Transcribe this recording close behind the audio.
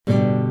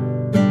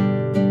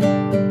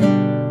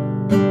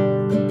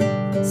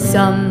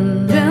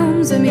Some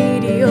films are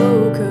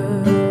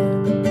mediocre,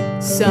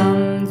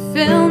 some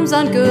films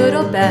aren't good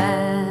or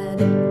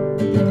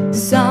bad,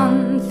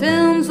 some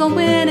films won't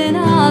win an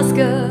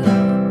Oscar,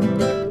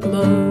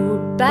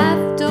 Globe,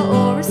 BAFTA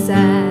or a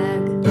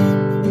SAG.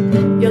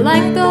 You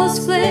like those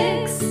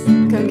flicks?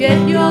 Come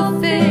get your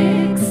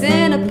fix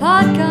in a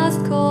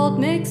podcast called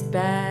Mixed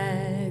Bag.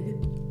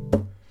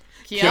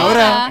 Kia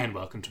ora. And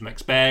welcome to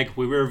Mixed Bag,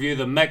 where we review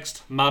the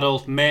mixed,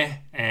 muddled, meh,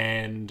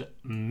 and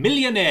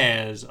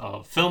millionaires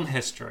of film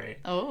history.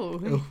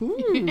 Oh.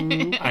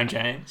 I'm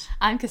James.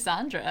 I'm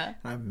Cassandra.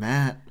 I'm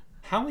Matt.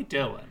 How we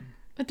doing?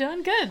 We're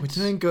doing good. We're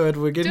doing good.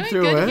 We're getting Doing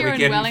through good it. here. We're in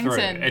getting Wellington,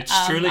 through it.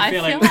 It's truly I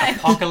feeling feel like-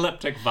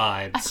 apocalyptic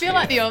vibes. I feel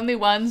like the here. only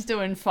ones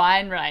doing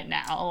fine right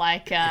now.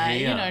 Like, Yeah.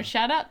 you know,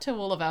 shout out to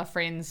all of our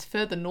friends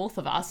further north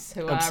of us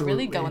who are Absolutely.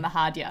 really going the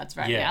hard yards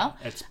right Yeah, now.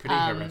 it's pretty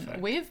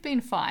horrific. We've been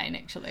fine,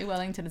 actually.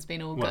 Wellington has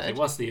been all Well, good. it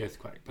was the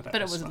earthquake, but But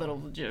it was was a fine.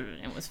 little,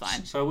 it was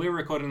fine. So we're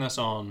recording this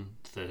on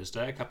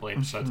Thursday, a couple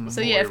episodes before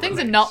So yeah, if we things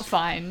are release. not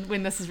fine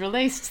when this is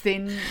released,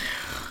 then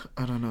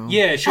I don't know.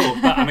 Yeah, sure.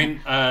 But I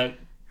mean,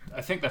 I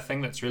think the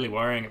thing that's really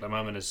worrying at the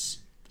moment is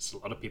there's a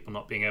lot of people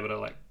not being able to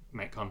like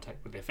make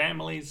contact with their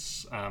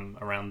families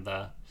around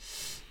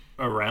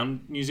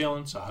New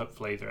Zealand. So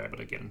hopefully they're able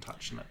to get in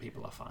touch and that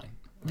people are fine.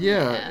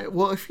 Yeah.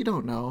 Well, if you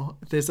don't know,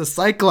 there's a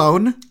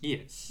cyclone.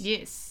 Yes.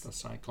 yes. The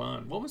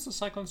cyclone. What was the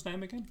cyclone's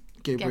name again?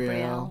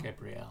 Gabrielle.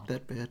 Gabrielle.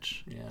 That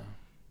bitch. Yeah.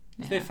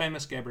 Is there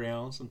famous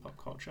Gabrielles in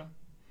pop culture?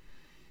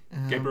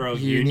 Um, Gabrielle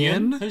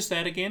Union? Who's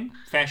that again?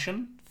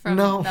 Fashion?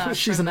 No,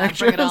 she's from, an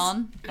Bring It actress.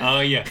 On.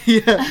 Oh, yeah.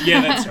 Yeah.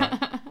 Yeah, that's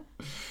right.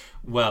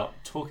 Well,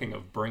 talking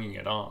of bringing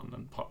it on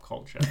in pop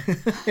culture,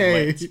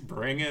 Hey. let's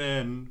bring it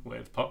in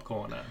with Pop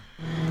Corner.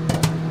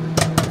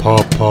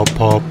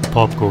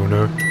 Pop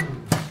corner.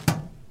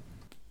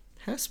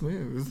 How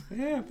smooth.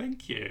 Yeah,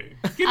 thank you.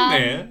 Getting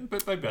there,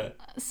 bit by bit.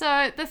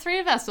 So the three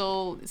of us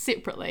all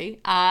separately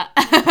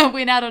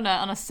went out on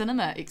a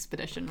cinema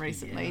expedition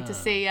recently Yeah. to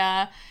see,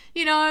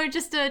 you know,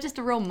 just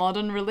a real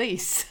modern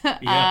release.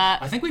 Yeah,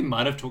 I think we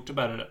might have talked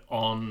about it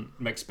on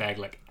Mixed Bag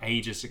like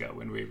ages ago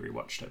when we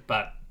rewatched it,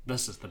 but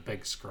this is the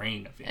big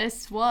screen event.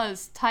 This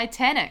was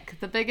Titanic,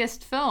 the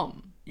biggest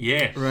film.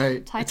 Yeah,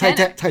 Right.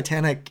 Titanic.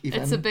 Titanic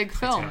even. It's a big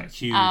film. Titanic,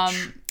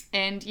 huge.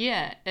 And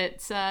yeah,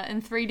 it's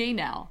in 3D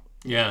now.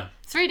 Yeah.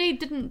 3D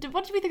didn't.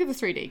 What did we think of the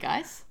 3D,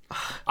 guys?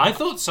 I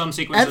thought some At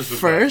sequences were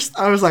first,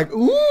 I was like,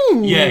 ooh.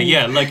 great.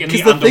 Yeah, like in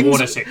the 'Cause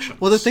underwater section.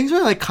 Well, the things were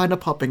like kind of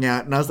popping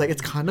out, and I was like,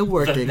 it's kind of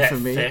working that for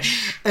me.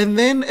 fish. And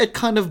then it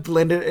kind of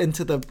blended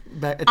into the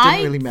back. It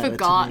didn't really matter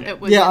forgot to me. it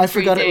was. Yeah, in I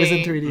forgot it was in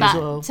 3D, 3D but as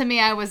well. to me,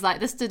 I was like,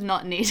 this did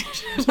not need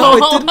it. At No,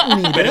 all. it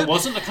didn't need But it. it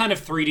wasn't the kind of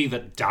 3D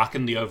that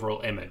darkened the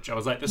overall image. I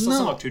was like, this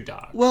doesn't look too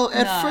dark. Well,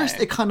 at No. first,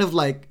 it kind of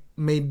like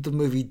made the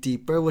movie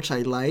deeper, which I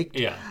liked.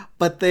 Yeah,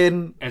 But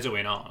then as it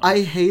went on. I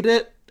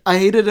hated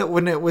it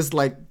when it was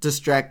like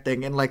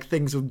distracting and like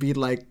things would be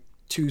like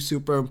too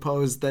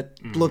superimposed that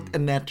looked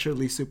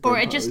unnaturally superimposed.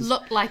 Or it just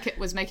looked like it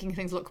was making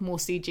things look more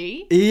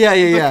CG.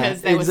 Yeah.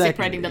 Because they were exactly.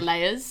 separating the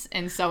layers,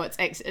 and so it's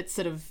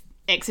sort of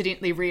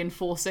accidentally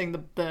reinforcing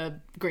the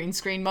green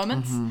screen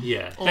moments.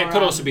 Yeah, Or, that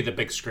could also be the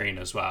big screen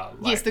as well.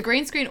 Like, Yes, the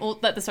green screen.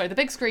 The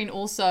big screen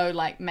also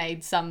like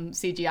made some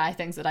CGI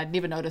things that I'd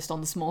never noticed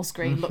on the small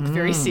screen look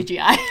very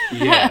CGI.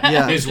 yeah.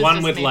 Yeah. There's It's one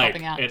just with me like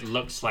popping out. it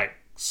looks like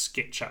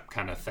SketchUp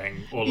kind of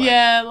thing, or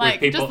Yeah, with like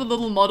people- just the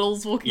little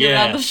models walking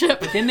around the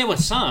ship. But then there were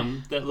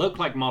some that looked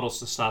like models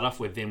to start off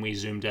with. Then we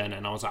zoomed in,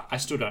 and I was like, I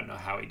still don't know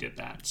how he did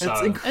that. So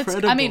It's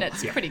incredible.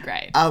 It's pretty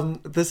great.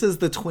 This is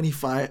the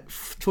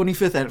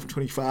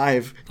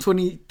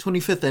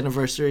 25th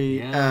anniversary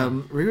Yeah.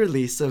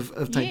 re-release of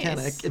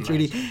Titanic Yes. in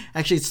 3D.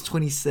 Actually, it's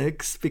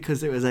 26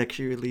 because it was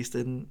actually released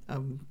in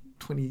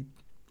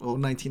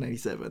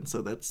 1997.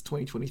 So that's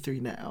 2023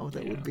 now.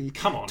 That would be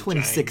Come on,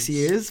 26 James.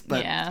 years.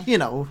 But Yeah. you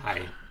know,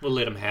 hey, we'll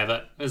let him have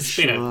it. It's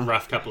been a Sure.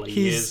 rough couple of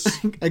he's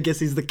years. I guess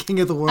he's the king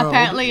of the world.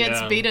 Apparently, Yeah.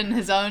 it's beaten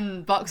his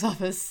own box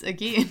office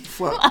again.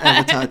 For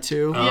Avatar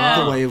 2,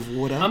 Yeah. The Way of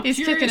Water. I'm He's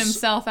kicking curious-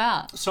 himself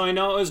out. So I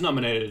know it was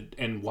nominated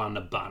and won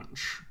a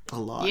bunch. a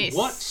lot. Yes.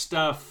 What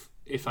stuff,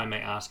 if I may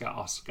ask our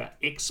Oscar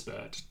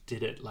expert,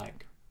 did it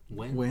like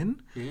win?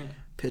 Win, Yeah.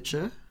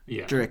 picture,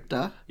 Yeah.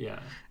 director, Yeah.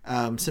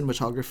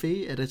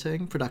 cinematography,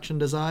 editing, production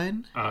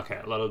design, Okay,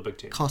 a lot of the big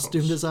tech.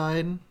 costume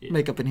design,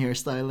 makeup and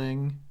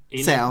hairstyling,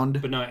 Any-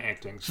 sound, but no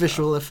acting. Stuff.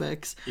 visual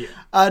effects.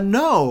 Yeah.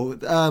 No,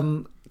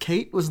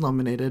 Kate was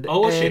nominated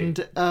Oh, was she?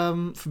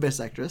 and for Best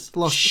Actress.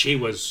 She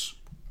was.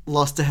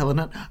 Lost to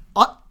Helena.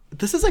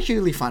 This is actually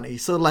really funny.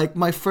 So, like,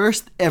 my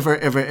first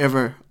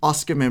ever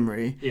Oscar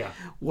memory Yeah.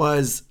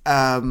 was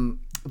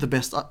the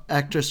Best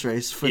Actress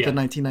race for Yeah. the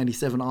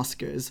 1997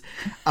 Oscars.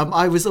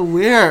 I was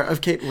aware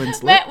of Kate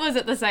Winslet. Matt was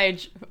at this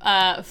age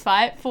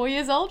 4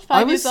 years old,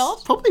 I 5 was years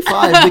old. probably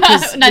 5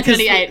 because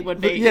 1998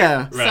 would be.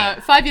 Yeah. Right.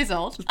 So 5 years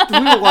old. We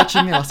were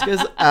watching the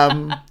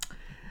Oscars.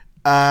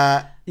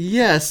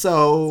 Yeah,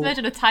 so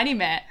Imagine a tiny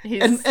Matt.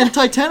 He's and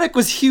Titanic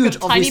was huge,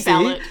 tiny obviously.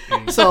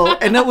 ballot. So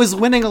and it was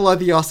winning a lot of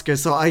the Oscars,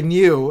 so I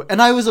knew,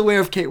 and I was aware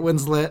of Kate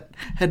Winslet.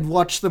 Had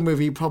watched the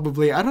movie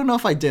probably. I don't know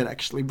if I did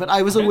actually, but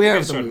I was aware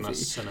of the movie.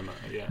 Cinema,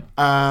 yeah.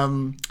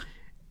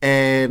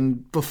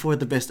 And before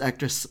the Best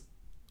Actress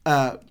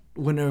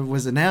winner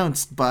was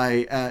announced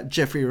by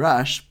Jeffrey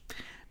Rush,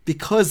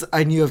 because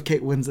I knew of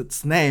Kate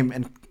Winslet's name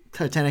and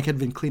Titanic had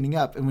been cleaning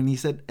up, and when he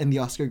said, and the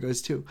Oscar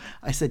goes to,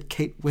 I said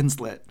Kate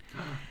Winslet.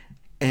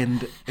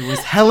 And it was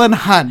Helen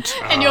Hunt.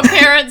 And your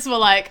parents were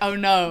like, oh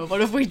no,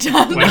 what have we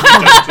done? No,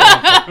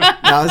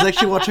 I was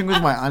actually watching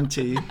with my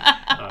auntie.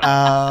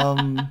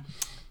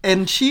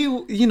 And she,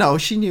 you know,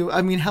 she knew.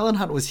 I mean, Helen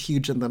Hunt was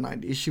huge in the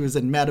 90s. She was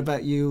in Mad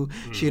About You.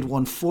 She had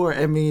won 4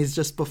 Emmys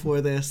just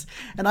before this.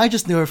 And I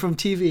just knew her from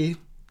TV.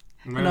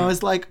 And I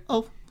was like,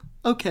 oh,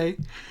 okay.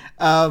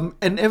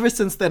 And ever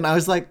since then, I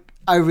was like,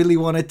 I really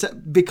wanted to,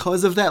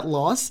 because of that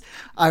loss,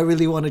 I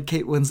really wanted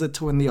Kate Winslet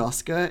to win the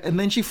Oscar. And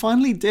then she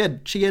finally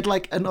did. She had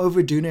like an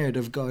overdue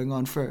narrative going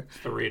on for...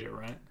 The Reader,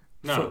 right?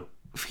 No.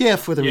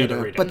 For the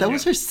Reader. But that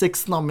was her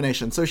 6th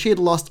nomination, so she had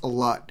lost a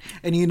lot.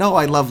 And you know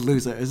I love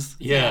losers.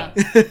 Yeah.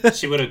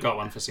 She would have got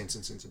one for Sense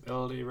and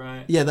Sensibility,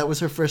 right? Yeah, that was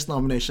her first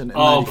nomination in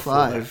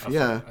 95.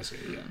 Yeah. I see,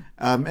 yeah.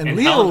 And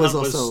Leo Helen was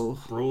Hunt also...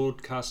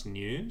 Broadcast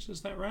News, is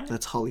that right?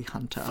 That's Holly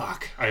Hunter.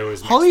 Fuck. I always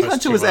mix Holly those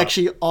Hunter two was up.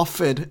 actually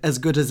offered As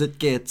Good As It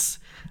Gets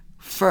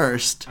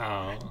first.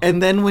 Oh.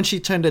 And then when she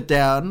turned it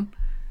down,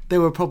 they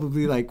were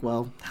probably like,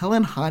 well,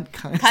 Helen Hunt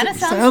kind of Kinda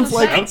sounds the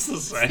like... Sounds the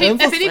same.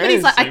 Sounds If the anybody's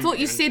same. like, I thought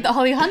you said that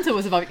Holly Hunter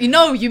was above you.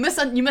 No, you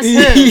misheard. Yeah.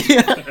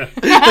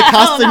 The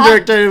casting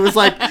director was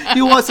like,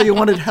 so you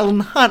wanted Helen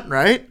Hunt,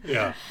 right?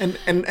 Yeah.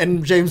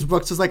 And James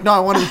Brooks was like, no, I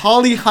wanted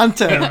Holly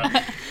Hunter.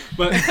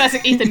 But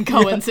Classic Ethan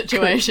Cohen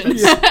situation.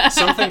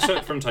 something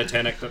from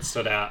Titanic that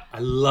stood out. I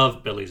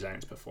love Billy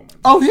Zane's performance.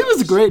 Oh, he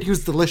was great. He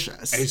was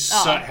delicious. He's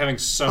having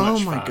so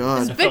much fun. Oh my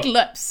God. I Big thought-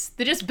 lips.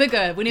 They're just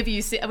bigger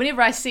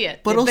whenever I see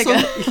it. But They're also,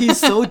 bigger. he's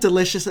so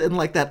delicious in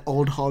like that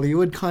old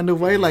Hollywood kind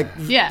of way. Like,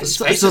 Yeah. His it's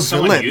face a is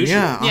so villain. unusual.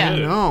 Yeah, I Yeah.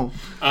 know.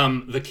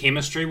 The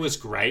chemistry was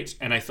great,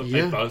 and I thought they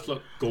Yeah. both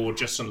looked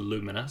gorgeous and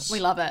luminous. We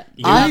love it.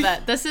 I- Love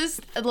it. This is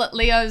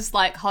Leo's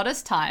like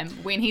hottest time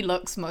when he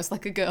looks most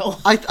like a girl.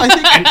 I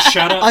think And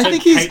shout out I to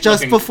think he's Kate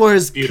just looking before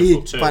his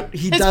beautiful peak, too. but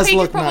he His does peak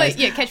look is probably nice.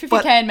 Catch Me If But-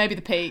 You Can, maybe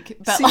the peak.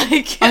 But See,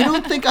 like I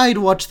don't think I'd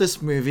watched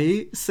this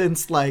movie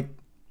since like,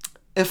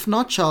 if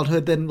not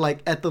childhood, then like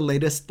at the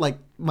latest, like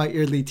my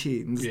early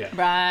teens. Yeah.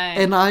 right.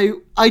 And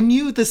I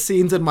knew the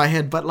scenes in my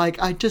head, but like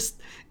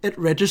it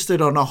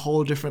registered on a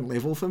whole different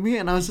level for me,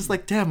 and I was just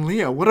like, damn,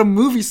 Leo, what a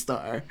movie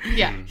star.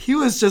 yeah. He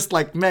was just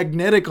like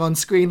magnetic on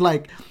screen.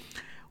 Like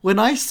when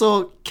I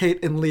saw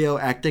Kate and Leo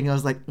acting, I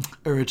was like,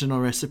 original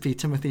recipe,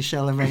 Timothy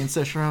Chalamet and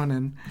Saoirse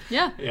Ronan.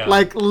 Yeah. Yeah.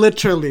 Like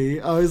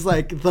literally, I was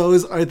like,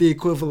 those are the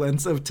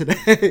equivalents of today.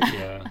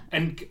 Yeah.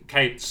 And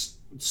Kate's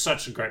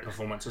such a great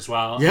performance as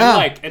well. Yeah. And,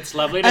 like, it's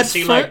lovely to At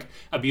see fir- like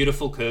a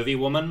beautiful curvy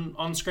woman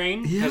on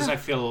screen, because Yeah. I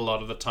feel a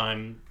lot of the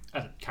time,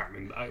 I can't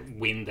remember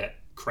when that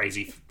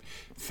crazy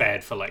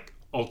fad for like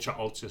ultra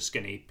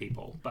skinny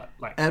people, but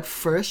like At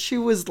first, she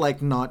was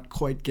like not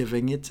quite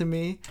giving it to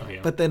me, yeah.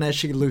 but then as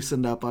she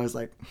loosened up, I was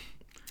like,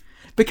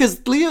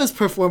 because Leo's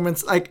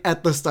performance, like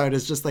at the start,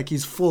 is just like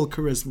he's full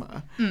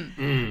charisma.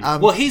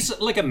 well, he's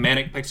like a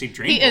manic pixie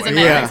dream He boy. is a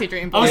Yeah. fantasy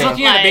dream boy. I was Yeah.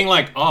 looking at it being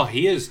like, oh,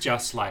 he is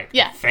just like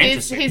yeah,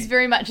 fantasy. he's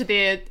very much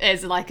there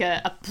as like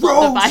a plot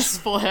Rose. device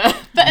for her,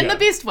 but in Yeah. the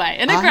best way,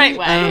 in a great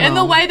way, I don't in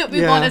the know. way that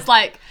we Yeah. want is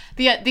like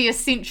the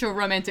essential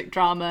romantic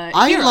drama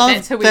I hero. love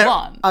That's who we that.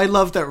 want. I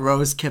love that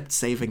Rose kept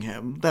saving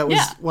him. That was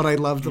Yeah. what I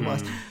loved the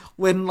most.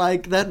 When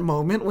like that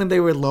moment when they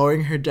were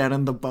lowering her down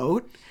in the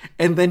boat,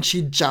 and then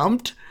she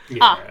jumped,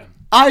 yeah.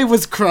 I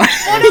was crying.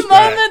 What a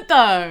moment,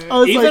 though. I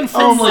was Even like,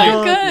 from oh my like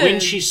god. good. when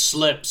she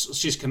slips,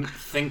 she's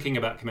thinking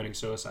about committing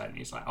suicide, and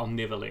he's like, "I'll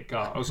never let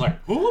go." I was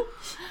like, "Who?"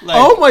 Like,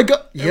 Oh my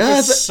god! Yeah,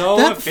 was so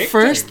that affecting.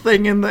 first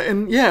thing in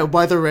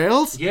by the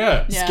rails,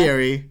 yeah. Yeah.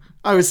 scary.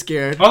 I was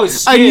scared. I was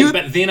scared, knew-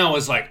 but then I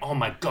was like, "Oh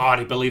my god,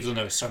 he believes in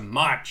her so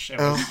much." It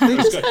was, They it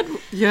was just good. had,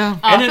 yeah.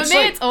 And For it's me,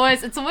 like-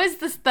 it's always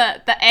this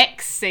the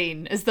axe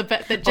scene is the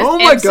bit that just Oh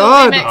my absolutely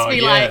God. makes Oh,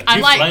 me yeah. like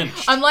You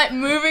flinched. I'm like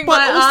moving But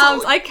my also-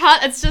 arms. I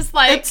can't. It's just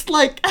like It's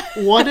like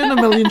one in a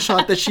million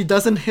shot that she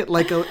doesn't hit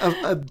like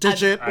a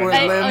digit or a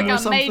I know. limb like or a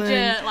something.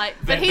 major like.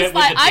 But That he's bit with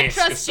like, the I desk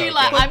trust is so you.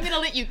 Like good. I'm gonna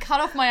let you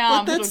cut off my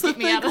arm. But that's It'll the get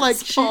me thing, out of like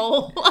this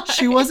hole.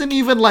 she wasn't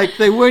even like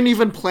they weren't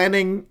even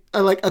planning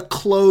a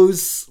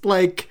close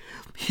like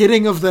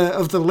hitting of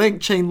the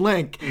chain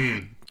link.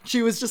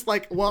 She was just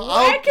like, well,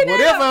 Working it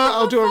whatever, out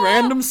I'll do a from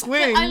random afar.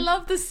 swing. I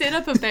love the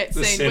setup of that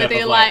scene where setup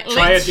they're of, like, like,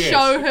 try a let's desk.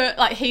 show her,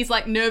 like, he's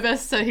like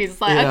nervous, so he's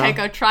like, Yeah. okay,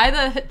 go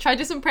try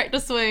do some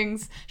practice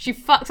swings. She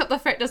fucks up the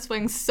practice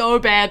swings so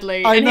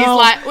badly, I and he's know.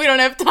 like, we don't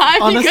have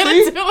time. Honestly,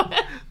 You gotta do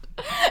it.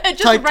 It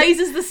just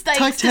raises the stakes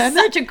Titanic to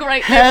such a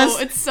great has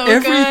level. It's so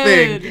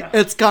everything. good. Yeah.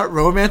 It's got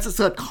romance. It's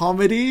got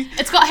comedy.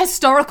 It's got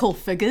historical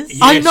figures.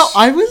 Yeah. I Yes. know.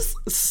 I was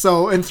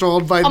so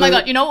enthralled by Oh my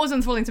god, you know what was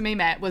enthralling to me,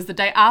 Matt, was the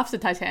day after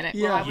Titanic,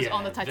 where Yeah. I was Yeah,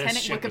 on the this Titanic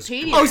shit was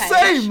Wikipedia Oh,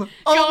 page. same.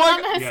 Oh Going my on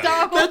the god.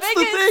 historical That's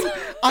the figures.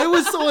 thing. I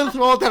was so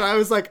enthralled that I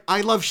was like,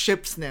 I love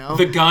ships now.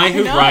 The guy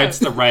who know. rides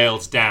the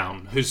rails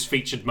down, who's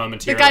featured The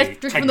momentarily. guy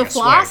from taking the a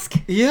swig. flask.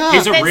 Yeah.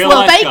 He's a That's real Will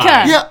life Baker.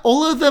 guy. Yeah,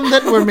 all of them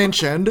that were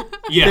mentioned,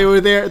 Yeah. they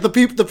were there. The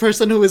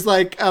person who was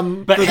like,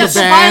 But the his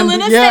band.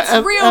 violinist, yeah,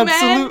 that's real, man.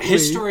 absolutely.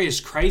 His story is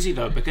crazy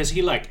though, because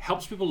he like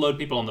helps people load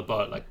people on the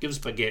boat, like gives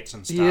baguettes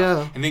and stuff,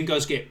 Yeah. and then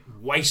goes get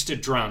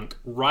wasted drunk,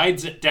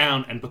 rides it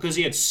down, and because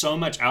he had so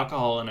much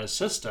alcohol in his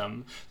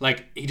system,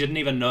 like he didn't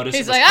even notice.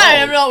 He's it was like, cold, I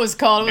didn't know it was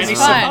cold. It and was he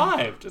fine.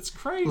 survived. It's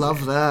crazy.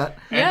 Love that.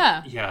 And-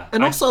 Yeah. yeah,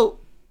 And also,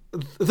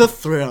 the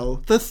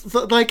thrill,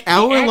 the like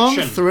hour-long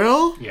action.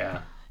 thrill. yeah.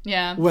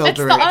 Yeah. Well It's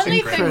the directed. only thing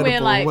Incredible.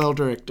 where like well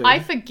directed. I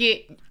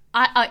forget.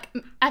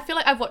 I feel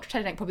like I've watched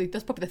Titanic this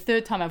is probably the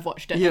third time I've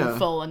watched it Yeah. in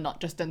full and not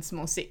just in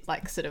small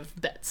like sort of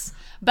bits.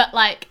 But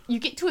like you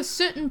get to a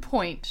certain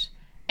point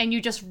and you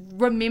just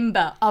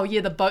remember, oh yeah,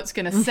 the boat's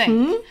gonna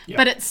sink. Yeah.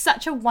 But it's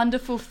such a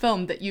wonderful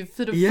film that you've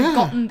sort of Yeah.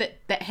 forgotten that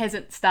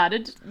hasn't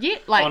started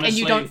yet. Like, and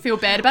Honestly- you don't feel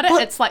bad about it.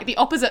 But- It's like the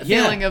opposite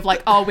Yeah. feeling of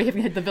like, oh, we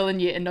haven't had the villain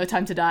yet and No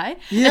Time to Die.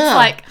 Yeah. It's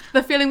like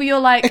the feeling where you're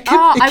like, It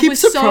I keeps was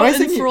so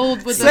surprising you.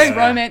 enthralled with Same. this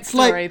romance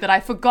Like- story that I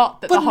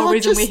forgot that the but whole not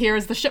reason just- we're here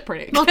is the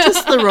shipwreck. Not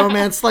just the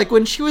romance, like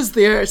when she was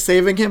there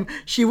saving him,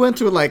 she went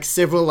through like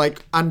several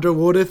like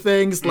underwater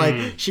things. Like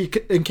she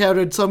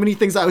encountered so many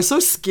things. I was so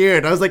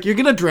scared. I was like, "You're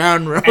gonna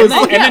drown, Rose." And,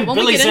 Oh, and yeah, then when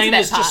we Billy get into Zane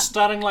that is part. just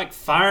starting like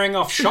firing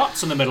off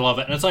shots in the middle of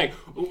it, and it's like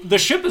the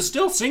ship is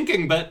still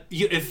sinking, but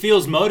it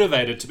feels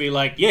motivated to be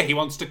like, yeah, he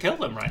wants to kill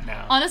them right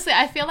now. Honestly,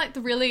 I feel like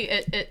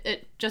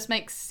it just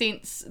makes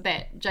sense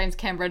that James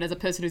Cameron is a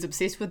person who's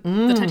obsessed with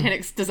the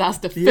Titanic's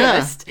disaster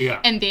Yeah. first, Yeah.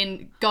 and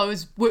then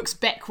works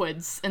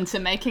backwards into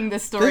making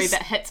this story This-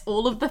 that hits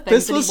all of the things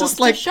this that he was wants just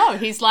like- to show.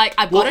 He's like,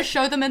 I've got to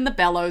show them in the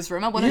bellows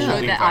room. I want to Yeah.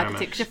 show The that environment.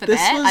 architecture for This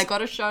that. was- I got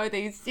to show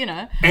these,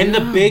 And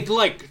the big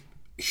like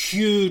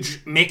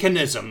huge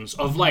mechanisms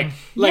of like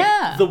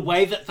Yeah. the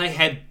way that they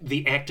had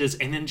the actors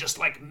and then just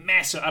like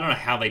massive, I don't know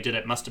how they did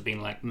it, must have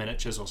been like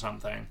miniatures or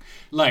something,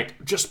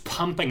 like just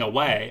pumping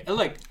away,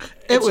 like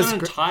it's was an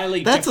gr-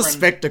 entirely That's a different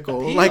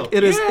spectacle. appeal. Like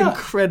it is Yeah.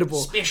 incredible.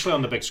 especially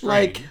on the big screen.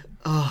 Like,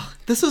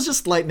 this was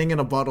just lightning in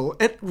a bottle.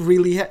 It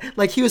really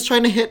like he was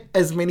trying to hit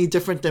as many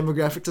different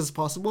demographics as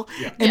possible,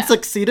 and Yeah.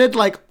 succeeded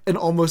like in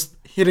almost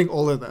hitting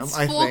all of them.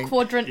 I four think.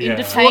 quadrant Yeah.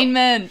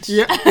 entertainment.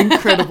 Yeah,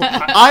 incredible.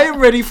 I am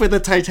ready for the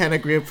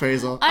Titanic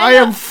reappraisal. I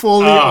know. am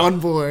fully Oh, on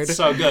board.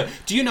 So good.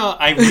 Do you know?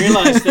 I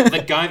realized that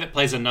the guy that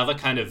plays another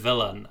kind of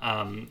villain,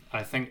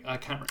 I think I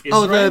can't.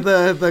 Oh,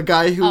 Israel? the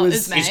guy who was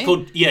Ismay. He's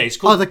called. Yeah, he's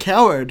called. the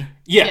coward.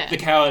 Yeah. The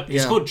coward.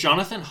 He's Yeah. called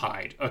Jonathan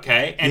Hyde.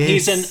 Okay, and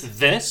he's in Yes.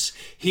 this.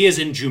 He is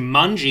in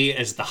Jumanji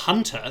as the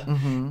hunter,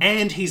 Mm-hmm.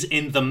 and he's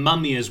in The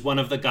Mummy as one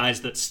of the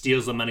guys that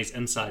steals the money's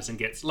insides and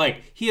gets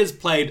like he has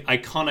played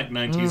iconic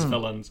 '90s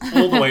villains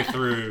all the way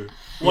through.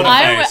 What a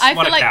face! I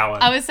What feel a like coward!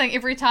 I was saying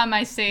every time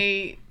I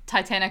see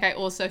Titanic, I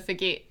also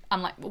forget.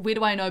 I'm like, where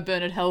do I know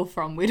Bernard Hill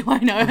from? Where do I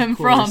know him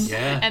from?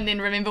 Yeah. And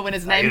then remember when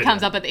his name Theoden.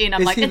 comes up at the end,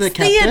 I'm Is like, he the it's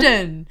captain?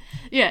 Theoden.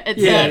 Yeah,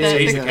 it's Yeah, the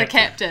he's the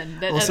captain.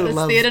 Also It's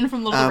love, Theoden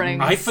from Lord of the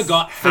Rings. I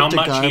forgot how Victor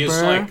much he is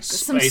Garber. like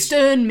Some spaced.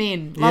 stern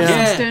men. Love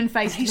Yeah. some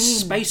stern-faced men. He's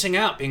spacing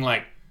out, being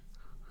like,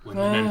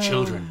 women and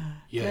children.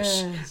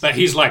 Yes. But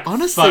he's like,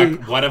 Honestly,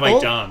 fuck, what have I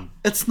done?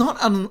 It's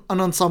not an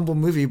ensemble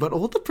movie, but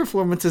all the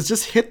performances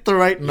just hit the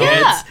right notes.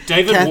 Yeah.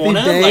 David Kathy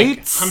Warner,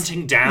 Bates. like,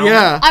 hunting down.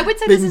 Yeah. I would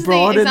say being this is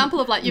brought the in example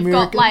of like you've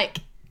American- got like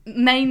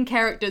main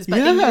characters, but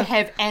then you Yeah.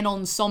 have an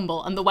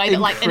ensemble, and the way that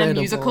like in a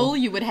Incredible. musical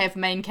you would have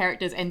main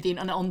characters and then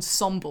an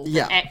ensemble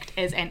Yeah. that act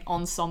as an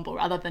ensemble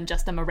rather than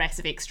just a morass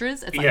of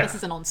extras. It's like Yeah. this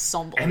is an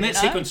ensemble. And that you know?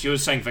 sequence you were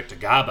saying, Victor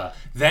Garber,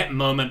 that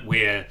moment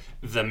where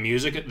the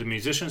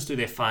musicians do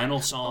their final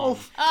song,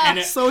 and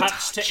it so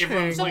cuts to touching.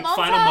 everyone's The like montage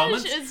final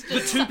moments. is The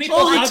just two such people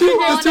a Oh, the two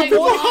iconic people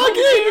moment.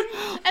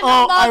 hugging. And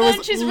Oh, the I moment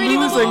was she's reading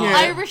the losing little it.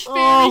 Irish fairy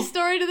Oh.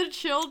 story to the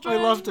children. I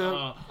loved it.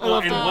 Oh, I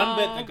loved and it. one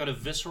bit that got a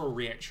visceral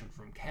reaction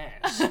from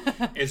Cass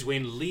is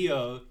when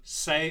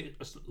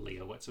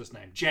what's his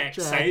name? Jack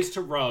says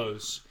to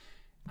Rose,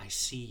 I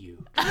see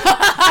you.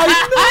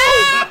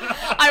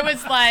 I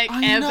was like,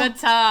 I know.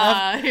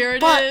 Avatar, here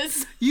it But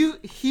is.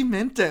 he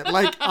meant it.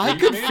 Like I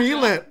could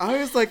feel it. I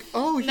was like,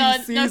 oh, he No,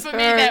 sees for her.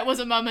 me that was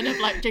a moment of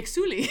like Jack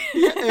Sully.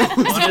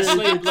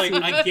 Honestly, like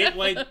I get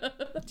why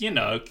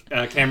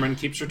Cameron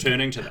keeps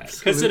returning to that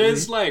because it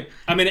is like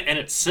I mean, and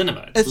it's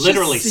cinema. It's It's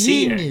literally just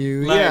seeing seeing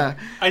you, Like, yeah.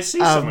 I see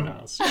someone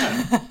else.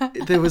 Yeah.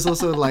 There was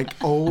also like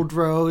Old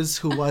Rose,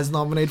 who was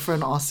nominated for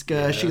an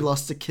Oscar. She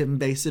lost to Kim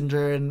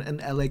Basinger in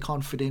LA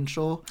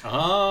Confidential.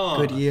 Oh,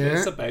 Good year.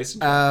 There's a bass.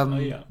 Oh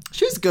yeah.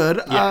 She's good.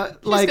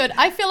 She's good.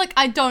 I feel like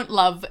I don't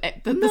love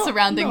the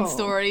surrounding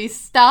story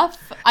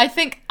stuff. I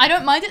think I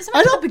don't mind it so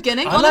much at the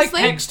beginning,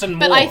 honestly. Like Paxton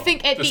but more I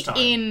think at the time.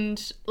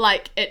 end,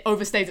 like it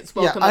overstays its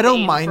welcome. I at the don't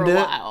end mind for a it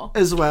while.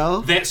 as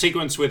well. That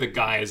sequence where the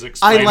guy is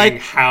explaining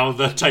how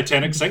the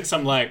Titanic sinks,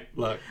 I'm like,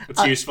 look,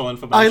 it's useful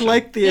information. I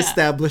like the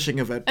establishing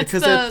of it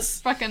because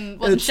it's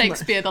fucking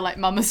Shakespeare, the like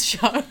Mama's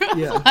show.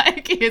 Yeah.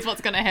 Like here's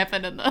what's gonna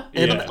happen in the.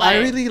 And Yeah. I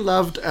really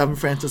loved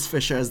Frances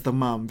Fisher as the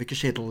mom because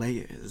she had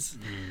layers.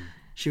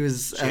 She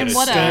was had a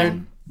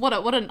stern.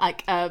 What an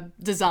like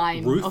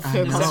design Ruth, of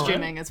her is that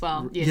costuming as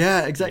well. Yes.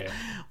 Yeah, exactly.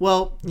 Yeah.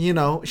 Well, you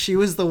know, she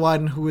was the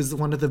one who was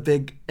one of the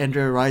big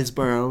Andrea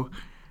Riseborough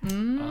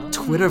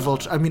Twitter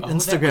vultures. I mean, that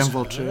Instagram was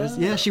vultures.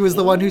 her? Yeah, she was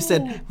the one who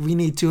said, we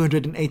need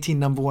 218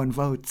 number one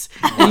votes.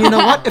 And you know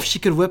what? If she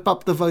could whip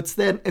up the votes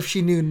then, if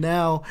she knew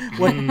now,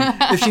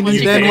 if she knew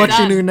she then could've what she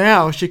done. knew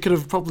now, she could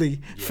have probably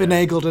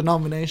finagled a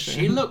nomination.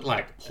 She looked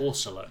like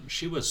porcelain.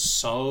 She was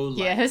so like,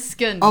 Yeah, her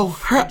skin. Oh,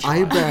 her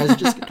eyebrows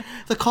just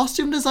the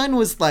costume design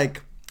was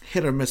like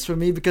hit or miss for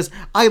me because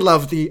I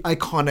love the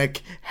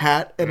iconic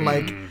hat and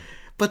like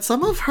but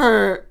some of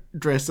her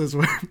dresses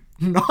were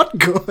not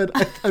good,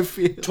 I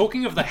feel.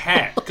 Talking of the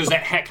hat, because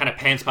that hat kind of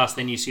pans past,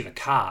 then you see the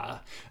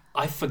car.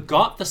 I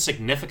forgot the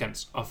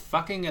significance of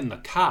fucking in the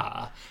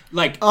car.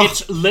 Like,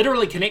 it's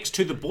literally connects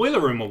to the boiler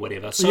room or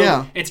whatever,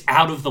 so it's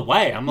out of the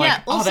way. I'm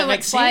like, also that makes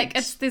it's sense.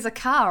 like there's a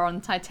car on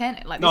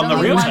Titanic. Like No, there's on the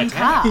only real one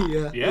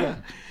Titanic. car. Yeah.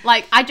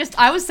 Like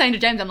I was saying to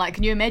James, I'm like,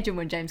 can you imagine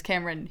when James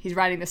Cameron he's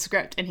writing the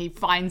script and he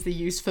finds the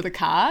use for the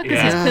car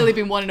because he's Yeah. clearly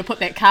been wanting to put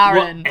that car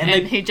Well, in, and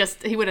and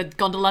they- he would have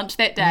gone to lunch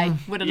that day,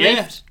 would have Yeah.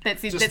 left.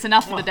 That's Just-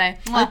 enough for the day.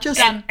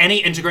 Done. And he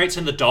integrates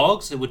in the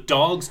dogs. There were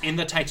dogs in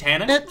the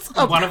Titanic. It's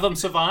One of them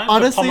survived.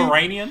 honestly, the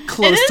Pomeranian.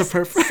 close It to is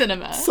perfect.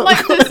 cinema. So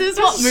like good. this is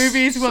what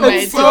movies were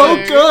made It's so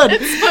to do. good.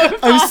 It's so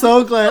I'm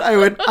so glad I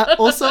went.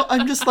 Also,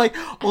 I'm just like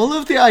all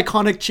of the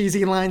iconic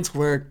cheesy lines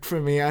worked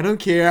for me. I don't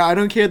care. I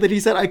don't care that he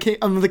said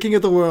I'm the king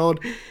of the world.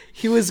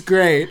 He was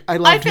great. I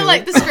loved I feel him.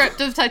 like the script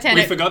of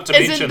Titanic We forgot to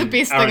isn't mention the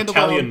best our thing in the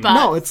Italian- world, but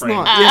No, it's friend.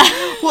 not.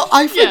 Yeah. Well,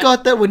 I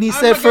forgot that when he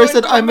said first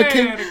that I'm a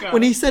king. America.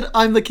 When he said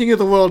I'm the king of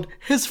the world,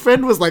 his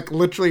friend was like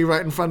literally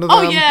right in front of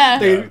Oh, them.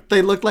 yeah.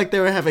 They looked like they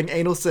were having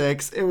anal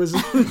sex. It was.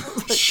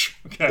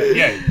 Okay,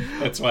 yeah,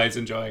 that's why he's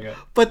enjoying it.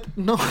 But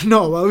no.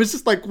 I was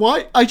just like,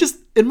 why?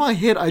 In my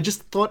head, I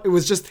just thought it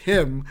was just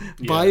him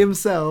by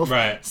himself,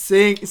 Right.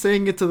 saying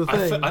it to the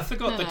thing. I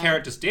forgot the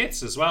character's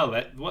deaths as well.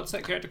 What's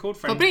that character called?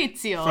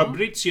 Fabrizio.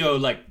 Fabrizio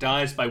like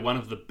dies by one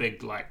of the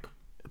big like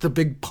the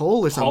big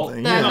pole or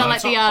something. The, yeah. no, No, like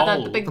it's the not the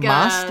hole. big The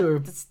master.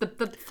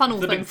 the funnel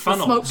The thing. big The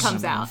funnels. smoke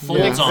comes out. Falls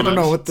Yeah, on I don't it.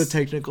 know what the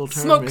technical term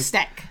is.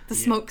 Smokestack. The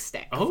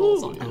smokestack.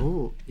 falls on it.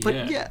 Oh, but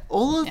Yeah. yeah,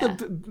 all of Yeah.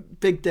 the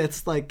big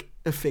deaths like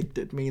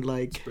affected me.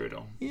 Like,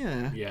 Brutal.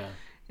 yeah. Yeah.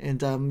 And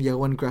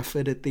Johan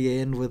Grufford at the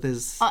end with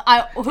his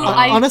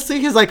I honestly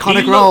his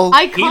iconic He role.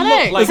 looked- He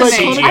iconic. looked like to me.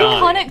 CGI.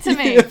 Iconic to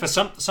me. For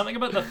something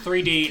about the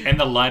 3D and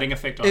the lighting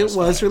effect on It his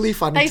was face. really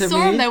funny They to saw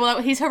me. him. They were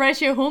like, "He's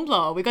Horatio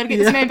Hornblower. We got to get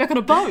Yeah. this man back on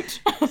a boat."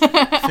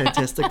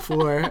 Fantastic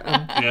Four.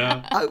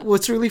 Yeah.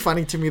 What's really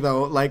funny to me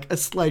though, like a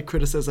slight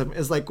criticism,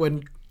 is like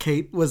when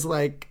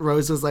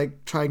Rose was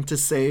like trying to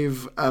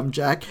save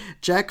Jack.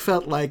 Jack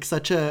felt like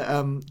such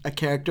a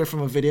character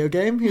from a video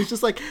game. He was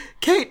just like,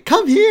 Kate,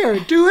 come here,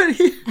 do it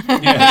here.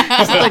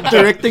 Just like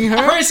directing her.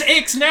 Press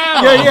X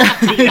now.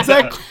 Yeah,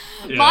 exactly.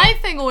 Yeah. My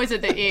thing always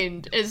at the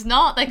end is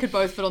not they could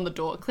both fit on the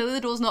door. Clearly,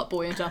 the door's not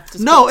buoyant enough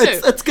to No,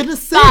 squat it's to. gonna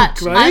sink,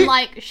 But right? I'm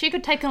like, she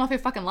could take off her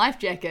fucking life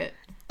jacket,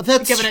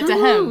 That's given it to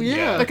true, him,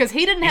 Yeah, because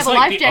he didn't He's have a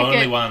like life the only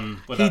jacket.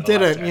 one without he the life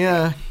didn't. jacket.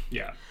 Yeah.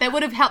 Yeah. That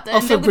would have helped. Oh,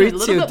 And there would have been a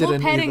Fabrizio little bit more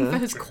didn't padding either. for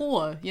his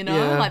core, you know,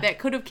 Yeah. like that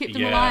could have kept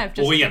him Yeah. alive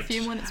just Buoyant. a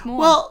few minutes more.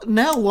 Well,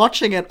 now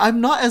watching it, I'm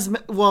not as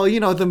well. You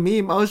know the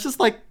meme. I was just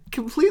like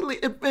completely.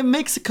 It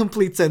makes a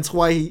complete sense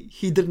why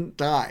he didn't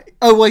die.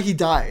 Oh, why he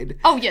died.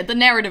 oh yeah, the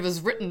narrative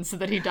is written so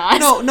that he dies.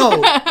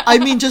 No. I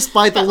mean just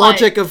by the But, like-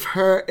 logic of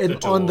her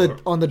on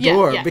the Yeah,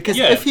 door. yeah. Because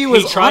Yeah, if he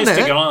was tries on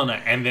to it, get on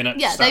it and then it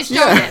yeah, they starts show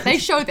Yeah. that. They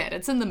show that.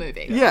 It's in the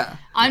movie. yeah.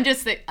 I'm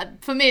just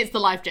for me, it's the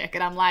life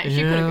jacket. I'm like, she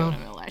could have Yeah. given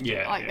him a life jacket,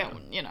 Yeah, like yeah. that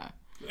one, you know.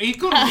 He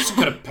could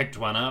have picked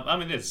one up. I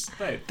mean,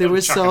 There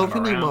were chucking so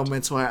them many around.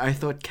 moments where I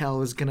thought Cal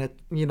was gonna,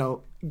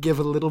 give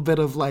a little bit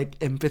of like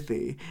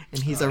empathy,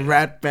 and he's a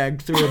rat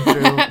bag through and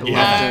through. I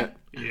Yeah. loved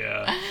it.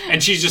 Yeah,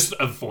 and she's just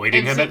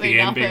avoiding him at Absolutely the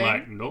end, being nothing.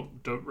 like, "Nope,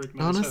 don't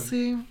recognize him."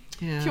 Honestly,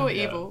 yeah. Pure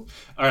Yeah. evil.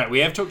 All right, we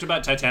have talked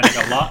about Titanic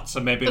a lot, so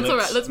maybe That's all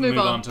right. Let's move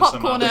on. to some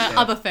Popcorn, other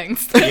other stuff.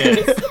 things.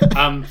 Yes.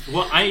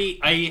 Well,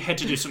 I had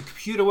to do some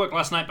computer work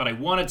last night, but I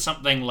wanted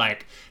something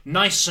like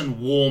nice and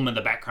warm in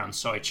the background,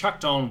 so I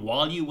chucked on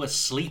While You Were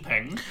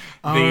Sleeping,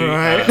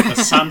 the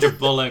Sandra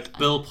Bullock,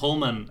 Bill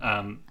Pullman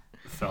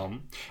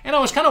film, and I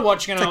was kind of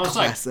watching it, and a I was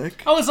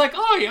classic. like,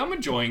 oh yeah, I'm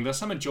enjoying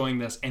this,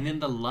 and then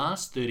the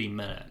last 30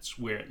 minutes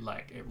where it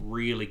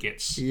really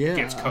gets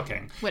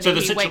cooking. When so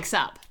he wakes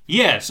up.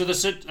 Yeah, so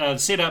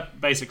the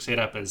basic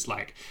setup is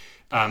like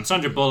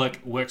Sandra Bullock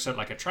works at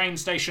like a train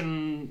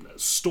station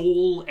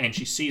stall, and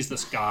she sees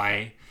this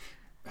guy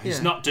who's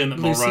Yeah. not Dermot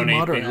Lucy Mulroney, but he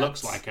Moderates.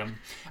 looks like him.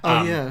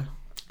 Oh yeah.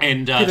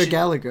 And Peter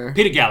Gallagher.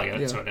 Peter Gallagher,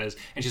 that's what it is.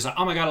 And she's like,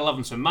 oh my god, I love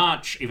him so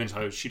much, even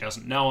though she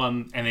doesn't know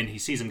him. And then he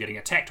sees him getting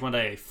attacked one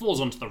day, he falls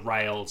onto the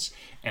rails,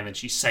 and then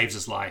she saves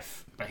his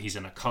life, but he's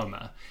in a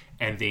coma.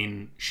 And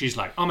then she's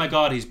like, oh my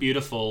god, he's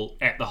beautiful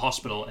at the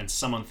hospital, and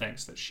someone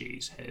thinks that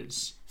she's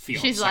his fiancé.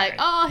 She's like,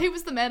 oh, he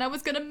was the man I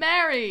was going to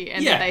marry.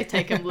 And Yeah. then they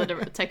take her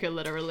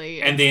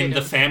literally. and then instead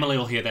the of- family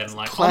will hear that and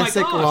like,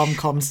 Classic oh my gosh.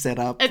 rom-com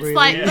setup. It's really.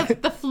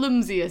 like the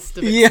flimsiest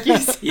of Yeah.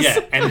 excuses. Yeah,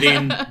 and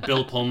then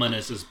Bill Pullman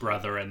is his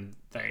brother, and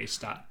they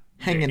start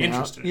Hanging getting out,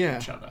 interested yeah.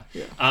 in each other.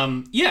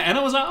 And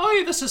I was like, oh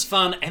yeah, this is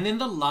fun. And then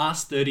the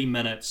last 30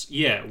 minutes,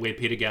 where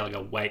Peter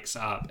Gallagher wakes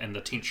up and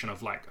the tension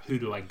of like, who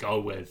do I go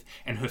with?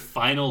 And her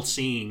final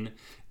scene,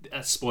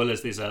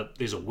 spoilers, there's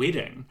a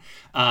wedding,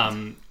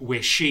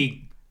 where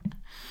she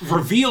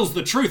reveals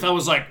the truth. I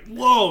was like,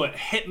 whoa, it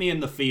hit me in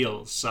the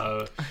feels.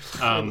 So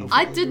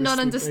I did not sleeping.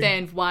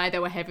 understand why they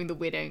were having the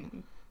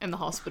wedding in the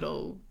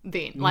hospital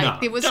then. Like, No,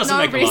 there was doesn't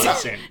no make a lot of reason.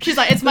 sense. She's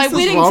like, it's my This is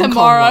wedding rom-com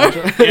tomorrow.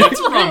 logic. yeah,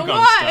 it's rom-com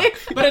Why?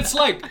 stuff. But it's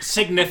like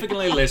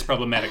significantly less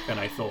problematic than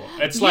I thought.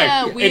 It's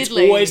Yeah, like, it's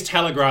weirdly. always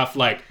telegraphed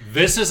like,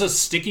 this is a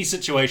sticky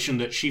situation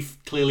that she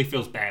clearly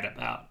feels bad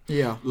about.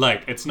 Yeah.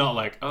 Like, it's not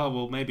like, oh,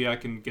 well, maybe I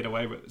can get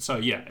away with it. So,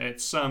 yeah,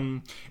 it's,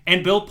 and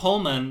Bill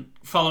Pullman,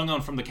 following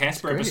on from the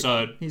Casper Great.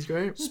 episode, He's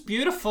great. is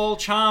beautiful,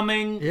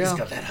 charming. Yeah. He's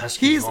got that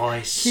husky He's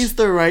voice. he's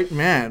the right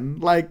man.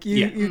 Like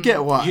you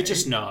get why. You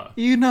just know.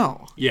 You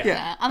know. Yeah.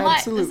 Yeah, unlike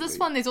absolutely. there's this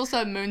one, there's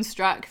also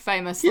Moonstruck,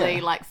 famously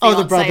Yeah. like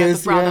Oh, the fiance brothers,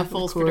 of the brother yeah,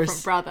 falls of for a different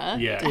course. brother.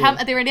 Yeah.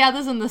 Are there any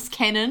others in this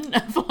canon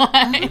of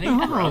I like think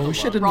the brother Oh, we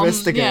should one.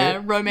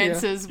 investigate.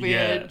 romances where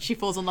Yeah. she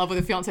falls in love with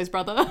her fiance's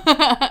brother?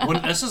 Well,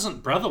 this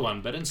isn't brother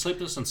one, but in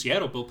Sleepless in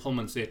Seattle, Bill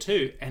Pullman's there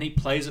too, and he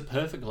plays it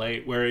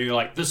perfectly. Where you're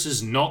like, this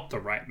is not the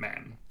right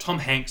man. Tom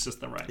Hanks is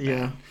the right Yeah.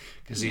 man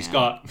because he's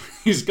got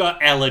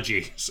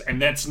allergies,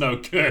 and that's no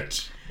good.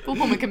 Paul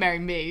Pullman can marry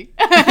me.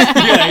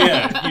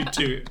 yeah, you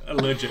two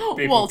allergic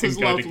people Walter's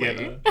can go lovely.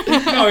 together.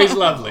 No, he's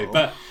lovely,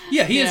 but he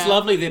is Yeah.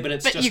 lovely there, but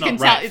it's But just you not can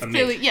right tell it's for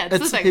clearly me. it's the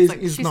It's- thing. he's- It's like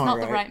he's she's not not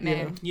the right, right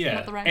man. Yeah,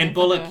 Not the right and man for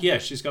Bullock, her.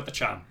 she's got the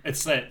charm.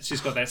 It's that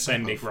she's got that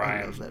same Meg I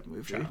Ryan love that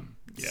movie. charm.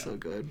 It's Yeah. so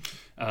good.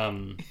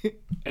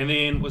 And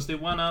then was there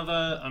one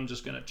other? I'm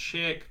just gonna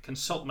check,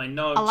 consult my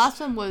notes. Our last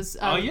one was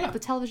yeah. the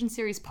television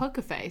series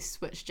Poker Face,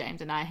 which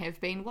James and I have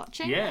been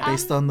watching. Yeah.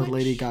 Based on the which-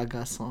 Lady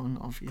Gaga song,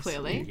 obviously.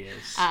 Clearly.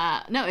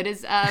 Yes. No, it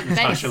is Tasha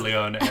based.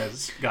 Leone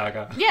as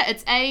Gaga. Yeah,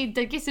 it's I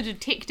guess a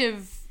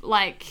detective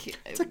like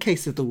It's a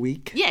case of the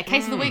week.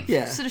 case of the week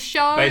Yeah. sort of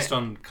show. Based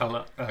on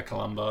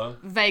Columbo.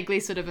 Vaguely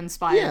sort of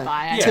inspired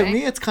by it. To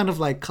me, it's kind of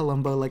like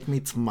Columbo like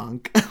meets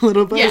Monk a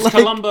little bit. Yeah. like,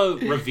 Columbo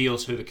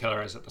reveals who the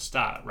killer is at the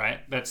start, right?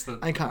 That's the.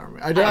 I can't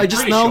remember. I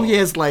just pretty know sure. he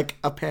has like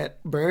a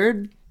pet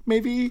bird,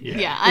 maybe.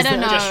 Yeah, I don't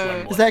that just know.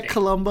 one more Is that thing.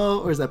 Columbo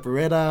or is that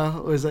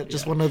Beretta or is that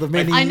just one of the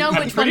many? I know I'm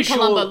which one pretty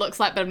Columbo sure- looks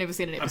like, but I've never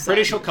seen an episode. I'm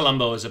pretty sure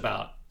Columbo is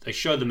about. They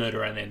show the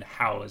murder and then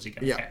how is he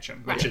going to Yeah. catch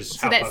him? Right. Which is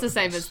So how that's both the of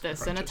same us as this.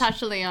 So approach it.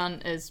 Natasha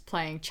Lyonne is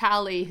playing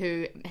Charlie,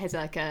 who has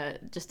like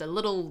just a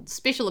little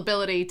special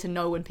ability to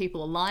know when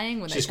people are lying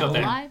when She's they tell got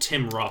a that lie.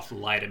 Tim Roth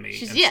lie to me. Yeah,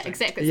 instinct.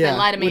 exactly. It's yeah, that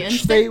lie to me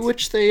which instinct.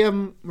 they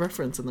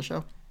reference in the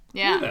show.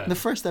 Yeah. In the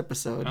first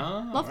episode.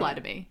 Love Lie to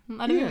Me.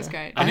 Lie to Me was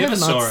great. I never have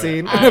saw not it.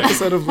 seen an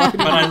episode of Lie to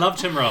Me. But I love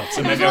Tim Roth,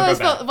 so maybe One I'll of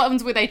go those back.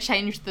 ones where they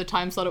changed the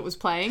time slot it was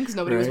playing because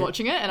nobody was Right.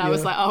 watching it, and I was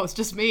Yeah. like, oh, it's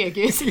just me, I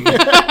guess.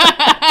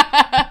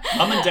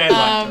 Mum and Dad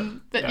liked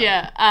it. But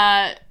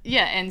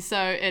and so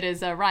it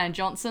is Ryan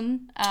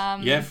Johnson.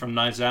 Yeah, from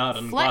Knives Out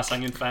and Flick. Glass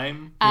Onion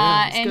fame.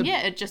 it's And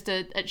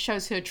good. it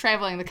shows her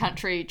traveling the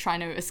country trying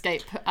to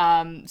escape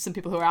some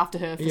people who are after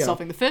her for Yeah.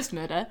 solving the first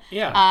murder.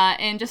 Yeah.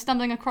 And just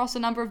stumbling across a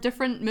number of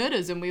different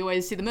murders, and we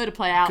always see the murder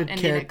play out, Good and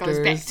then it goes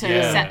back characters. to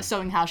Yeah.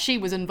 showing how she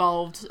was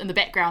involved in the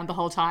background the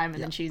whole time,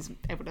 and then she's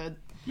able to.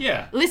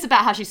 Yeah. Less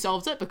about how she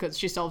solves it, because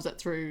she solves it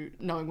through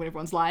knowing when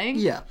everyone's lying.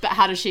 Yeah. But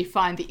how does she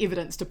find the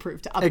evidence to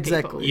prove to other people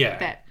Exactly. Yeah.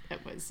 that it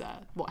was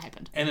what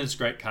happened? And it's a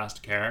great cast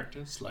of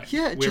characters. Like,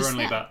 Yeah, we're just-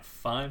 only about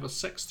 5 or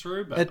 6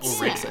 through, but It's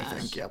already. six, I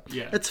think. Yep.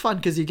 Yeah. It's fun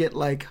because you get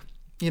like,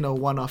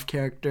 one-off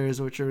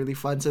characters which are really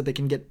fun, so they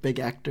can get big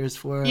actors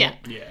for it. Yeah.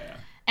 Yeah.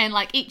 And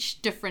like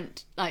each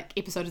different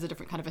episode is a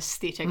different kind of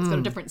aesthetic. It's got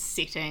a different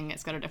setting.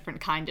 It's got a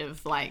different kind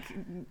of like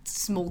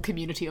small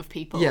community of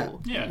people. Yeah.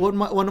 Yeah.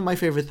 One of my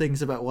favorite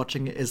things about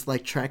watching it is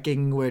like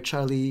tracking where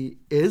Charlie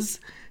is.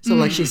 So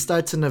like she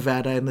starts in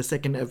Nevada and the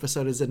second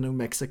episode is in New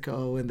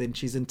Mexico and then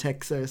she's in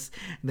Texas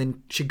and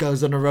then she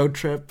goes on a road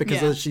trip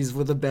because Yeah. she's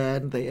with a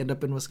band. They end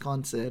up in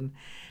Wisconsin.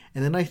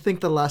 And then I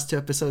think the last 2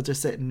 episodes are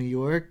set in New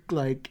York,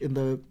 like in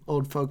the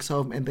old folks'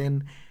 home, and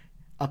then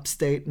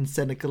upstate in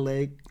Seneca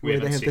Lake We where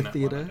they haven't have seen the that one, I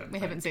theater. don't We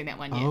think. haven't seen that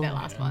one yet, that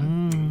last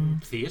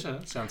one. Theatre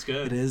sounds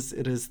good.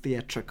 It is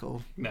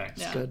theatrical. Nice.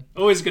 Yeah. Good.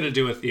 Always going to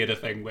do a theatre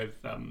thing with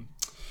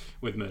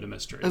murder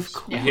mysteries. Of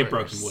course. I hear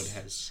Broken Wood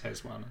has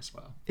one as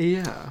well.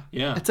 Yeah.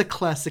 Yeah. It's a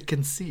classic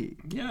conceit.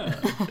 Yeah.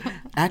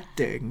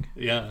 Acting.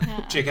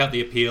 Yeah. Check out The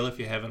Appeal if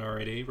you haven't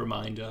already.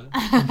 Reminder.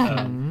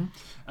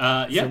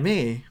 For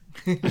me.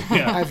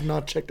 Yeah. I've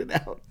not checked it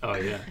out. Oh,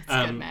 yeah.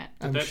 good, Matt.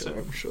 but I'm that's sure, it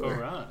I'm sure.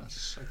 for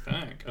us, I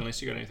think.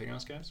 Unless you got anything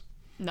else, guys?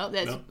 No,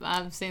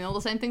 I've seen all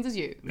the same things as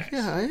you.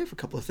 Yeah, I have a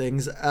couple of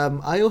things.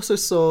 I also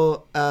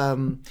saw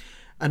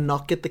A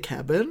Knock at the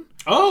Cabin.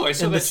 Oh, I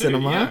saw in that the too.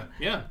 cinema.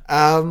 Yeah.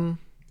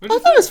 I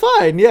thought it was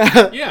fine.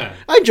 Yeah, Yeah.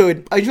 I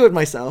enjoyed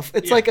myself.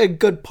 It's like a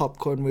good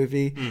popcorn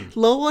movie.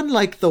 Low on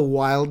like the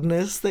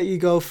wildness that you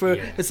go for.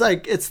 Yeah. It's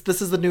like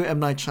this is the new M.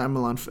 Night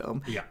Shyamalan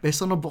film. Yeah.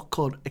 Based on a book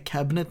called A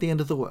Cabin at the End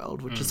of the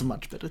World, which is a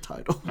much better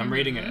title. I'm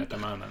reading it at the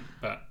moment,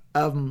 but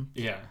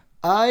yeah.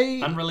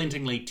 I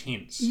Unrelentingly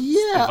tense.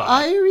 Yeah, the vibe.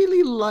 I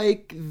really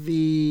like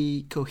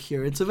the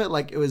coherence of it.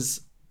 Like, it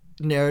was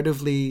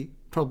narratively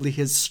probably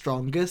his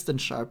strongest and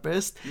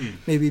sharpest.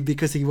 Maybe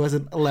because he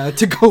wasn't allowed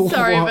to go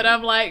Sorry, walk. but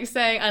I'm like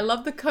saying I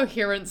love the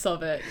coherence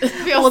of it. It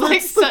feels Well,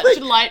 like that's the such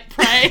thing. light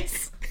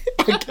praise.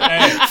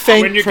 Hey,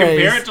 Faint when you praise.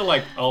 compare it to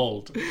like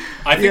Old,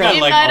 I think Yeah. I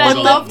Even like though I Old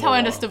a lot loved how I more.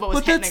 understood what was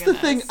But that's happening the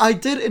in thing. this. I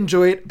did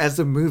enjoy it as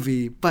a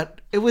movie,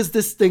 but it was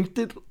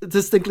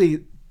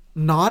distinctly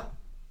not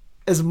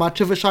as much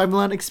of a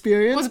Shyamalan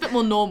experience. It was a bit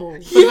more normal.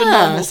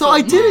 Yeah, so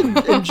I did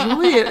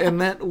enjoy it in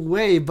that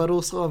way, but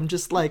also I'm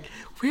just like,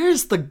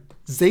 where's the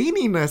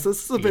zaniness?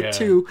 This is a bit Yeah.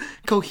 too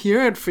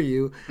coherent for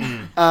you.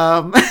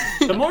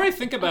 The more I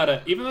think about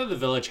it, even though The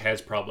Village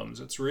has problems,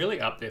 it's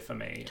really up there for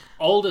me.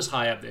 Old is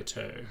high up there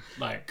too.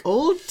 Like,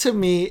 Old to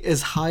me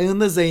is high on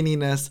the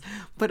zaniness,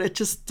 but it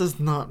just does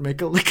not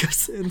make a lick of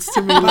sense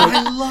to me. Like,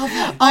 I love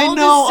it.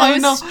 I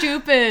know.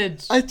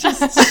 Stupid. I just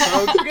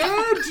So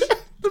good.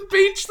 The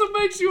beach that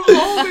makes you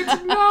old.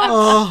 It's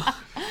nuts.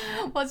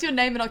 What's your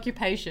name and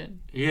occupation?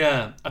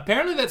 Yeah.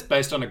 Apparently that's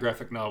based on a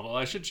graphic novel.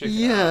 I should check it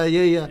yeah.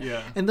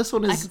 Yeah. And this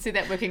one I is can see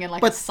that working in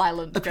like But a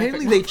silent.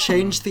 apparently graphic they novel.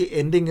 changed the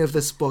ending of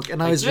this book,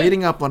 and I was Is it?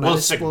 reading up on Well,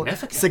 it.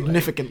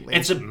 Significantly.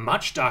 It's a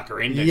much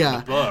darker ending in Yeah,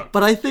 the book.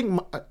 but I think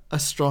a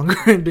stronger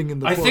ending in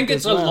the I book. think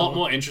it's as a well. lot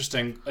more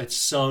interesting. It's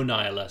so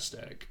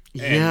nihilistic.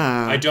 And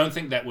Yeah. I don't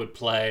think that would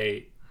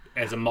play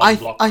as a modern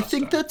blockbuster. I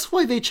think that's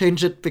why they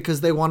changed it,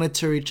 because they wanted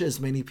to reach as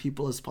many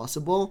people as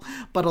possible.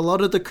 But a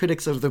lot of the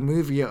critics of the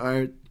movie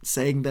are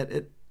saying that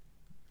it,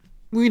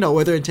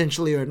 whether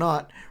intentionally or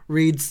not,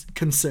 reads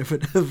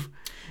conservative.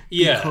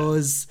 Yeah.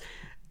 Because,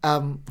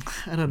 I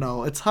don't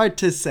know. It's hard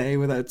to say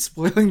without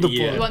spoiling the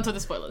Yeah. We book. went to the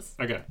spoilers.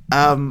 Okay.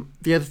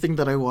 The other thing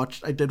that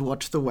I did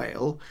watch The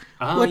Whale,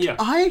 which yeah.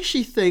 I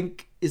actually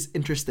think is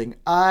interesting.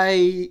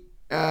 I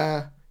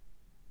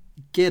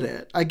get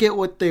it. I get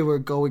what they were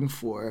going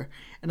for,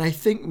 and I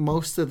think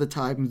most of the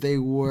time they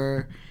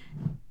were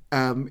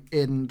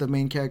in the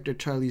main character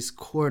Charlie's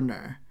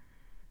corner.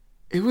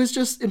 It was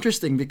just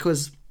interesting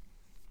because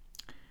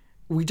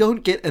we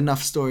don't get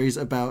enough stories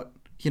about,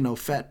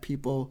 fat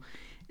people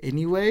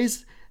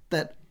anyways,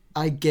 that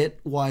I get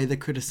why the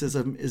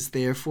criticism is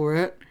there for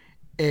it.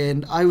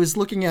 And I was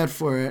looking out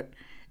for it,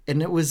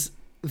 and it was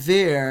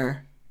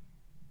there,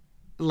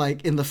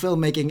 like, in the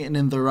filmmaking and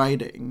in the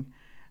writing.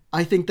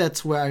 I think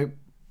that's where I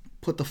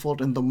put the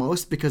fault in the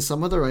most, because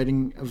some of the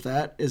writing of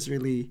that is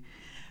really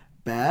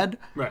bad.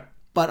 Right.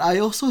 But I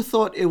also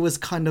thought it was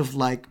kind of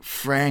like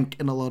frank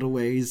in a lot of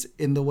ways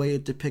in the way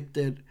it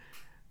depicted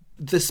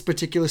this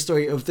particular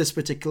story of this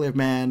particular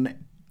man,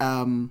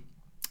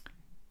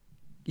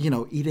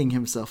 eating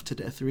himself to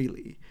death,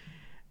 really.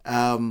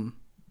 In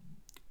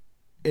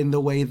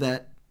the way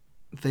that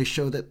they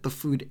show that the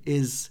food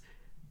is,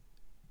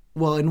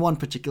 well, in one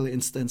particular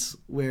instance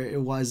where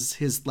it was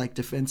his, like,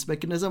 defense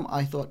mechanism,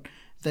 I thought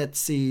that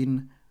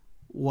scene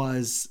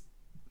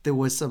there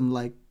was some,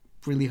 like,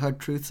 really hard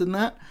truths in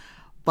that.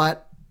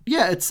 But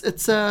yeah, it's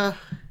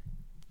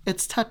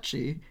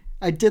touchy.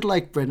 I did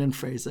like Brendan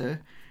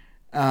Fraser.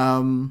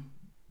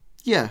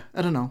 Yeah,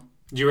 I don't know.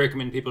 Do you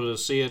recommend people to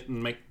see it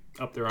and make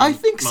up their own I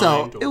think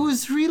so. mind, or- It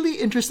was really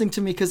interesting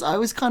to me because I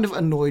was kind of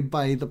annoyed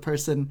by the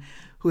person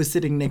who was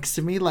sitting next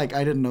to me. Like,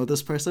 I didn't know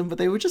this person, but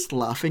they were just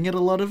laughing at a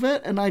lot of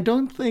it, and I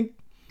don't think.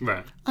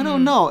 Right. I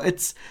don't know.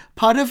 It's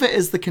part of it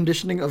is the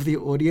conditioning of the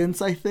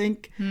audience, I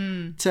think,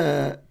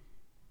 to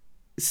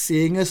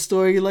seeing a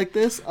story like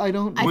this. I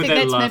don't. I Were think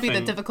they that's maybe the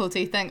laughing?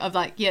 difficulty thing of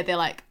like, yeah, they're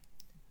like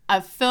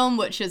a film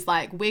which is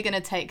like, we're going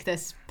to take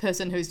this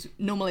person who's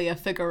normally a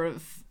figure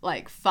of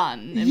like fun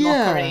and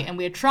Yeah. mockery, and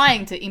we're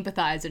trying to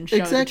empathize and show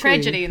the Exactly.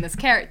 tragedy in this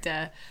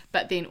character,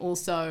 but then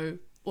also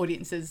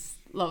audiences'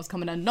 lowest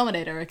common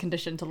denominator are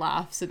conditioned to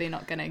laugh, so they're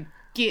not going to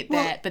get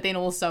that, but then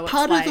also it's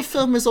Part like, of the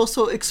film is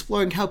also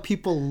exploring how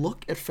people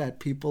look at fat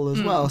people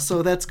as well.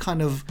 So that's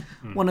kind of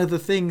one of the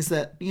things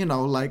that,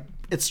 like,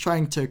 it's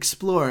trying to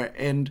explore.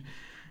 And,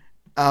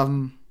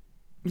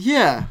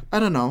 yeah, I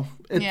don't know.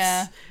 It's,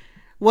 Yeah.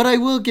 What I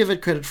will give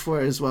it credit for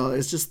as well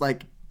is just,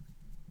 like,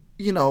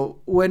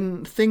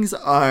 when things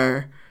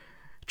are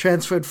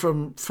transferred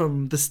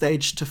from the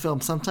stage to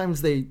film,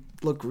 sometimes they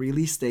look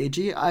really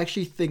stagey. I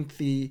actually think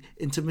the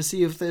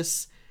intimacy of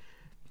this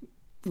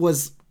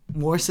was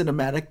more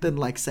cinematic than,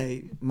 like,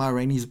 say, Ma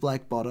Rainey's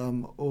Black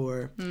Bottom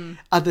or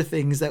other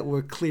things that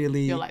were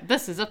clearly. you're like,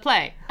 this is a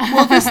play.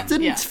 Well, this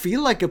didn't Yeah.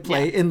 feel like a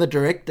play in the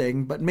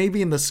directing, but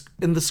maybe in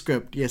the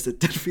script, yes, it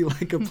did feel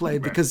like a play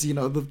because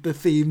the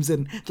themes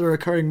and the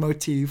recurring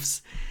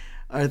motifs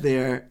are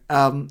there.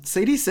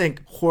 Sadie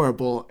Sink,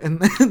 horrible, and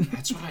then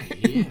That's what I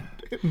hear.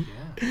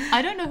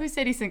 I don't know who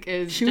Sadie Sink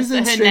is. She Just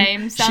was in her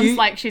name sounds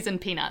like she's in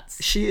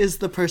Peanuts. She is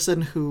the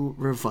person who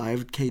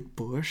revived Kate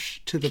Bush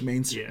to the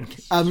mainstream.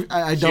 Yes.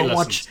 I She don't listens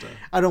watch. to-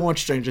 I don't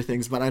watch Stranger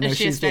Things, but I know Is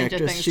she a she's the Stranger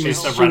actress. Things She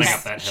She's girl? the running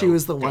up that hill. She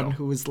was the one girl.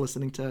 who was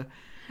listening to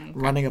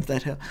Running Up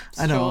That Hill.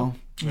 I Sure. know.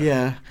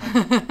 Yeah.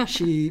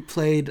 She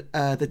played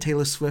the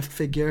Taylor Swift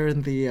figure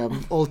in the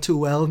All Too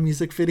Well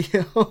music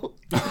video.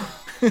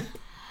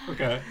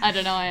 Okay. I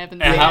don't know. I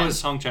haven't. And seen how it. is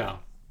Song Chao?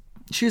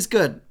 She's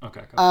good.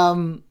 Okay,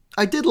 cool.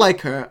 I did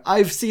like her.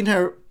 I've seen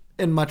her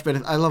in much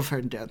better. I love her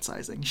in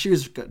Downsizing. She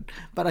was good.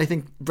 But I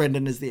think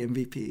Brendan is the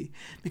MVP.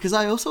 Because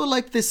I also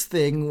like this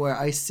thing where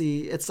I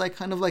see, it's like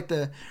kind of like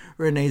the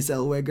Renee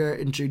Zellweger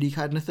and Judy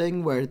kind of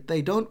thing, where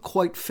they don't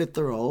quite fit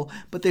the role,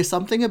 but there's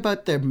something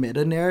about their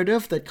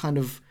meta-narrative that kind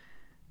of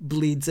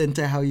bleeds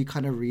into how you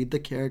kind of read the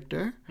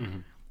character.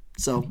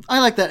 So I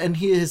like that. And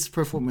his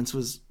performance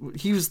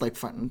he was like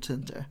front and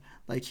center.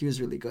 Like he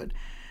was really good.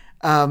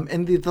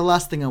 And the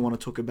last thing I want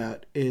to talk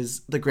about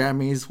is the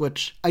Grammys,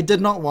 which I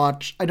did not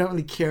watch. I don't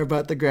really care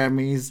about the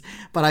Grammys,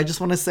 but I just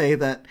want to say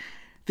that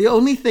the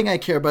only thing I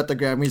care about the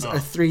Grammys are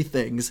three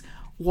things.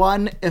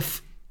 One,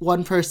 if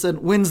one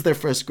person wins their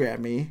first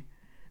Grammy,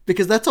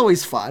 because that's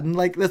always fun.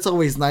 Like, that's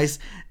always nice.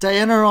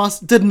 Diana Ross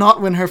did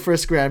not win her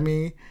first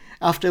Grammy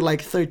after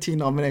like 13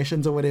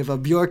 nominations or whatever.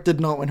 Bjork did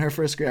not win her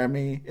first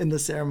Grammy in the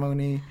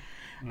ceremony.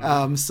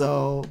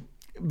 So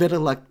better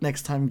luck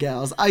next time,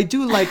 gals. I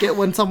do like it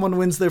when someone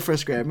wins their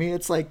first Grammy.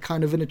 It's like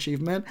kind of an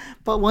achievement.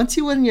 But once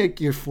you win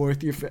your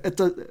fourth, your fifth,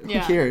 who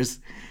Yeah. cares?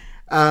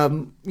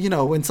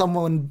 When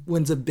someone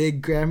wins a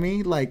big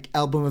Grammy, like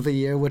Album of the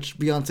Year, which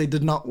Beyonce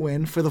did not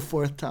win for the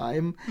fourth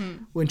time,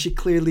 when she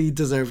clearly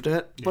deserved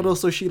it, but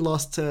also she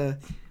lost to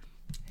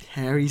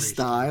Harry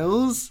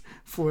Styles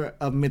for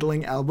a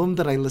middling album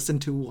that I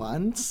listened to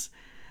once.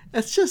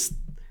 It's just,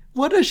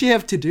 what does she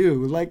have to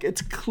do? Like,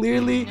 it's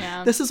clearly,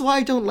 Yeah. this is why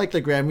I don't like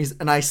the Grammys,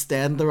 and I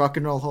stand the Rock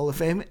and Roll Hall of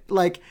Fame.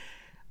 Like,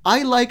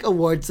 I like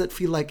awards that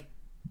feel like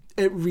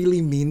it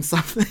really means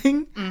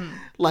something.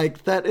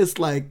 Like, that is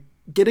like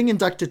getting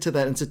inducted to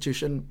that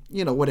institution,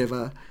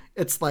 whatever.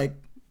 It's like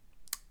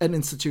an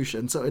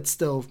institution, so it's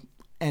still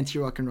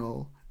anti-rock and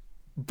roll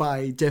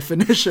by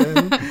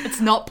definition.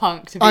 It's not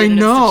punk to be I in an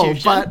know,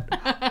 institution.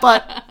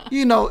 but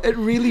it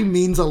really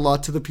means a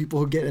lot to the people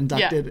who get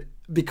inducted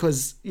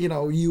because,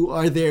 you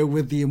are there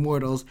with the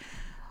immortals.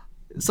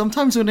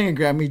 Sometimes winning a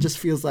Grammy just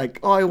feels like,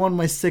 oh, I won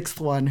my sixth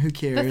one. Who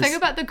cares? The thing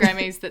about the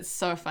Grammys that's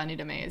so funny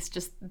to me is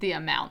just the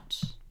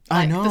amount.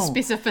 I Like, know. the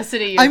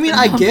specificity. I of mean, the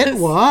I get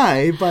numbers.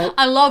 why, but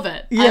I love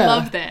it. I Yeah.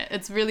 love that.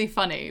 It's really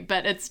funny,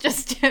 but it's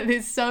just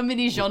there's so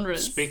many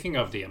genres. Speaking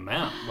of the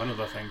amount, one of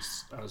the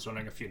things I was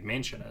wondering if you'd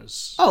mention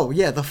is oh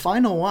yeah, the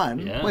final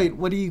one. Yeah. Wait,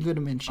 what are you going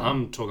to mention?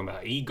 I'm talking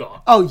about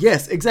EGOT. Oh,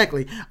 yes,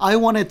 exactly. I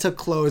wanted to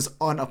close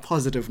on a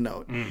positive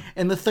note.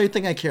 And the third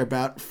thing I care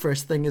about,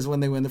 first thing is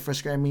when they win the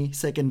first Grammy.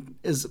 Second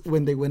is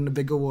when they win a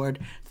big award.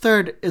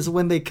 Third is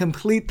when they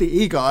complete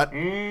the EGOT.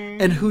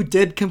 And who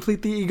did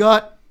complete the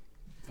EGOT?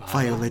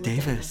 Viola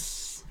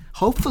Davis.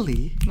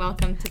 Hopefully.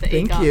 Welcome to the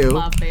Thank EGOT you.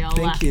 Club, Viola.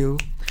 Thank you.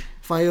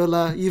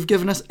 Viola, you've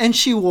given us, and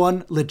she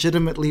won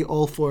legitimately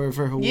all four of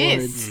her awards.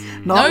 Yes.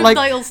 Not No like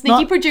little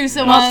sneaky producer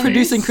not ones.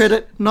 producing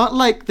credit. Not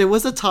like there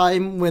was a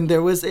time when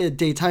there was a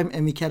daytime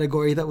Emmy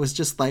category that was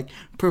just like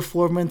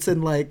performance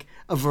in like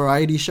a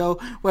variety show,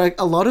 where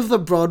like, a lot of the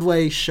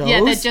Broadway shows,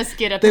 they'd just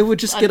get a they would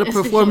just get a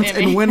official performance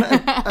Emmy. and win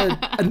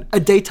a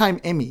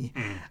daytime Emmy.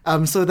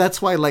 So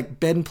that's why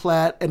like Ben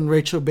Platt and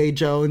Rachel Bay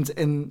Jones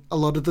and a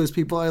lot of those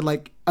people are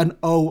like an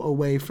O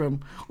away from,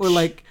 or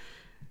like,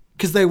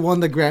 because they won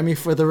the Grammy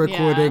for the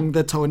recording, Yeah.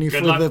 the Tony Good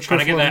for the luck trying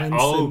to get performance. that.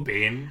 Oh, and-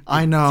 Ben.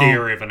 I know.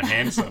 Dear Evan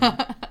Hansen.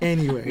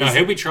 Anyways, No,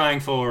 he'll be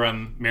trying for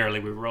Merrily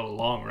We Roll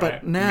Along, right?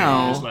 but Many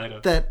now years later.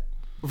 that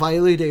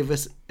Viola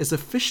Davis is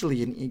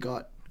officially an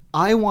EGOT,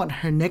 I want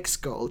her next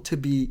goal to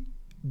be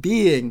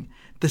being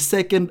the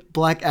second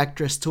black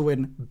actress to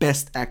win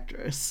Best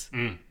Actress.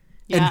 And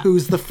Yeah.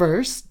 who's the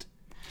first?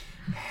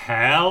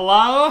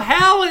 Hello,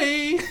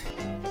 Hallie!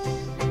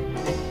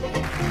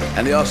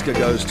 And the Oscar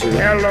goes to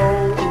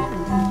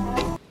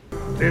Hello,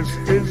 this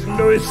is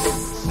Louis.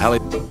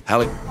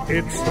 Halle.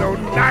 It's so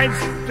nice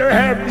to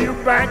have you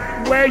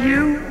back where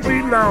you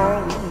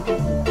belong.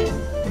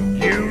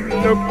 You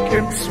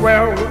looking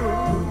swell,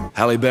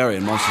 Halle Berry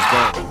in Monsters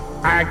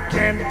Ball. I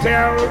can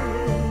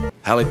tell.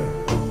 Halle.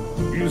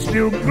 You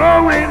still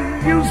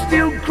glowing, you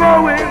still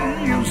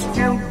growing, you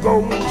still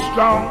going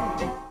strong.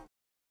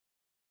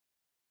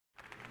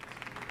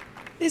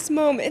 This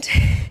moment,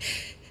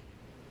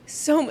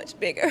 so much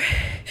bigger.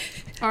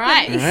 All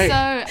right.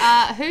 Right.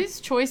 So, whose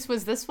choice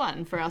was this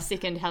one for our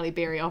second Halle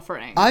Berry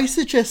offering? I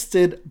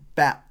suggested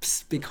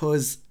Baps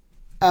because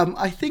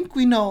I think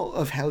we know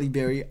of Halle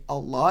Berry a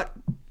lot.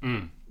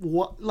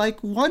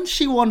 Like, once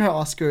she won her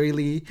Oscar,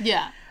 really,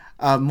 Yeah.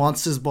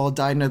 Monsters Ball,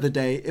 Die Another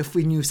Day, if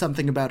we knew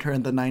something about her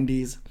in the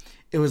 90s,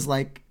 it was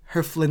like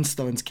her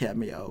Flintstones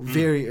cameo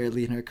very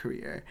early in her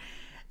career.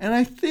 And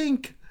I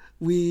think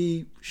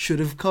we should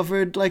have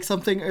covered like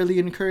something early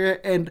in career.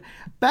 And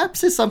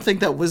Baps is something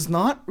that was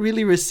not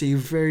really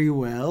received very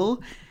well.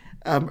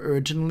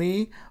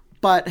 originally,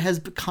 but has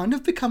kind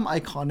of become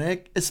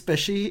iconic,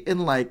 especially in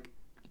like,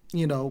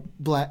 you know,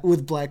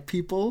 black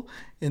people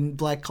in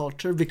black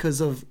culture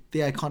because of the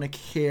iconic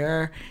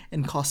hair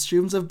and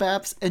costumes of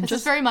Babs, and It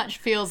just very much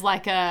feels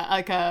like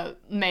a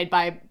made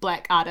by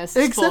black artists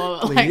Exactly,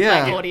 for like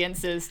yeah. black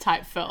audiences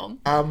type film.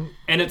 And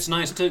it's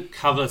nice to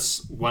cover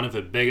one of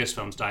her biggest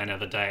films, Die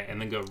Another Day,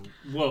 and then go,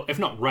 well, if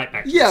not right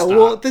back to the start.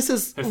 well, this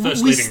is Her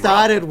first we leading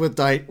started with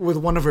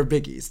one of her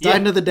biggies, Die Yeah.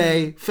 Another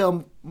Day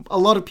film. A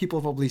lot of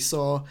people probably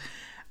saw,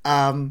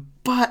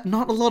 but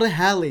not a lot of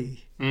Halle.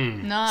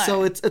 No.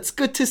 So it's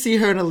good to see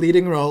her in a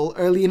leading role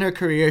early in her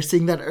career,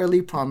 seeing that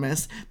early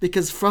promise,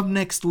 because from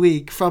next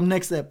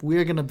ep,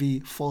 we're going to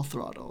be full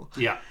throttle.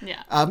 Yeah.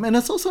 yeah. And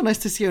it's also nice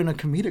to see her in a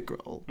comedic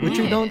role, which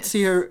we don't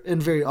see her in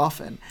very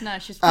often. No,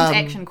 she's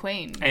action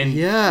queen. And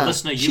Yeah.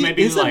 listener, you she may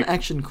be is like, an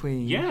action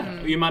queen.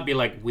 yeah, you might be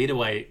like, where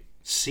do I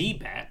see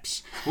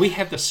Babs? We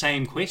have the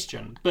same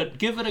question, but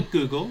give it a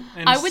Google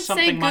and I would say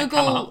something might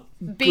come Google up.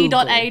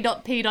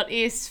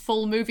 B.A.P.S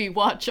full movie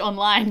watch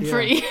online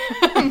free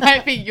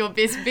might be your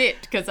best bet,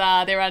 because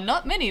there are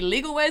not many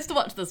legal ways to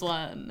watch this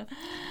one.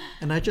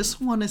 And I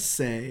just want to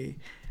say,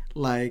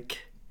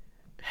 like,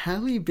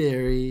 Halle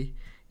Berry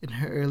in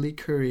her early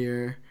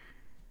career,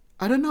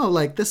 I don't know,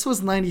 like, this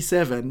was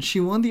 97. She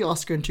won the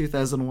Oscar in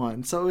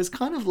 2001. So it was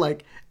kind of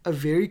like a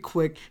very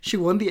quick... She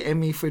won the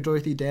Emmy for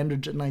Dorothy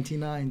Dandridge in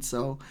 99.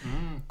 So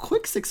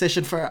quick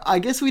succession for her. I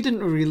guess we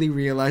didn't really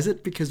realize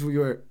it because we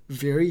were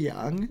very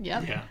young.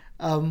 Yep. Yeah.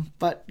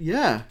 But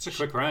yeah, It's a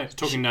quick ride.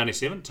 Talking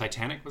 97,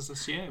 Titanic was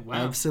this year. Wow.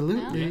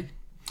 absolutely.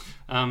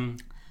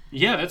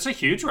 Yeah, that's a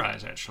huge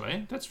rise,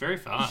 actually. That's very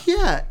fast.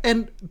 Yeah,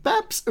 and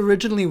Babs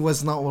originally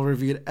was not well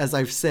reviewed, as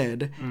I've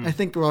said. I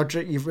think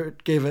Roger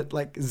Ebert gave it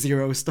like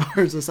 0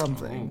 stars or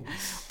something.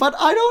 But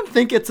I don't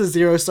think it's a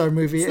 0-star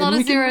movie. It's not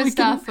a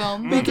 0-star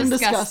film. We We'll can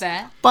discuss discuss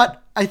that.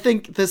 But I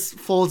think this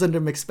falls under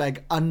mixed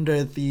bag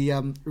under the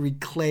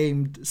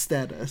reclaimed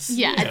status.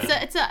 Yeah,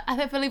 it's a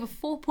I believe a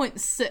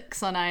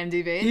 4.6 on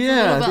IMDb. It's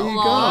Yeah, a little there bit you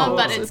lower, go.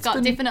 but So it's it's got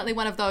been- definitely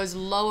one of those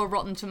lower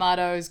Rotten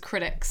Tomatoes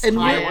critics. And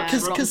higher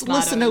because Rotten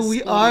listener, Tomatoes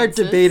we are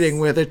audiences. debating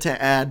whether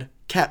to add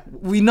Cat.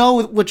 We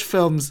know which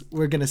films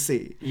we're gonna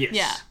see. Yes.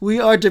 Yeah. We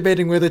are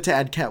debating whether to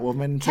add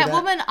Catwoman. To that.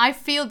 Catwoman, I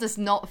feel, does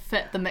not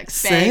fit the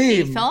mixed bag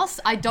Same. ethos.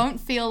 I don't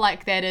feel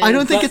like that is. I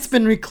don't think it's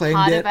been reclaimed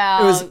part yet. of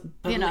our, It was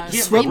you know,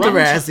 Yeah, swept the Rotten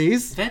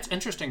Razzies. That's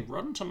interesting.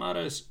 Rotten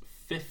Tomatoes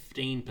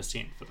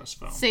 15% for this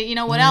film. See, you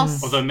know what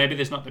else? Although maybe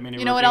there's not that many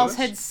You know what else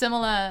reviewers.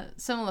 had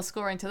similar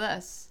scoring to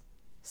this?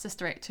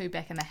 Sister Act 2,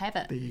 Back in the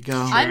Habit. There you go.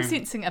 I'm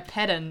sensing a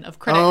pattern of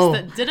critics Oh,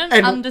 that didn't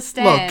and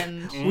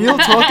understand. Look, we'll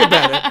talk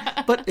about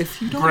it. But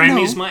if you don't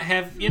Grammys know, might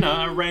have,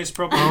 a raised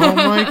problem. oh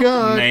my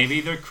god!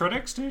 Maybe the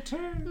critics do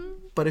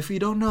too. But if you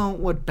don't know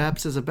what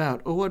Babs is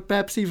about, or what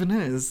Babs even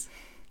is,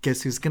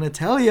 guess who's gonna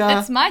tell ya?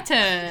 It's my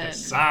turn.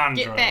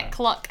 Cassandra. Get that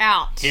clock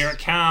out. Here it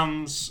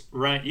comes.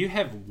 Right, you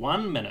have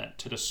 1 minute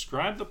to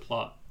describe the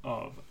plot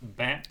of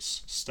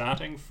Babs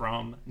starting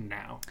from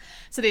now.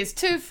 So there's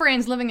 2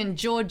 friends living in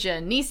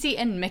Georgia, Niecy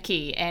and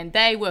Mickey, and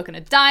they work in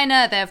a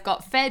diner. They've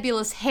got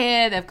fabulous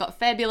hair, they've got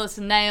fabulous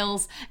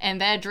nails,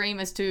 and their dream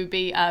is to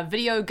be a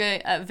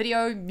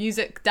video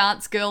music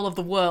dance girl of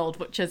the world,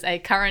 which is a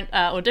current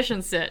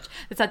audition search.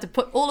 They decide to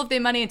put all of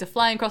their money into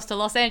flying across to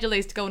Los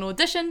Angeles to go and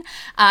audition,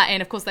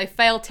 and of course they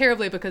fail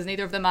terribly because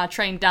neither of them are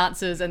trained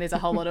dancers, and there's a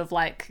whole lot of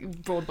like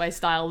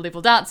Broadway-style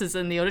level dancers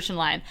in the audition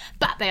line.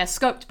 But they are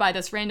scoped by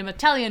this random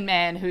Italian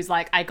man who's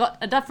like, I got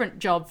a different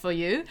job for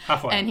you.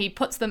 Halfway. And he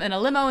puts them in a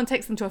limo and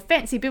takes them to a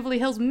fancy Beverly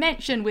Hills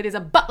mansion where there's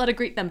a butler to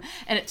greet them.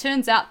 And it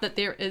turns out that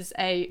there is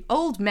a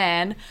old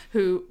man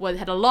who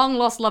had a long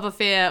lost love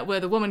affair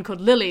with a woman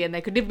called Lily, and they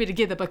could never be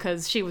together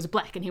because she was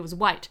black and he was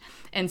white.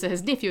 And so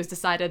his nephew has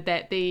decided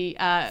that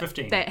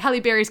 15. that Halle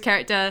Berry's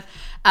character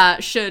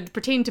should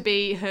pretend to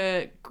be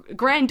her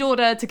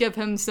granddaughter to give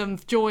him some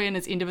joy in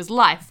his end of his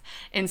life.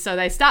 And so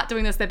they start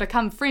doing this. They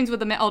become friends with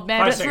the old man,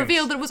 5 but it's seconds.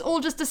 revealed that it was all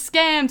just a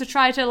scam to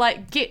try to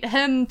like get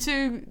him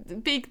to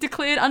be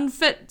declared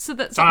unfit so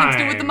that something to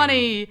do with the Time.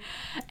 money.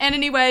 And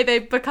anyway, they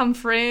become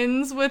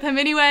friends with him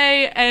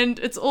anyway, and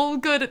it's all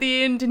good at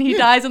the end, and he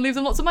dies and leaves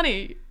them lots of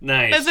money.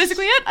 Nice. That's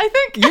basically it, I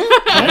think.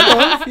 Yeah,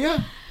 kind of.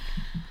 Yeah.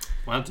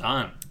 Well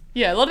done.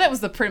 Yeah, a lot of that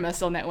was the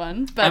premise on that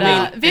one. But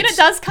I mean, then it's- it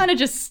does kind of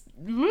just...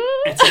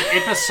 It's an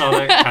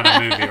episodic kind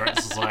of movie where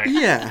it's just like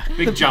Yeah.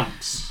 big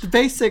jumps. The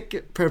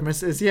basic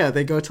premise is,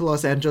 they go to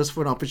Los Angeles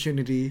for an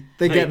opportunity.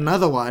 They get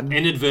another one.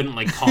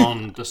 Inadvertently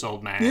con this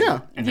old man.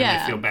 Yeah. And then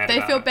they feel bad they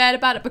about feel it. bad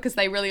about it because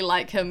they really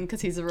like him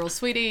because he's a real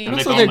sweetie. And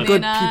Also, they they're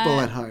good And, people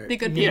at heart. They're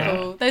good Yeah.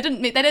 people. They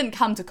didn't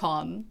come to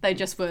con. They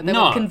just were. They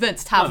No. were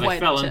convinced No, halfway. they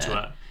fell to- into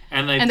it.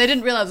 And they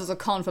didn't realize it was a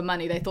con for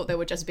money. They thought they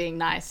were just being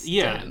nice. to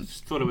Yeah, him.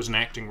 thought it was an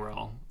acting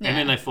role. Yeah. And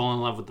then they fall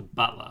in love with the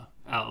butler.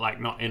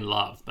 Like, not in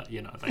love, but,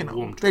 they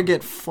warm to They him.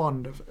 get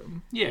fond of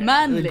him. Yeah.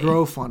 Manly. They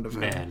grow fond of him.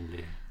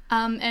 Manly.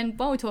 And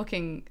while we're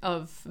talking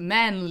of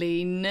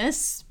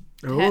manliness,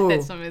 Ooh.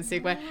 that's not a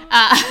segue.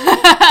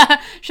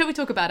 Shall we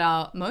talk about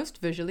our most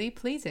visually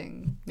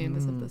pleasing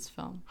members of this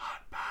film?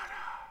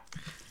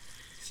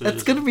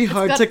 It's gonna be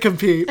hard to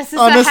compete. This is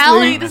honestly. a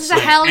Hallie. This is a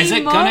Hallie Is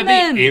it moment.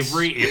 gonna be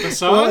every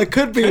episode? Well, it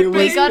could be.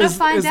 We gotta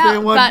find is there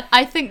out. one But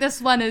I think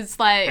this one is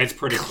like it's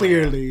pretty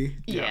clear. clearly,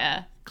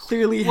 yeah.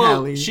 clearly Well,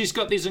 Hallie. she's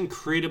got these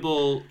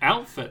incredible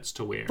outfits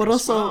to wear. But as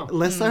also, well.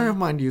 lest I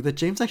remind you that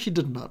James actually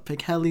did not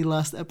pick Hallie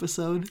last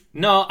episode.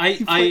 No,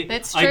 I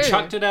That's I true.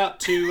 chucked it out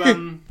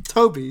to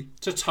Toby.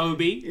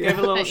 Toby. Give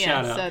a little Yeah,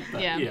 shout so, out.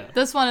 But, yeah.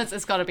 This one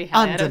it's got to be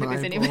Hallie. I don't think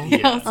there's Undeniable.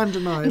 anybody else.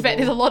 Undeniable. In fact,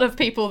 there's a lot of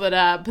people that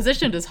are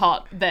positioned as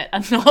hot that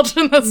are not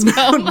in this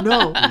film.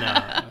 No.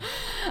 No.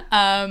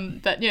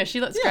 But yeah, she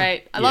looks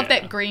great. I love Yeah.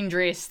 that green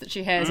dress that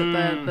she has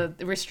at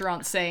the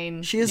restaurant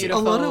scene. She has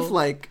Beautiful. a lot of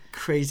like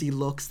crazy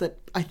looks that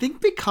I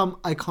think become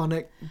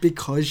iconic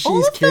because she's all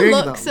of the carrying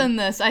looks them. in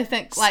this, I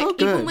think, like So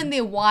even good. when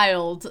they're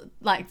wild,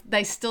 like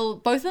they still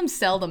both of them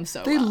sell them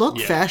so They well. look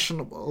Yeah.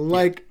 fashionable.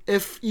 Like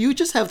if you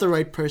just have the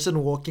right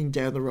person walking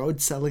down the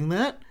road selling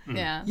that,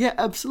 Yeah. yeah,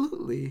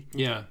 absolutely.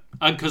 Yeah,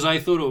 because I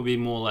thought it would be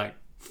more like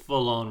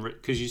full on.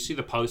 Because you see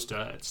the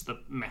poster, it's the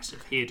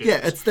massive hairdo. Yeah,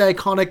 it's the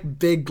iconic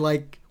big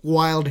like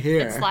wild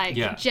hair. It's like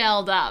Yeah.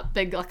 gelled up,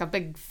 big like a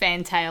big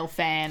fantail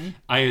fan.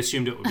 I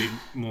assumed it would be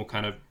more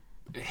kind of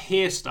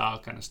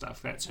hairstyle kind of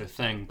stuff. That's her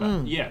thing.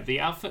 But yeah, the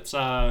outfits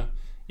are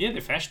they're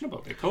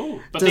fashionable. They're cool.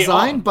 But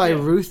Designed by they're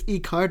odd. Ruth E.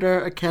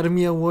 Carter,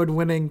 Academy Award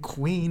winning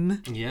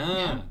queen.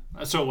 Yeah.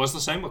 So it was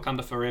the same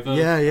Wakanda Forever.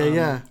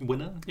 Yeah.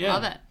 Winner. Yeah.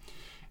 Love it.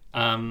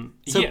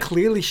 So yeah.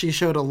 clearly she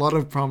showed a lot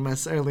of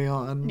promise early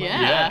on.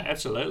 Yeah. Yeah,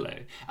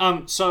 absolutely.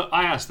 So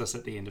I asked this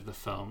at the end of the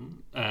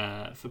film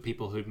for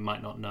people who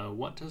might not know,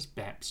 what does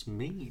BAPS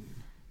mean?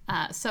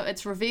 So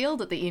it's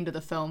revealed at the end of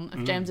the film,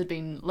 if James had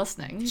been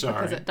listening, Sorry.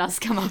 because it does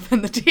come up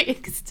in the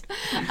text.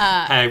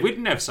 Hey, we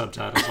didn't have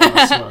subtitles on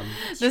this one.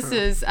 This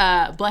is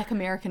Black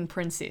American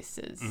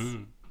Princesses.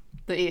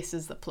 The S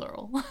is the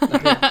plural.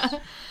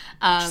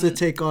 Just to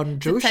take on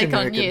Jewish Take on,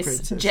 American yes,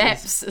 princesses.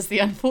 JAPS is the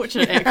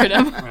unfortunate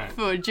acronym Right.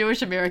 for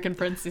Jewish American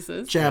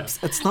Princesses. Japs.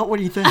 It's not what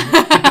you think.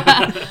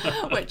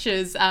 Which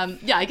is,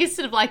 I guess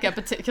sort of like a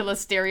particular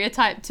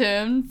stereotype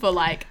term for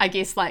like, I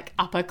guess like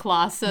upper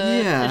class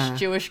Yeah.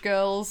 Jewish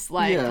girls,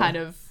 like Yeah. kind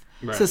of.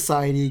 Right.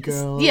 Society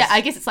girls. Yeah,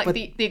 I guess it's like But-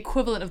 the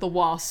equivalent of the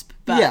WASP,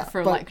 but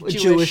for like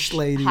Jewish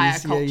ladies. higher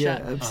culture.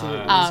 Yeah,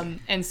 absolutely.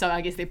 And so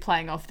I guess they're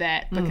playing off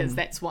that because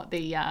that's what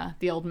the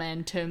old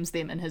man terms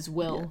them in his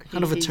will.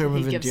 kind of a term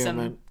of gives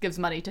endearment. gives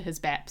money to his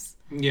BAPS.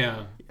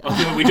 Yeah.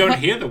 Although we don't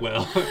hear the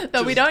will.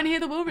 Though we don't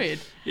hear the will read.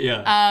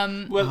 Yeah.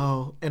 Well,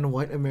 Oh, and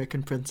white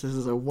American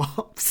princesses are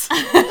wops.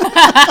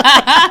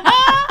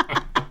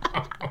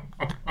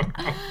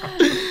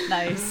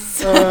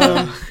 Nice.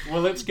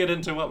 well, let's get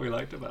into what we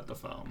liked about the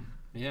film.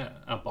 Yeah,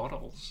 our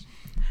bottles.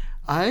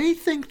 I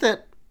think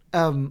that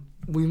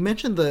we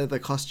mentioned the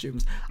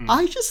costumes.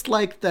 I just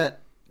like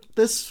that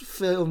this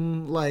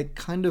film like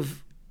kind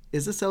of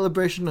is a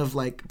celebration of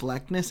like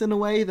blackness in a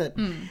way that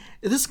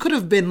this could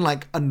have been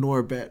like a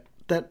Norbit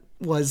that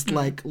was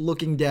like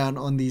looking down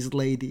on these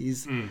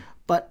ladies,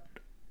 but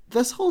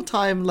this whole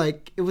time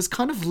like it was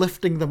kind of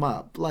lifting them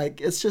up.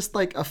 Like it's just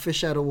like a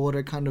fish out of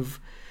water kind of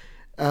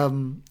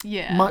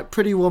Yeah. My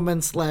Pretty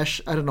Woman / I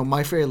don't know,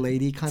 My Fair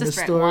Lady kind of It's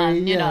a straight story.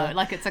 one, you know,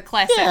 like it's a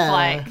classic, Yeah.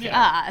 like,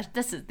 Yeah.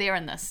 they're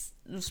in this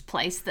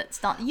place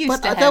that's not used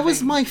But to that was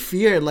having- my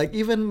fear. Like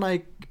even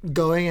like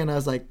going and I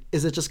was like,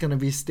 is it just gonna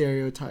be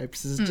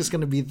stereotypes? Is it just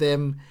gonna be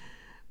them,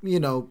 you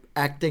know,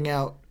 acting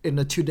out in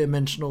a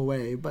 2-dimensional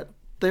way? But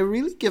they're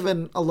really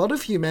given a lot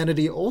of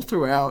humanity all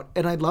throughout,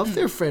 and I love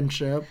their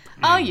friendship.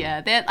 Oh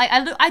yeah, that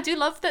I do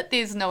love that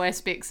there's no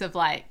aspects of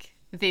like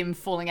them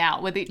falling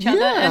out with each other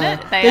in Yeah.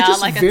 it. They They're are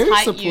just like a very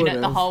tight unit the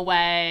supportive. whole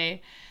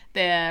way.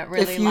 They're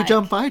really If you like,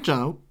 jump, I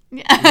jump.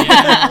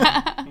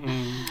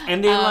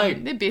 And they're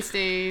like, they're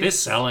besties. they're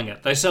selling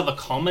it. They sell the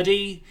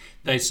comedy.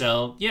 They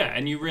sell,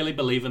 and you really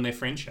believe in their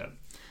friendship.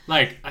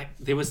 Like,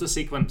 there was the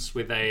sequence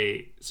where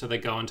they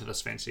go into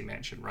this fancy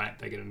mansion, right?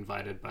 They get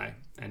invited by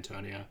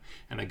Antonio,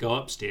 and they go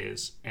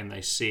upstairs, and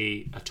they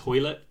see a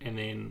toilet, and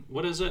then,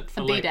 what is it?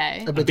 For A like-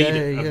 bidet. A bidet,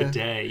 A yeah.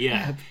 bidet,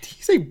 yeah. Did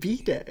you say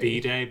bidet?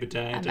 Bidet.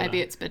 And don't maybe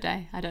know. it's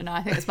bidet. I don't know.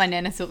 I think it's my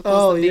nana still Oh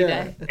calls it yeah.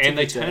 bidet. It's a And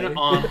they bidet. turn it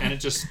on, and it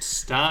just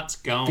starts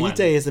going. Bidet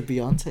is a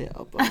Beyonce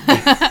album.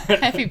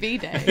 Happy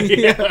bidet.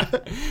 Yeah.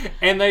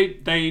 And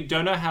they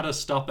don't know how to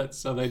stop it,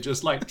 so they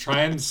just like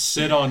try and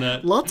sit on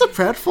it. Lots of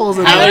pratfalls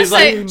in I Allie's will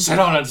like, say- sit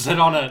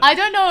on it. I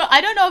don't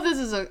know if this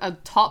is a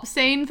top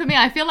scene for me.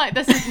 I feel like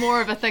this is more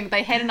of a thing.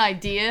 They had an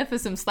idea for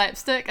some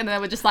slapstick, and they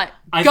were just like,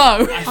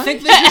 go. I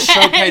think they just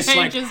showcase They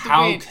like just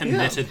how went.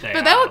 committed they are.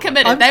 But they were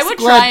committed. I'm They just were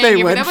glad trying. they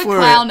They went were for it.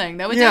 clowning.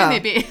 They were Yeah.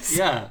 doing their best.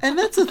 Yeah. And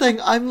that's the thing.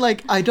 I'm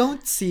like, I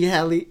don't see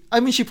Hallie. I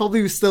mean, she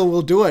probably still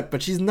will do it,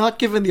 but she's not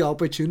given the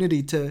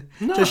opportunity to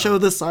show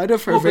the side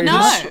of her. Well, very no.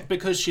 much.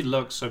 because she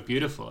looks so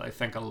beautiful, I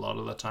think a lot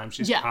of the time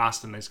she's Yeah.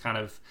 cast in this kind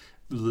of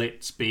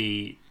let's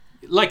be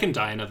like in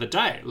Die Another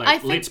Day. Like, I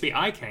think- let's be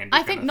eye candy. I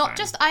kind think of not thing.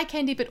 just eye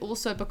candy, but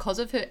also because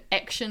of her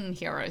action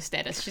hero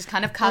status. She's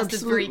kind of cast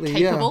as very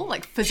Absolutely, capable, yeah.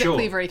 like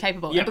physically Sure. very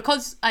capable. Yeah. And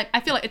because I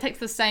feel like it takes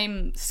the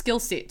same skill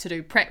set to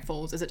do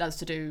pratfalls as it does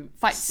to do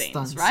fight scenes,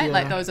 Stunts, right? yeah.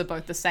 Like those are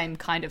both the same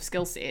kind of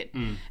skill set.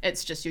 Mm.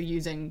 It's just you're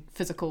using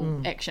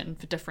physical action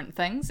for different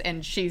things,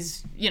 and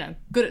she's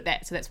good at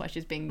that. So that's why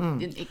she's being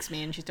in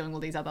X-Men. She's doing all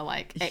these other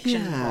like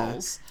action Yeah.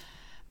 roles.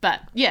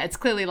 But yeah, it's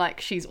clearly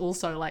like she's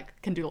also like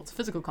can do lots of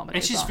physical comedy.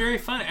 And as she's well. very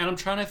funny. And I'm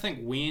trying to think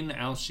when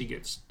else she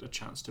gets a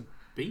chance to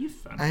be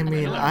funny. I mean,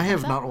 really I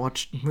have comes not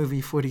watched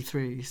movie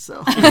 43,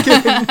 so.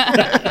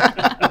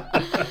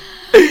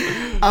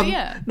 But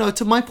yeah. No,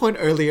 to my point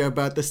earlier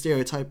about the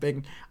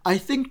stereotyping, I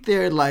think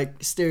they're like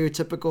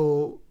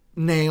stereotypical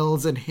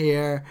nails and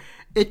hair.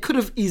 It could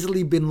have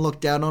easily been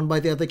looked down on by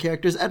the other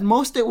characters. At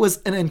most, it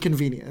was an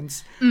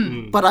inconvenience.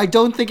 But I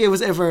don't think it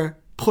was ever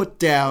put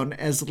down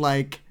as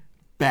like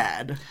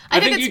bad. I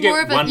think you it's get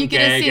more of a one you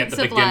get a gag sense at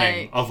the of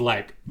beginning like of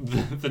like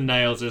the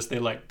nails as they're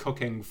like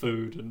cooking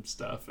food and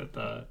stuff at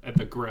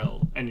the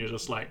grill, and you're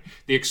just like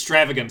the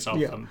extravagance of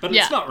them. But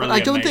Yeah. it's not really. I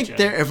a don't major- think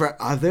they're ever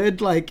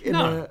othered like in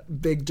No. a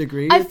big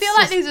degree. I It's feel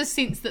like just- there's a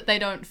sense that they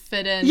don't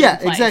fit in. Yeah,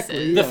 places.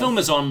 exactly. the Yeah. film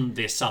is on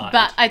their side.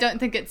 But I don't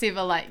think it's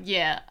ever like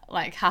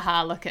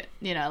haha, look at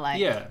like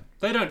yeah,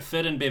 they don't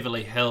fit in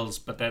Beverly Hills,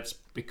 but that's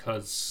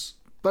because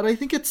But I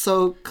think it's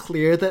so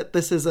clear that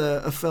this is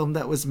a film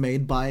that was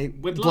made by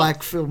With love.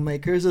 black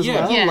filmmakers as Yeah.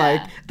 well. Yeah.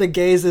 Like the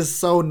gaze is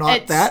so not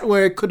It's- that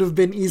where it could have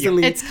been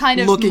easily It's kind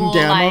of looking more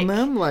down on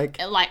like-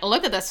 them. Like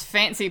look at this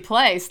fancy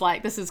place,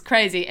 like this is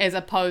crazy, as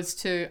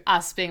opposed to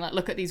us being like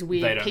look at these They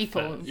weird don't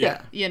people. fit.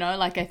 Yeah.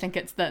 Like I think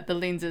it's the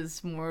lens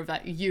is more of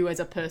like you as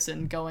a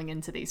person going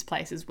into these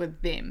places with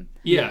them.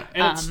 yeah,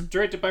 and it's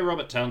directed by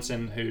Robert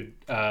Townsend, who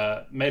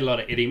made a lot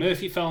of Eddie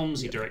Murphy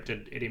films. He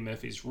directed Eddie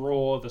Murphy's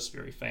Raw, this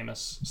very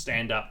famous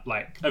stand-up,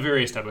 like a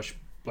very established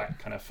black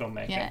kind of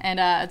filmmaker. Yeah, and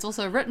it's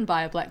also written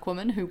by a black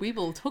woman who we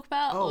will talk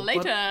about but-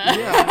 later.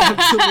 yeah,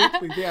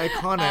 absolutely. The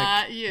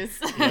iconic. Yes.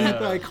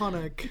 The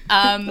iconic.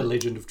 The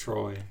Legend of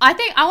Troy. I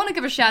think I want to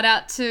give a shout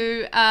out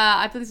to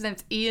I believe his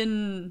name's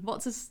Ian.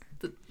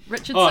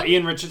 Richardson? Oh,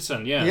 Ian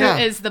Richardson, yeah. Yeah.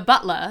 Who is the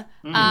butler,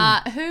 who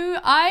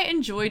I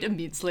enjoyed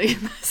immensely.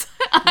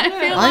 I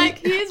feel like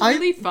he is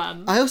really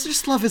fun. I also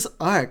just love his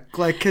arc,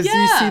 like because you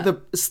Yeah. see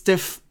the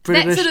stiff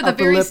British That's sort of the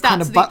upper very lip start.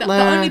 kind So of the butler.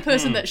 only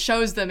person that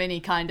shows them any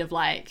kind of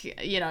like,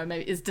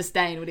 maybe is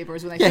disdain, or whatever,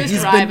 is when they Yeah, first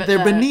he's arrive been- at they're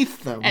the,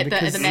 beneath them at the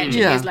because- mansion.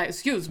 yeah. He's like,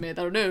 "Excuse me,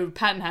 there are no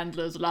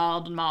panhandlers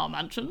allowed in my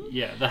mansion."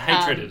 Yeah, the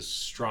hatred is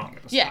strong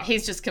at the Yeah, start.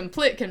 he's just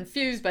complete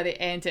confused by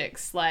the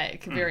antics,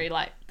 like very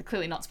like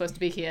clearly not supposed to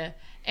be here.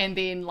 And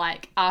then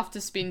like after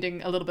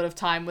spending a little bit of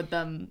time with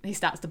them, he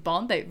starts to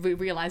bond. They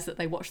realize that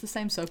they watch the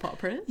same soap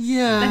operas.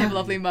 Yeah. They have a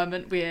lovely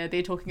moment where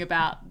they're talking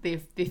about their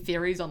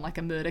theories on like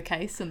a murder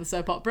case in the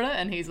soap opera,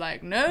 and he's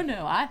like, "No,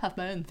 I have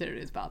my own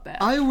theories about that."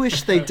 I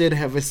wish they did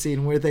have a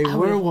scene where they were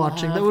would've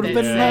watching. That loved would have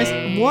been it. nice.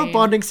 Yeah. More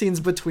bonding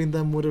scenes between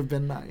them would have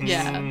been nice.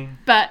 Yeah,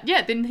 but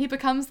yeah, then he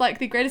becomes like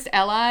the greatest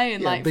ally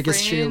and Yeah, like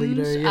biggest friend.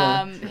 cheerleader,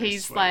 yeah.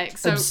 He's sweet. like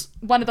so. Abs-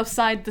 One of the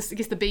side, I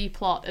guess the B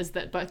plot is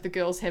that both the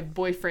girls have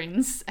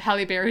boyfriends.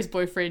 Halle Berry's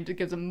boyfriend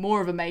gives him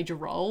more of a major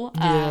role.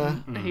 Yeah.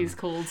 He's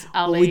called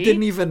Ali. Well, we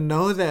didn't even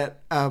know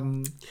that.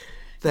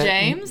 That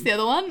James, the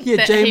other one. Yeah,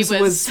 that James he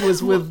was with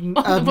was with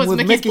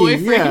Mickey's Mickey.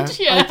 boyfriend.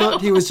 Yeah. I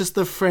thought he was just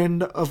a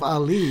friend of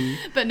Ali.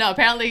 But no,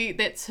 apparently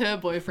that's her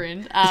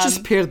boyfriend. It's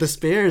just Pierre the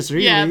Spears,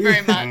 really. yeah,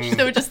 very much.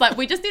 They were just like,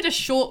 we just need a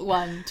short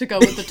one to go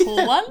with the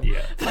tall one.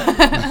 Yeah.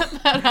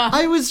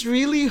 I was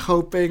really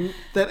hoping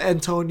that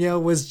Antonio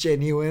was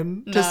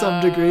genuine to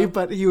some degree,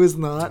 but he was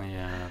not.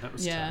 Yeah, that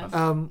was Yeah. tough.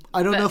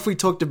 I don't know But- if we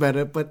talked about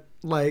it, but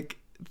like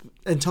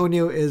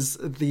Antonio is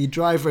the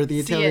driver, the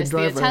Italian Yes,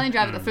 driver, the Italian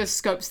driver that first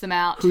scopes them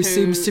out. who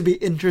seems to be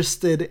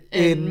interested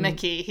in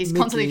Mickey. He's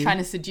constantly Mickey. trying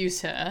to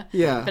seduce her.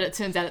 Yeah. But it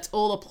turns out it's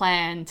all a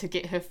plan to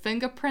get her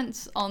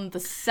fingerprints on the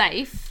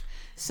safe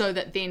so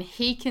that then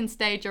he can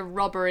stage a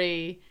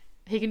robbery.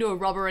 He can do a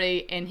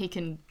robbery and he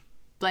can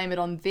blame it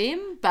on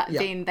them. But Yeah.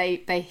 then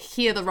they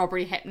hear the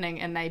robbery happening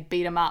and they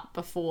beat him up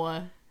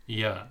before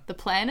Yeah. the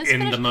plan is In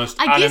finished. the most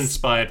I guess-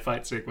 uninspired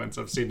fight sequence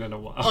I've seen in a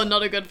while. Oh,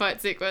 not a good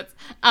fight sequence.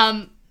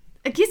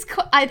 I guess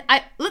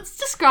let's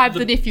describe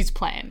the nephew's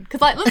plan,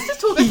 because like let's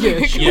just talk about it,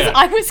 because Yeah.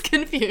 I was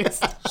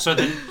confused. So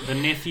the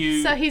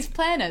nephew So his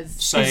plan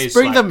is says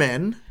Bring like, them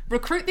in.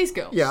 recruit these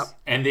girls. Yeah.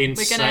 and then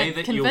We're say gonna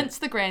that convince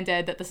the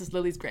granddad that this is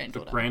Lily's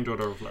granddaughter,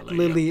 granddaughter of Lily.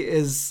 Lily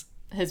is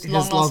his his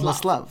long long lost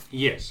lost love. love.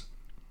 Yes.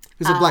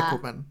 Who's a black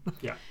woman.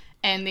 Yeah.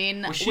 And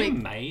then Was she a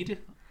maid?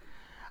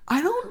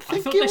 I don't I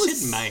think thought it they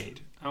was. said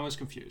maid. I was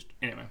confused.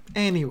 Anyway.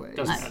 Anyway,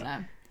 Doesn't I don't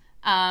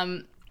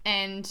know.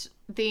 And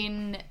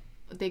then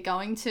they're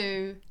going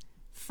to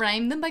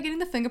frame them by getting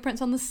the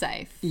fingerprints on the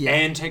safe yeah.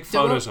 And take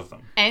photos of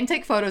them. and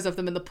take photos of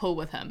them in the pool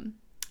with him.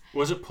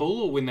 Was it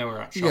pool or when they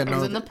were out Yeah, shopping? It was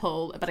no, in the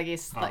pool, but I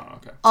guess like Oh,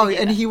 okay. Oh,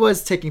 and he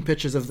was taking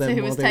pictures of them so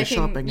he while was they were taking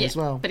shopping yeah, as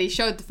well. but he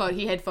showed the photo.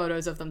 He had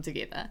photos of them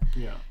together.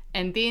 Yeah.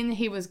 And then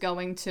he was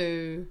going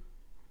to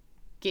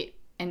get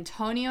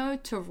Antonio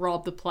to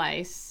rob the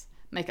place,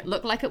 make it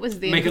look like it was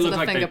them Make it because look of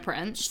the like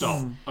fingerprints.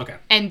 Stop. Okay.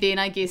 And then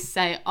I guess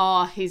say,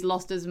 oh, he's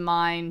lost his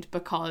mind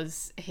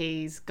because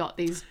he's got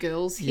these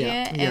girls here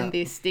Yeah, yeah. and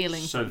they're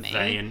stealing So from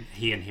me.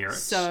 he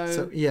inherits.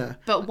 So yeah,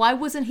 But why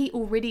wasn't he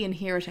already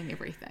inheriting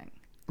everything?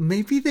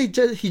 maybe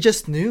he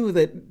just knew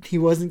that he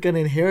wasn't going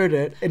to inherit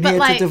it, and But he had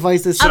like, to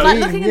devise this I'm scheme. like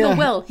looking in yeah. the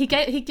will.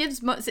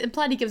 It's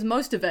implied he gives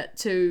most of it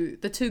to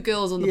the two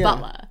girls and the Yeah.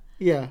 butler.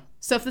 Yeah,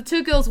 So if the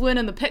two girls weren't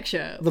in the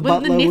picture, The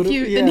wouldn't the butler would've-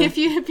 nephew yeah. the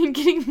nephew have been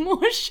getting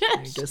more shit?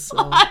 I guess so.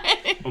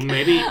 Or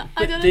maybe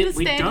I don't we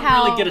understand don't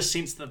how- really get a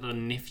sense that the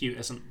nephew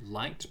isn't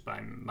liked by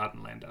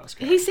Martin Landau's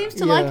character. He seems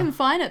to like Yeah. him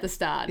fine at the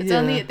start. It's Yeah.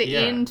 only at the Yeah.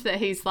 end that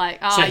he's like,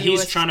 oh, So you he's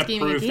were trying to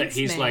scheming prove that against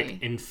he's me. like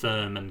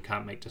infirm and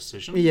can't make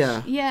decisions.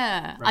 Yeah.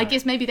 Yeah, I Right.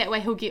 guess maybe that way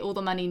he'll get all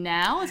the money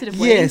now instead of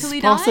waiting Yes, until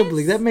he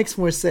possibly. dies. That makes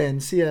more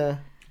sense. Yeah.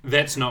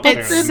 That's not clear in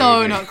It's the so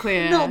movie. not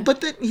clear. No,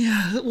 but then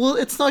well,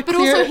 it's not But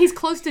clear. also he's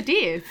close to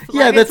death.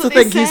 yeah, Like, that's the what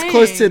they're thing. He's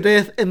close to saying.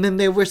 death, and then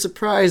they were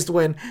surprised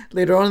when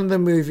later on in the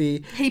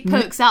movie, He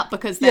perks up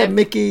because yeah, they've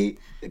Mickey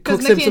because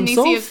cooks him Mickey some and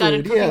soul Nisi have started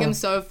food. cooking Yeah. him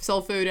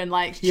soul food and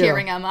like Yeah.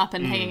 cheering him up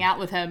and hanging out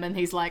with him, and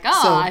he's like, "Oh,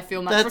 So I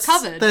feel much that's-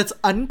 recovered." That's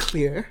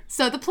unclear.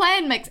 So the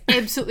plan makes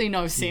absolutely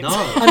no sense.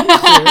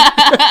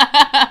 No.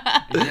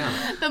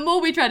 Yeah. The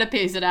more we try to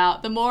piece it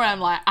out, the more I'm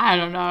like, I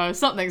don't know,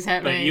 something's But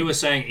happening. you were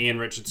saying Ian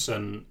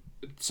Richardson,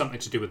 something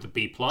to do with the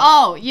B plot.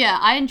 Oh yeah,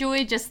 I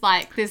enjoy just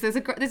like there's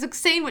a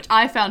scene which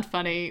I found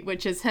funny,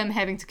 which is him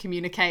having to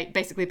communicate,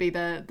 basically be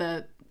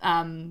the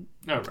Oh,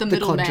 right. the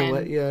middleman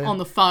conduit, yeah. on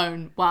the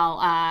phone while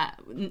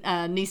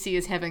Nisi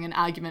is having an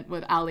argument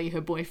with Ali,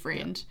 her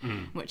boyfriend,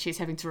 which he's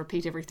having to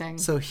repeat everything.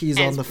 So he's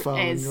as- on the phone,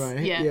 as- right?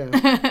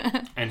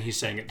 Yeah. And he's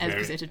saying it As very,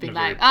 presented, in being a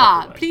very like,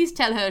 proper way. please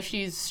tell her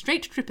she's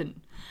straight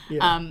tripping.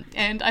 Yeah.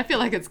 And I feel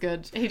like it's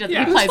good. He does.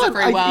 Yeah. He plays It's it fun.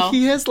 very well.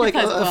 He has like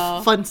plays a it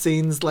well. fun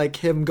scenes, like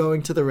him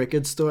going to the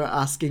record store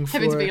asking for.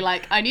 Having to be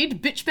like, I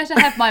need bitch better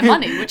have my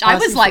money, which I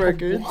was Asking like, for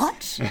records.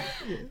 what?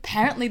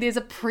 Apparently there's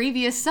a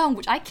previous song,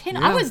 which I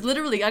cannot, I was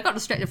literally, I got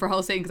distracted for a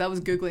whole scene because I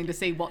was Googling to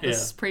see what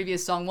this Yeah.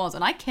 previous song was,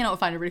 and I cannot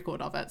find a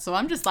record of it. So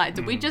I'm just like,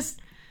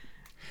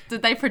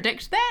 did they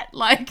predict that?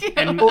 Like,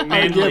 And yeah,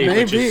 Manley,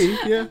 which maybe. is,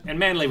 Yeah. and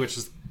Manley, which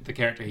is the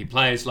character he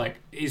plays, like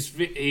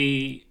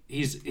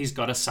he's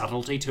got a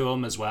subtlety to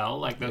him as well,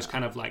 like those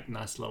kind of like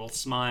nice little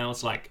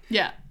smiles. Like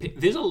yeah.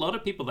 there's a lot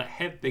of people that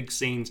have big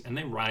scenes and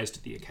they rise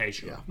to the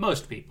occasion.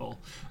 Most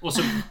people,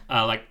 also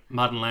like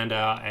Martin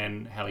Landau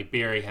and Halle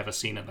Berry have a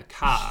scene in the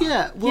car.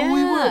 Yeah, well,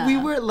 Yeah. we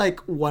were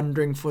like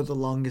wondering for the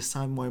longest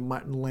time why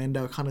Martin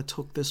Landau kind of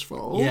took this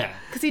role. Yeah.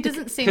 Because he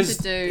doesn't seem 'Cause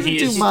to do he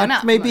Too is-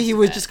 much. Maybe he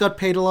was just just got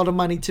paid a lot of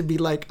money to be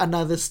like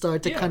another star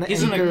to kind of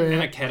he's an anchor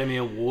it. Academy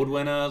Award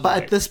winner. But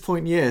like, at this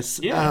point, yes.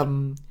 Yeah.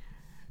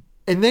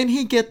 And then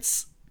he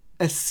gets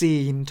a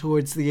scene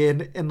towards the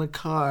end in the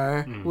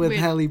car with We're-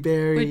 Halle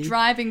Berry. We're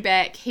driving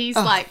back. He's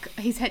like,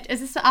 he's had. Is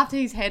this after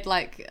he's had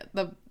like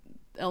the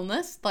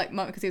illness, like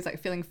because he was like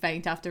feeling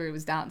faint after he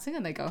was dancing,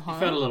 and they go home.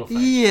 felt a little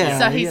faint. Yeah.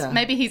 So he's yeah.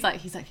 maybe he's like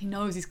he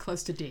knows he's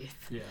close to death.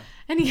 Yeah.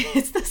 And he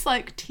has this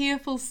like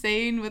tearful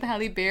scene with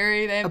Halle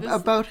Berry. They have this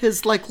about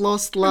his like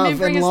lost love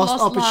remembering and his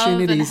lost love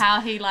opportunities. and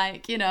how he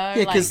like Yeah,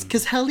 like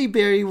because Halle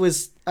Berry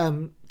was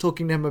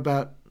talking to him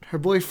about her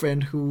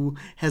boyfriend who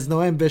has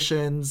no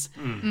ambitions,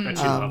 But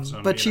she loves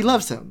him. but she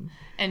loves him.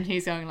 and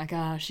he's going like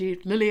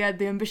Lily had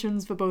the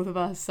ambitions for both of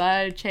us.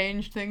 I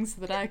changed things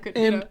so that I could.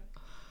 And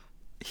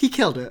he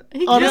killed it.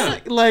 He Honestly,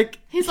 killed like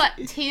he's like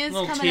tears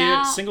little coming tear,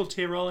 out. single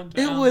tear rolling it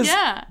down. was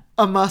Yeah,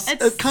 a must.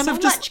 it's It kind so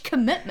of just much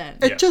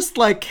commitment. it just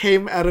like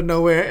came out of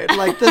nowhere.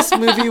 Like this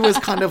movie was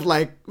kind of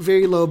like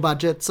very low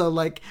budget, so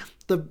like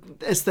the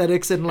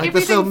aesthetics and like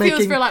Everything the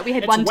feels filmmaking for like we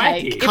had It's one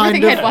wacky. take. kind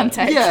Everything of had one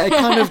take. Yeah, it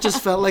kind of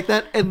just felt like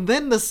that. And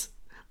then this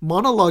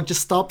monologue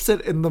just stops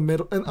it in the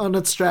middle on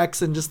its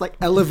tracks and just like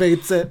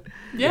elevates it.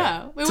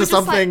 Yeah, we To were just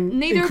like, something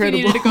neither of you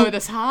needed to incredible. go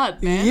this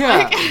hard, man.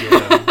 Yeah.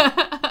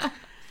 Like,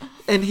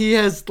 And he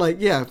has like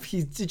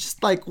he's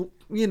just like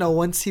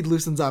once he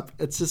loosens up,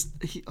 it's just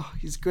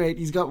he's great.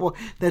 He's got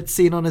that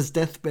scene on his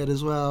deathbed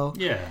as well.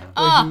 Yeah.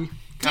 where he-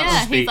 Can't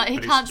yeah, speak, he's like he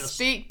but can't just-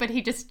 speak, but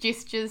he just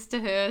gestures to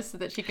her so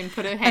that she can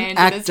put her an hand in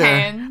his actor.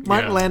 hand.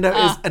 Martin Yeah.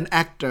 Landau is an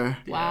actor.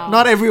 Wow.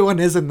 Not everyone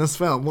is in this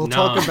film. We'll No.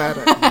 talk about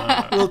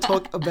it. We'll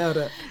talk about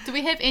it. Do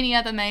we have any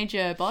other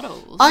major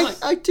bottles?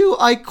 I do.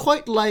 I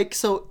quite like.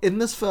 So in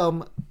this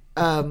film,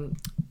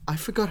 I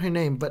forgot her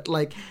name, but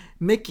like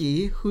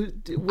Mickey, do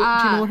you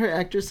know what her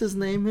actress's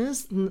name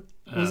is?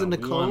 Was it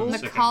Nicole? one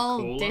second. Nicole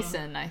Cola?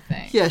 Desson, I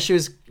think. Yeah, she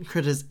was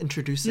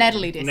introducing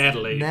Natalie Desson.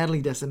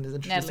 Natalie. Desson is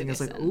introducing. I was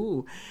like, Desson.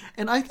 ooh,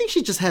 and I think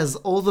she just has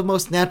all the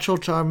most natural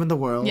charm in the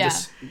world. Yeah.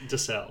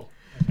 DeSalle.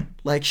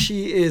 Like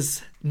she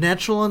is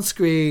natural on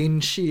screen.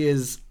 She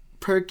is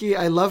perky.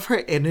 I love her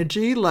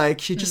energy. Like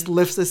she just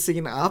lifts the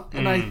scene up,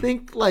 and I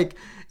think like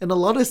in a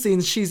lot of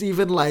scenes she's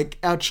even like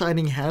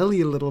outshining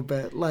Halle a little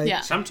bit. Like Yeah.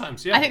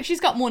 Sometimes, yeah. I think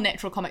she's got more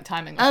natural comic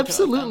timing. than the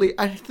two of them. absolutely.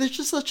 There's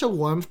just such a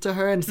warmth to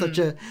her and such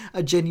a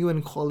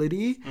genuine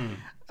quality.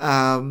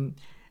 And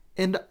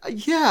And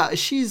yeah,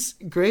 she's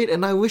great,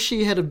 and I wish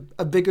she had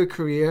a bigger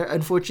career.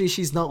 Unfortunately,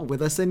 she's not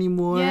with us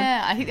anymore.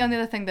 Yeah, I think the only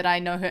other thing that I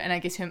know her, and I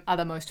guess her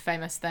other most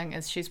famous thing,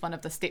 is she's one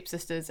of the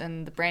stepsisters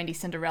in the Brandy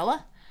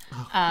Cinderella.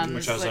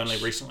 Which I was only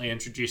recently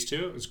introduced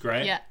to. It was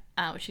great. Yeah,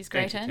 which she's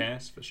great Thank you, in.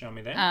 Cass, for showing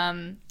me that.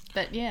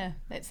 But yeah,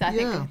 I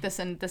think this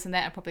and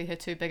that are probably her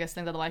two biggest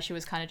things. Otherwise, she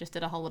was kind of just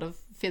did a whole lot of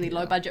fairly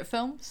low budget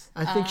films.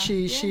 I think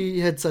she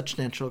had such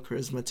natural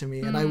charisma to me,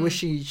 and I wish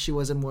she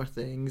was in more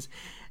things.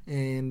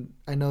 And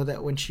I know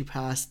that when she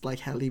passed, like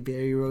Halle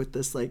Berry wrote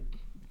this like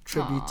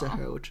tribute to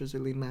her, which was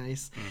really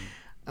nice.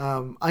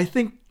 I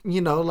think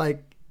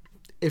like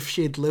if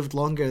she had lived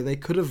longer, they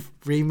could have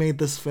remade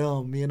this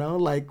film.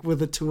 Like with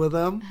the two of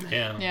them.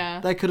 Yeah.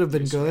 That could have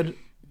been good.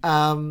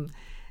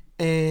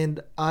 And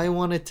I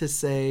wanted to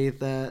say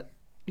that,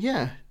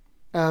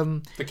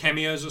 the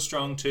cameos are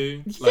strong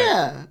too.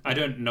 Yeah. I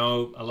don't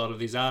know a lot of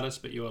these artists,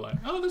 but you were like,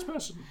 oh, this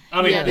person.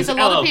 I mean, There's a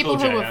lot LL of people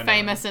Cool J, who I were know.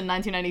 famous in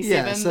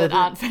 1997 Yeah, so that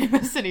aren't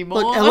famous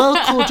anymore. Look,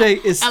 LL Cool J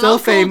is still LL Cool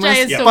J famous,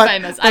 is still but,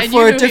 famous. but I for knew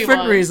a who he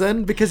different was.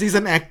 reason, because he's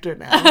an actor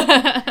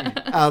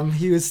now.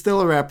 He was still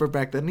a rapper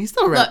back then. He's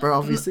still a rapper,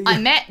 obviously.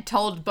 Matt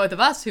told both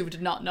of us who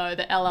did not know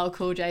that LL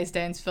Cool J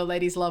stands for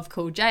Ladies Love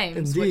Cool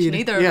James, which Indeed,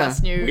 neither of yeah.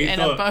 us knew We and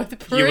are thought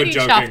both you were pretty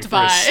joking chuffed for a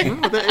by.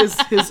 second. That is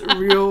his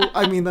real.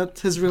 I mean,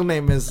 his real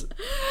name is.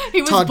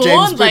 He was Todd born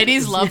James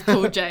Ladies Brooks. Love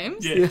Cool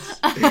James. Yes.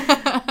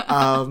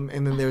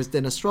 And then there was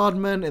Dennis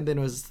Rodman, and then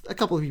there was a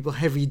couple of people,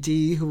 Heavy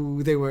D,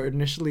 who they were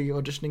initially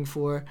auditioning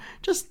for.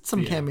 Just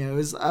some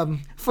cameos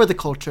for the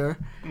culture.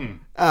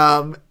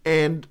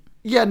 And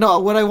yeah, no,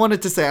 what I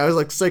wanted to say, I was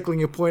like cycling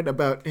your point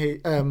about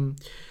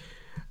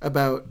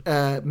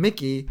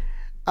Mickey.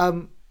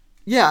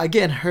 Yeah,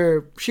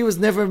 again, she was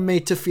never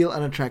made to feel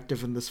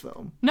unattractive in this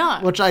film. No.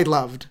 Which I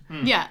loved.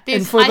 Yeah,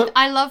 And for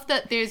I love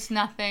that there's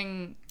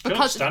nothing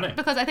because stunning.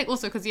 I think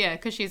also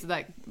because she's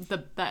like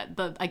the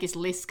I guess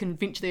less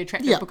conventionally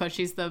attractive because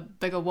she's the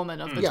bigger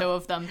woman of the two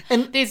of them.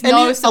 And- there's and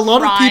no a surprise.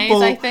 lot of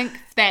people- I think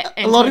that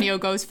a lot of- Antonio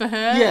goes for her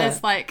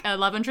as like a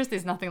love interest.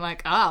 There's nothing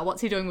like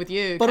what's he doing with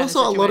you? But kind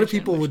also, a lot of situation,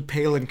 people which- would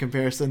pale in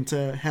comparison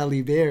to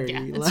Halle Berry.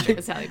 Yeah, it's like, true.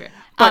 It's Halle Berry.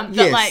 But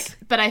yes.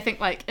 But I think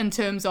like in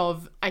terms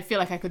of, I feel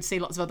like I could see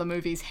lots of other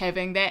movies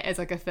having that as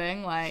like a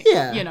thing, like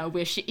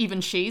where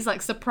she's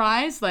like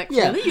surprised, like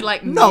really you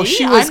like me? No,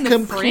 she was I'm the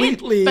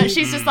completely- friend? But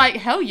she's just like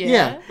hell yeah.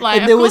 Yeah, Like,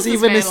 and of there course was this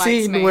even man a likes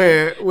scene me.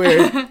 where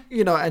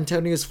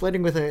Antonio's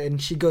flirting with her,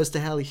 and she goes to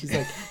Halle. She's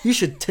like, "You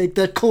should take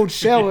that cold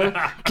shower.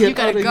 Get You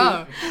gotta outta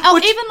go. here." Oh,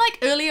 even like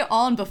earlier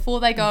on, before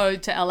they go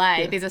to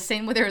LA, there's a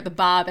scene where they're at the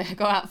bar. They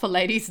go out for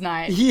ladies'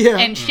 night. Yeah.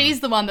 and she's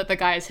the one that the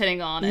guy is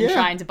hitting on and Yeah.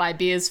 trying to buy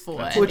beers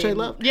for. and Which I then-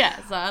 love. Yeah,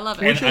 so I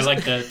love it. And I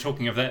like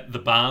talking of that, the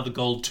bar, the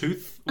gold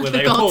tooth, where The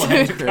they all gold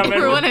have to tooth. come in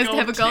Everyone with has to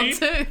have a gold teeth.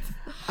 tooth.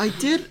 I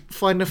did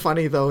find it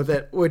funny though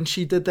that when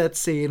she did that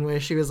scene where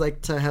she was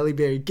like to Halle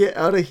Berry, "Get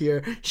out of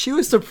here," she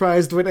was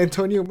surprised when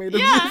Antonio made a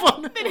move Yeah,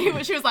 on her.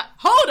 then she was like,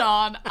 "Hold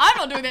on, I'm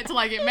not doing that till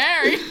I get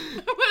married."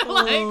 We're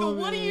like,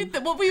 "What are you?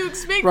 What were you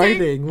expecting?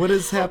 Writing, what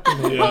is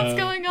happening? What's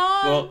going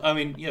on?" Well, I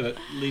mean, yeah, that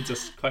leads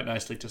us quite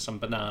nicely to some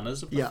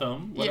bananas of the Yeah.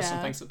 film. What are some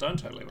Yeah. things that don't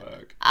totally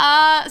work?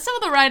 Some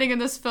of the writing in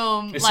this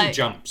film, There's like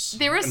some jumps.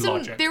 there are in some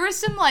logic. there are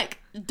some like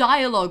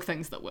dialogue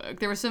things that work.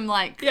 There are some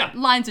like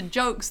lines and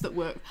jokes that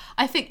work.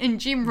 I think in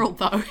general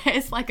though,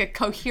 it's like a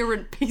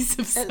coherent piece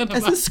of cinema.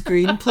 As a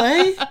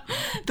screenplay,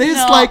 there's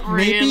Not like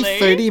maybe really.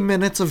 30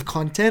 minutes of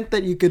content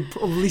that you could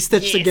probably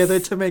stitch Yes. together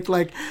to make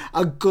like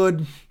a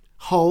good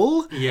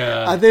whole.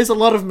 Yeah. There's a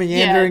lot of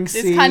meandering it's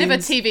scenes. kind of a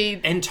TV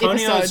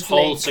Antonio's episode's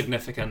whole length.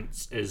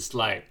 significance is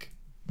like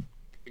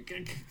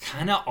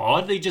kind of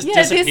odd. He just Yeah,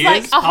 disappears there's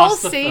like a whole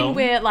past the scene film.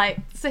 where like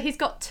so he's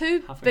got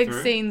two Halfway big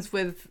through. scenes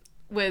with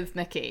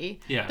Mickey.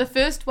 Yeah. The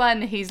first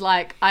one he's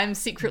like, "I'm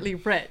secretly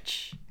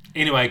rich."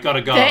 Anyway,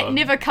 gotta go. That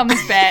never comes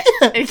back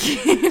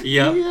again.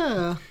 Yep.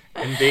 Yeah.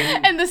 And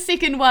then And the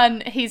second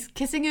one, he's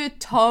kissing her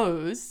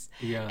toes.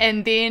 Yeah.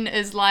 And then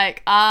is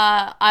like,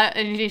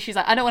 and she's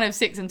like, "I don't want to have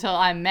sex until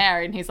I'm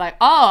married." And he's like,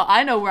 "Oh,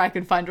 I know where I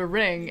can find a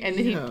ring." And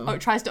then he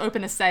tries to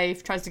open a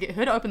safe, tries to get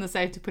her to open the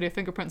safe to put her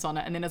fingerprints on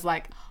it. And then is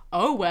like,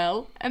 "Oh,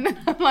 well." And then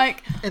I'm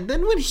like, And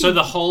then when he so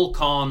the whole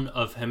con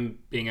of him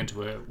being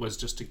into her was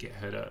just to get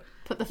her to.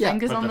 put the Yeah.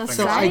 fingers Put on the the fingers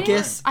so safe. I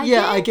guess I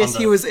I guess. guess On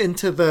he the- was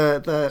into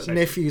the Second.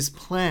 nephew's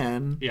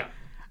plan. Yeah.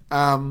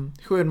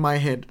 Who in my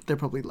head they're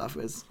probably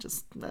lovers.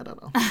 Just I don't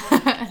know.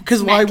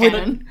 Because why Matt would?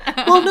 Cannon.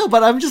 Well, no,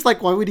 but I'm just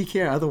like, why would he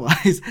care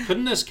otherwise?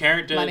 Couldn't this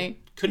character? Money.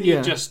 Couldn't Yeah.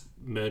 you just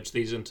merge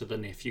these into the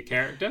nephew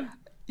character?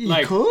 You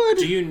could.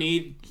 Do you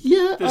need?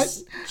 Yeah,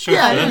 This I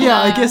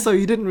chauffeur? guess so.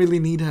 You didn't really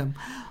need him,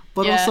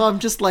 but Yeah. also I'm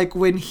just like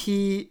when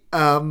he,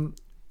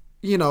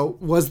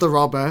 was the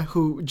robber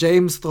who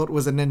James thought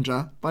was a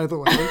ninja. By the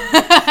way,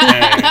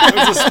 Hey, it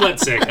was a split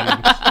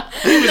second.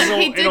 He was all,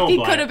 in all He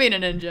black. could have been a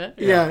ninja.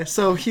 yeah.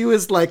 So he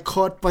was like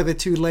caught by the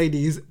two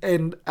ladies,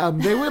 and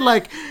they were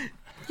like,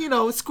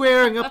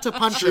 squaring up to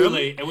punch him.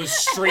 Truly, it was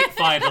Street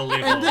Fighter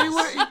levels. And they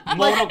were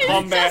Mortal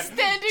Kombat. just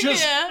standing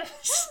there.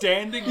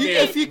 Standing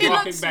there, if you could-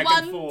 rocking looks back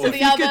one and forth. to If the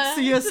you could other.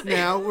 see us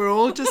now, we're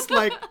all just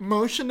like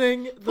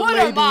motioning the Put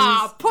ladies. him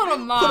up. Put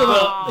him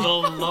up. The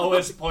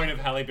lowest point of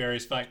Halle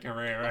Berry's fight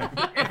career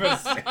I've ever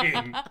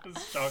seen.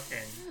 It's shocking.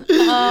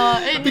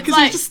 It's Because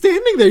like, he's just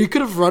standing there. You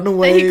could have run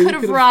away. he could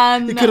have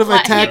run. You could have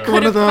like, attacked he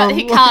one could of have- them. But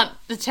he can't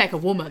attack a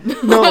woman.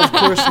 No, of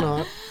course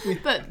not.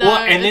 But no, Well,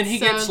 and then he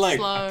it's so gets like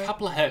slow. a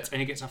couple of hits,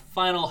 and he gets a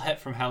final hit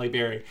from Halle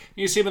Berry.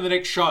 You see him in the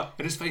next shot,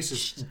 and his face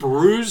is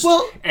bruised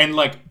Well- and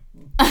like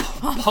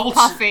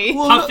Puffy.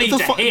 puffy the,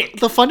 to heck.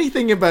 the funny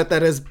thing about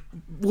that is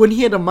when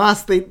he had a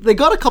mask, they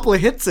got a couple of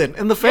hits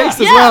in the face as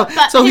Yeah, well.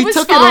 but So he he was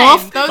took fine. it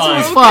off. Those It were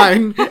was all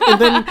fine. And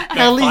then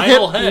Halle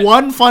final hit hit.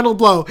 one final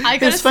blow. I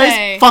gotta His face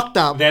say- fucked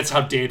up. That's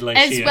how deadly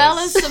As she well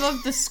is. as some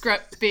of the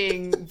script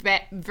being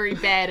very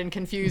bad and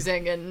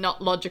confusing and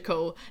not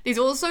logical, there's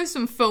also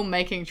some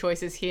filmmaking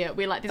choices here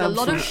where like there's a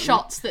lot of Absolutely.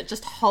 shots that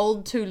just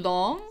hold too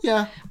long.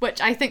 Yeah. Which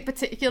I think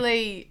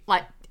particularly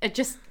like it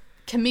just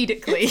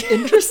comedically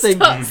Interesting.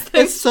 stops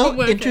things It's so from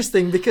working.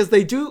 interesting because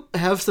they do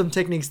have some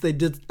techniques. They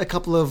did a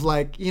couple of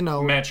like,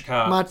 Match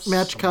cuts.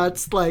 match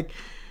cuts, like,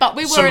 But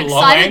we Some were low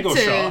excited angle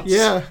to. shots.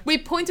 yeah. We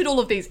pointed all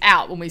of these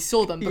out when we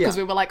saw them because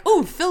Yeah. we were like,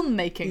 "Oh,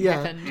 filmmaking Yeah.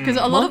 happened." Because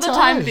a lot of the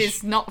time, Montage.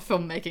 there's not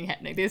filmmaking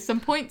happening. There's some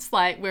points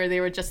like where they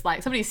were just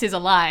like somebody says a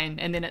line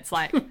and then it's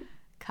like,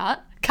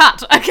 cut,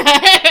 okay,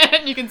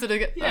 and you can sort of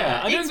get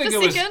Yeah, I don't think it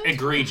was second.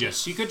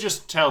 egregious. You could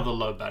just tell the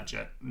low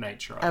budget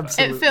nature of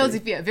Absolutely. It feels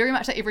very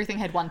much like everything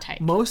had one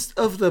take. Most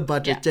of the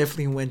budget Yeah.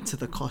 definitely went to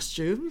the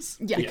costumes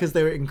Yeah. because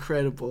they were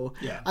incredible.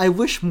 Yeah. I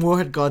wish more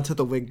had gone to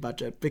the wig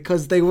budget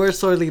because they were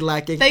sorely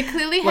lacking. They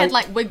clearly had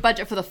like wig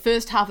budget for the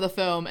first half of the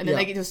film, and then Yeah.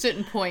 they get to a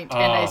certain point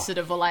and they sort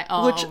of were like,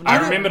 "Oh, Which no. I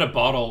remember to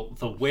bottle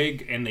the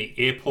wig in the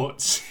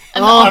airports.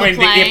 And Oh, the I mean,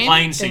 the plane.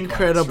 airplane sequence.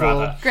 Incredible.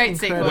 Rather, Great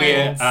sequence.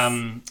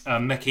 where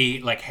Mickey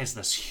like has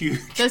this huge.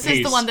 This is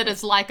piece. the one that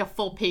is like a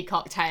full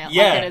peacock tail.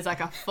 Yeah. Like it is like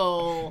a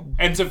full.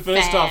 And so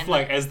first fan. off,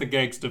 like as the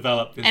gags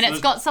develop, there's And it's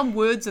this- got some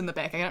words in the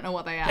back. I don't know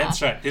what they are.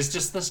 That's right. There's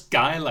just this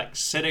guy like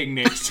sitting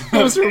next to him.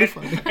 That was really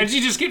funny. And she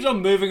just keeps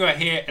on moving her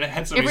hair, and it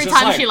hits him. Every He's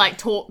just time she like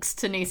talks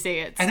to Nisi,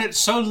 it's and it's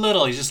so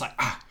little. He's just like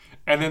ah.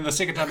 And then the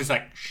second time he's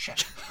like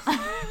shit.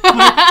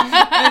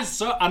 It's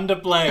so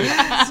underplayed.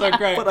 So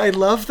great. But I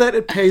love that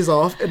it pays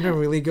off in a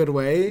really good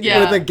way.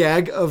 Yeah. With the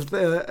gag of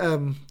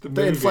the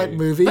in-flight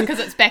movie. because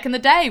it's back in the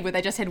day where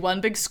they just had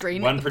one big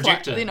screen, One at the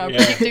projector, you know, yeah.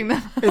 projecting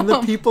them. and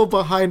the people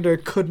behind her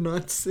could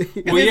not see.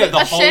 well, yeah, the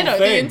a whole shadow, the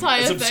thing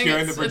entire is thing, obscuring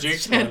it's- the it's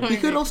projector. shadowing. You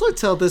could also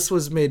tell this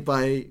was made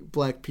by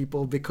black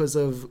people because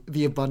of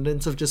the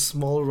abundance of just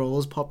small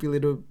roles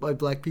populated by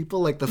black people,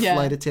 like the Yeah.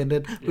 flight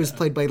attendant, who was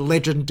played by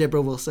legend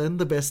Deborah Wilson,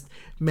 the best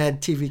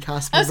Mad TV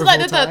cast It's member like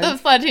of all the time.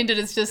 flight attendant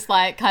is just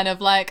like kind of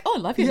like, oh, I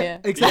love you Yeah, here.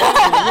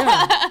 exactly.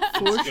 Yeah,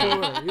 for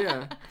sure.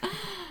 Yeah.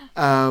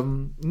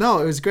 No,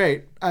 it was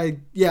great.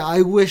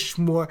 I wish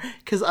more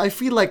because I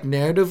feel like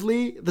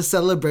narratively the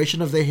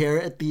celebration of the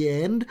hair at the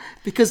end,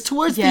 because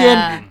towards the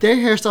Yeah. end their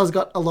hairstyles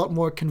got a lot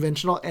more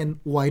conventional and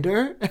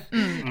wider.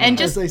 And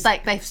just As I-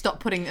 like they've stopped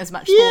putting as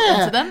much Yeah. thought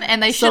into them,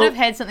 and they So- should have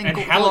had something And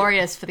Halle-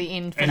 glorious for the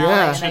end finale,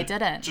 Yeah. and they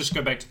didn't. Just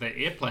go back to the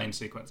airplane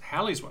sequence.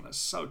 Hallie's one is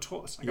so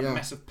tall. It's like Yeah. a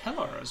massive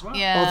pillar as well.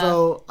 Yeah,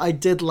 Although I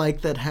did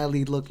like that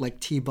Halle looked like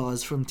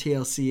T-Boz from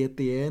TLC at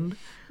the end.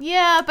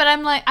 yeah, but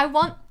I'm like, I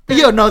want.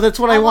 Yeah, no, that's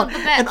what I want.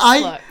 want the And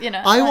Babs look, you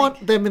know, I like-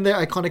 want them in their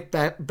iconic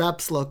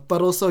Babs look, but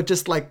also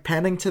just like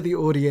panning to the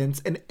audience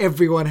and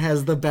everyone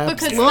has the Babs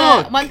Because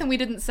look. the one thing we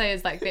didn't say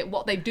is like that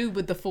what they do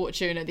with the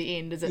fortune at the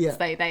end is it's Yeah.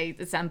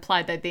 it's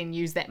implied they then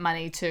use that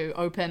money to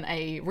open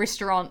a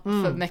restaurant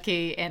for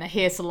Mickey and a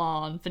hair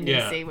salon for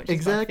Yeah. Nisi, which is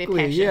Exactly, both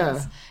their passions,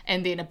 yeah.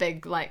 and then a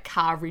big like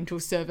car rental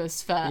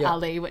service for Yeah.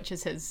 Ali, which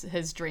is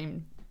his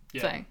dream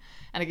Yeah. thing.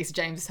 And I guess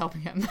James is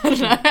helping him. I don't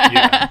know.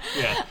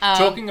 Yeah.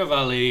 Talking of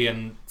Ali,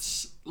 and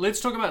let's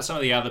talk about some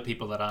of the other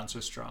people that aren't so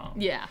strong.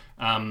 Yeah.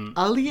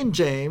 Ali and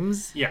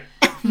James. Yeah.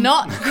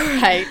 Not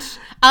great.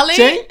 Ali,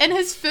 Jay- in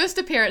his first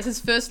appearance, his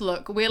first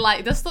look, we're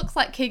like, this looks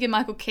like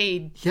Keegan-Michael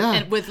Key. Yeah.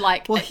 And with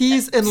like, Well,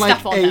 he's in like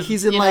stuff on him,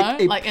 he's in you like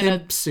know? a Like in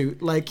pimp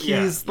suit. Like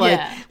Yeah. he's like,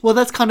 Yeah. well,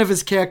 that's kind of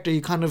his character.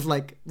 You kind of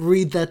like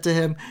read that to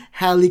him.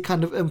 Halle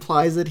kind of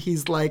implies that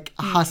he's like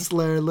a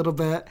hustler a little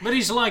bit. But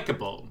he's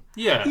likable.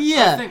 Yeah.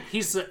 Yeah. I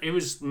think it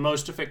was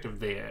most effective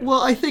there.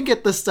 Well, I think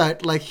at the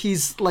start, like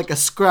he's like a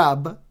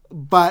scrub,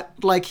 but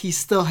like he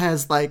still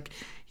has like,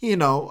 you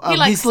know, He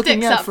like he's looking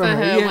sticks out up for for her.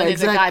 her Yeah, when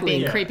there's a guy exactly.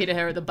 being Yeah. creepy to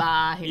her at the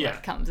bar. He Yeah.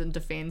 like comes and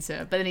defends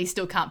her, but then he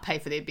still can't pay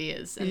for their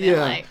beers. And Yeah.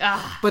 they're like,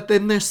 ah. But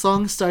then their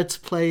song starts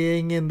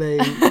playing, and they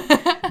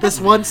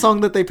this one song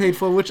that they paid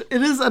for, which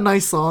it is a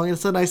nice song.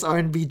 It's a nice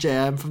R&B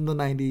jam from the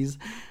 90s.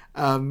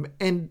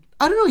 And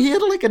I don't know, he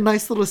had like a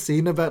nice little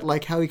scene about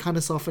like how he kind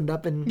of softened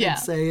up and Yeah.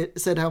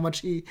 said how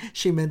much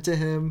she meant to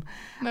him.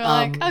 They're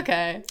like,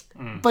 okay.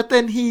 But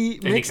then he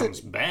then he makes comes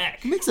it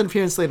back. makes an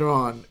appearance later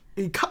on.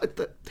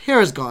 The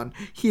hair is gone.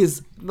 He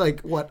is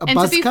like what a And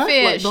buzz to be cut?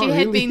 fair, Like, not she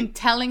had really. been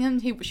telling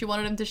him she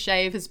wanted him to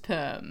shave his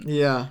perm.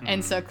 Yeah.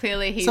 And so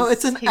clearly he's, So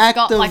it's an he's act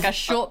got of- like a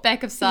short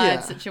back of side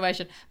yeah.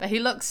 situation. But he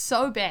looks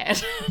so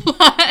bad. Like,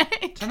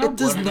 I don't know It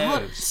does what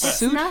not is, but-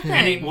 suit nothing.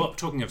 him. And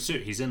talking of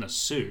suit, he's in a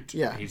suit.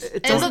 Yeah, He's, it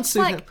it doesn't looks suit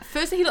like him.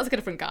 firstly he looks like a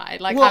different guy.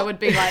 Like Well, I would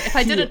be like if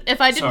I didn't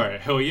sorry,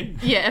 who are you?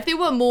 yeah, if there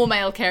were more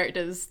male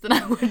characters, then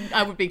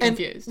I would be And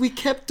confused. we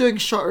kept doing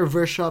shot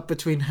reverse shot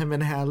between him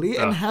and Hallie,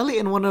 and Hallie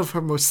in one of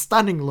her most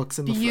stunning looks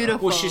in the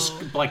Beautiful. Well, she's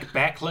like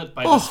backlit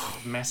by this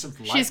massive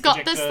light She's got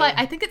this projector. like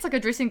I think it's like a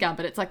dressing gown,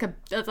 but it's like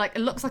it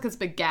looks like it's a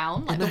big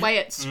gown. Like the way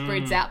it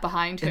spreads out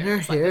behind her. film. And her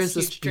it's like hair is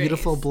this huge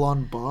beautiful dress.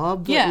 blonde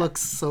bob that Yeah.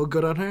 looks so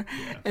good on her.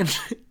 And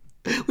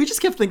we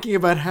just kept thinking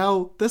about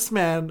how this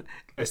man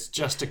It's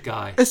just a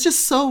guy. is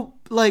just so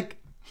like.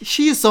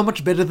 She is so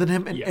much better than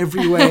him in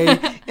every way,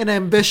 in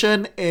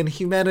ambition, in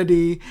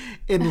humanity,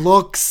 in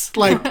looks.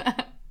 Like,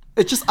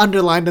 it's just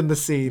underlined in the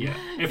scene. Yeah.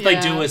 If they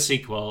do Yeah. a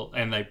sequel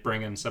and they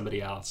bring in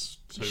somebody else.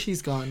 So,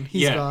 She's gone.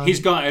 He's yeah, gone.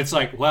 he's gone. It's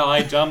like, well,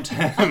 I dumped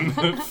him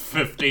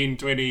 15,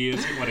 20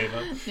 years,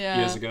 whatever, Yeah.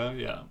 years ago.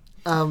 Yeah.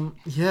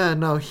 Yeah,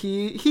 no,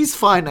 he's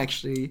fine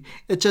actually.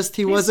 It just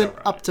he wasn't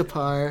alright, up to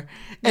par,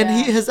 and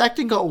Yeah. his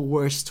acting got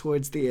worse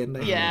towards the end. I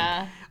think.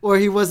 Yeah. Or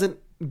he wasn't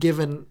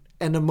given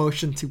an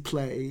emotion to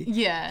play.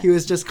 Yeah. He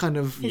was just kind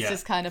of It's Yeah.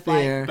 just kind of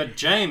there. like But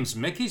James,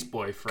 Mickey's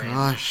boyfriend,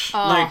 Gosh.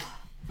 like,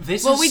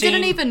 this well, is we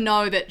didn't scene- even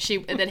know that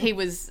he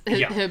was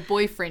Yeah. her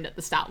boyfriend at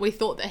the start. We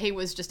thought that he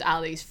was just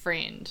Ali's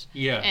friend.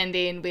 Yeah. And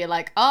then we're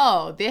like,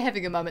 oh, they're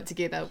having a moment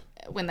together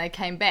when they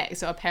came back.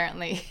 So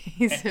apparently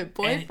he's her and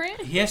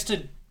boyfriend. he has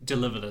to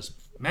deliver this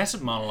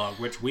massive monologue,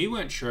 which we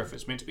weren't sure if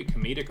it's meant to be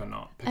comedic or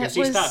not, because It he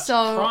was starts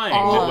so crying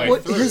odd. midway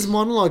What through. his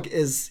monologue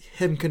is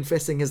him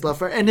confessing his love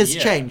for her and his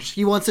Yeah. change.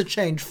 He wants to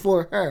change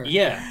for her.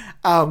 Yeah.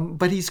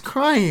 But he's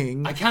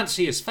crying. I can't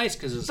see his face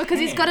because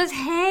He's got his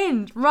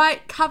hand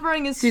right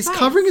covering his face. He's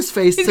covering his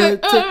face He's to, going,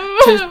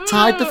 to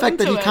hide the fact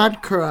that he into it.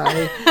 can't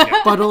cry,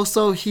 but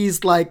also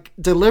he's like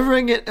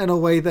delivering it in a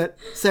way that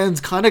sounds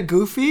kind of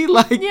goofy,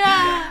 like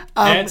Yeah.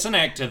 That's an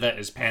actor that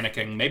is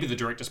panicking. Maybe the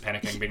director's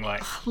panicking, being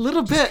like, a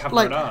little bit. cover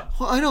Like, it up.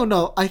 well, I don't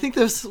know. I think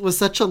this was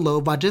such a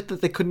low budget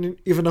that they couldn't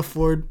even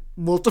afford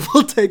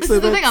multiple takes This is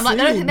of the that thing. I'm like,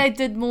 I don't scene. think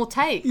they did more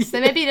takes. They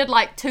maybe did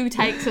like 2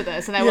 takes of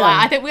this, and they were Yeah.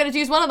 like, I think we're gonna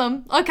use one of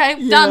them. Okay,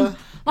 Yeah. done.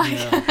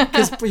 Like,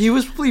 Because he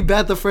was probably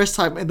bad the first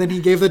time, and then he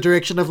gave the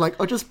direction of like,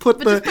 oh, just put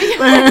the just put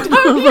your hand hand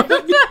over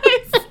over. your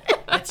face.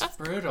 that's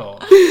brutal.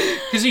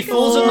 Because he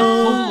falls in the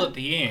pool at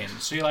the end.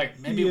 So you're like,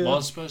 maybe it Yeah.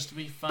 was supposed to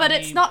be funny. But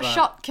it's not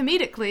shot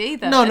comedically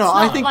either. No, It's no,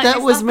 I not think like- that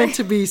it's was not meant very-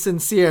 to be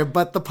sincere,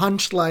 but the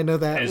punchline of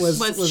that As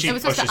was she It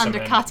was supposed to pushes him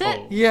in undercut the it?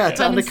 pool. yeah, to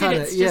But undercut instead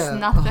it. it's Yeah. just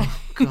nothing.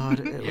 Oh, God,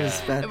 it was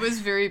Yeah. bad. It was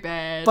very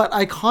bad. But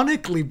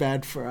iconically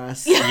bad for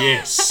us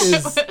Yes.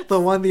 is the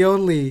one, the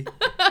only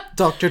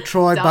Dr.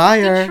 Troy Dr.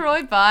 Byer.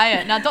 Troy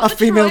Byer. Now, Dr. A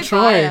female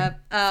Troy.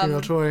 Byer,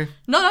 Female Troy.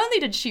 not only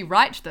did she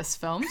write this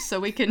film, so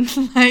we can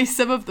lay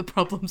some of the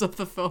problems of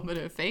the film at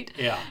her feet,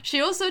 Yeah.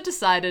 she also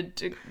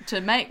decided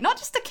to make not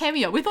just a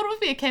cameo. We thought it would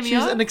be a cameo.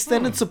 She's an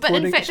extended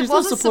supporting. fact, it she's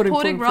was a a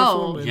supporting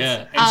role. performance.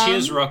 Yeah, and she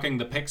is rocking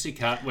the pixie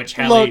cut, which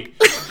Hallie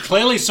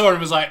clearly saw and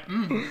was like,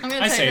 I'm gonna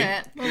I take see.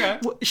 that. Okay.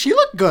 Well, she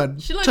looked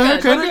good. She looked to her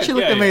good. credit, Good, she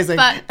looked yeah, yeah. amazing.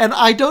 But- and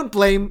I don't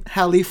blame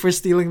Hallie for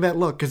stealing that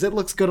look because it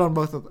looks good on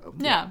both of them.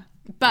 Yeah.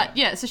 But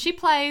yeah, so she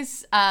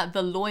plays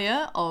the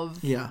lawyer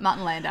of Yeah.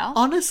 Martin Landau.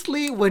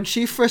 Honestly, when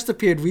she first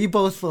appeared, we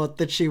both thought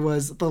that she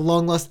was the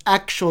long lost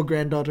actual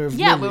granddaughter of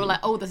Yeah, Lily. we were like,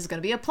 oh, this is going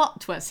to be a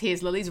plot twist.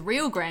 Here's Lily's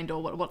real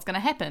granddaughter. What's going to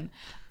happen?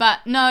 But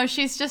no,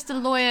 she's just a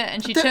lawyer,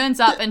 and she turns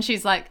up and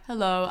she's like,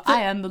 hello,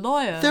 I am the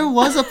lawyer. There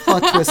was a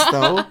plot twist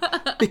though,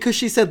 because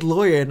she said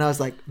lawyer, and I was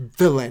like,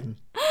 villain.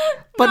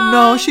 But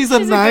no, she's a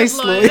she's a good nice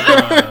lawyer.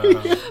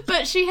 lawyer.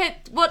 But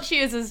what she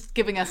is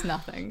giving us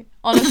nothing.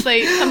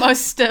 Honestly, the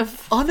most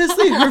stiff.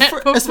 Honestly,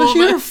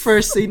 especially her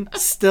first scene,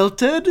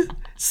 stilted,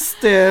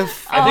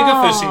 stiff. I think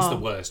her first scene's the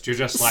worst. You're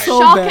just like, So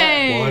Shocking.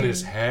 bad. what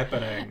is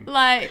happening?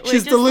 Like we're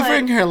She's just,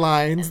 delivering like, her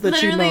lines that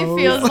she literally knows.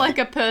 feels like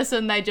a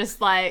person they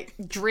just like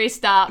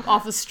dressed up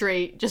off the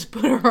street, just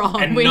put her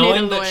on. And We need a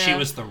knowing lawyer. that she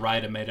was the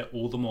writer made it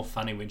all the more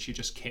funny when she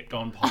just kept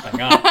on popping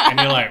up. And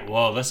you're like,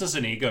 whoa, this is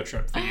an ego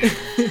trip for you.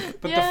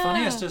 But the Yeah.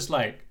 funniest is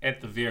like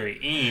at the very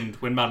end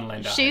when Martin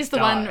Landau She's has the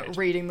died. one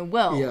reading the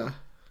will. Yeah.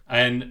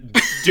 And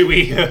do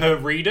we hear her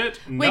read it?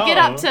 We No. get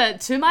up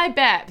to my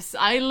Baps,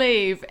 I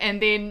leave,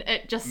 and then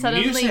it just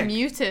suddenly Music.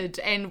 muted,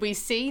 and we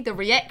see the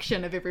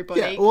reaction of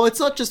everybody. Yeah, well, it's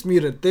not just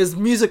muted. There's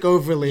music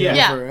overlay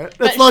Yeah. over it.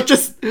 but It's not she-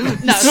 just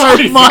No,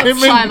 sorry, miming.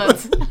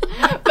 silence.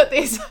 But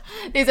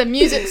there's a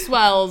music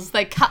swells.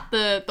 They cut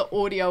the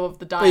audio of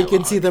the But dialogue. you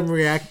can see them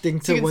reacting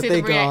to You can what see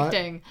they them got.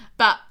 reacting.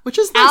 But Which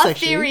is nice, our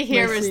actually. theory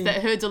here Nice is scene.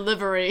 that her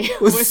delivery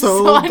Was was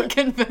so so bad.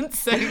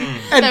 unconvincing.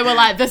 And They were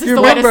like, "This is You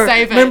the way to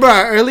save it." remember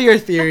our earlier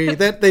theory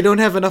that they don't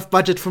have enough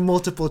budget for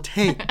multiple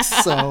takes,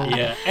 so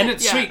Yeah, and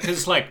it's Yeah. sweet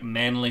because like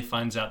Manly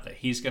finds out that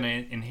he's going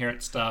to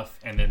inherit stuff,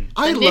 and then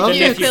I The love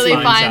nephew it. clearly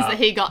finds finds out. that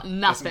he got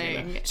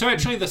nothing. So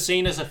actually, the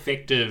scene is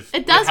effective.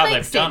 It does with how make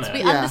they've done sense.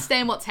 it. We Yeah.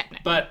 understand what's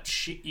happening. But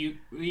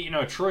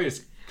Troy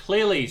is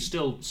clearly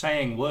still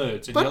saying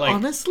words, and But you're like,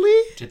 honestly,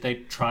 did they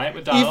try it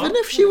with dialogue? even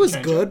if she was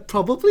Change good, it?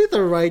 probably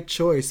the right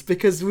choice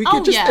because we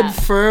could just yeah.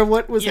 infer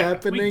what was Yeah,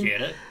 happening. we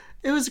get it.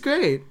 It was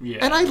great. Yeah.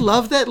 And I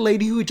love that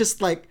lady who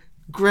just like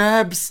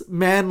grabs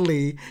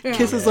Manly,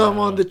 kisses him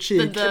on the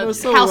cheek. The and it was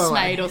so well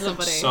housemaid or acted.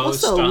 somebody. So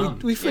Also,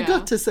 stunned. we forgot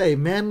Yeah. to say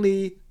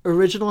Manly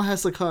original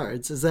House of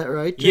Cards. Is that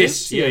right?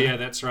 Yes, James? yeah,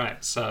 that's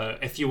right. So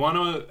if you want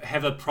to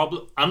have a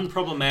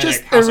unproblematic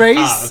Just House of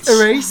erase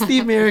Cards, the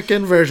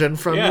American version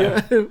from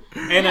Yeah. you.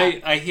 and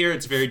I hear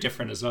it's very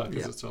different as well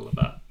because it's all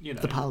about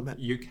the Parliament.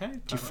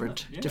 UK different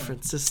Parliament, yeah.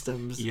 different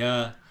systems.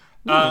 Yeah.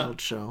 Old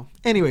show.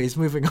 Anyways,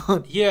 moving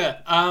on.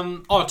 Yeah.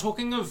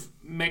 Talking of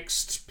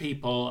mixed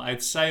people,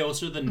 I'd say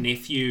also the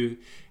nephew.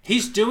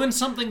 He's doing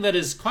something that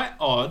is quite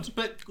odd,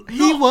 but He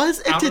not was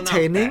out and out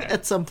entertaining bad.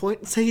 at some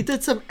point. So he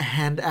did some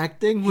hand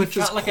acting, which He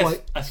was felt like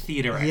quite. a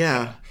theatre actor.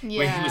 Yeah.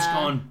 Where he was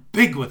Yeah. going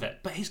big with it,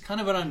 but he's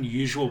kind of an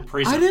unusual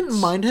presence. I didn't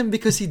mind him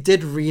because he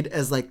did read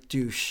as like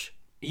douche.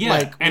 Yeah,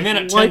 like, and then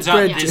it white turns out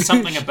bread there's douche.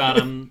 something about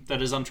him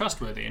that is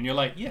untrustworthy, and you're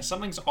like, yeah,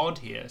 something's odd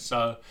here.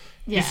 So,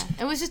 Yeah,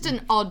 it was just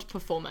an odd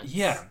performance.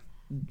 yeah,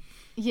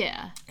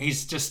 Yeah.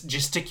 he's just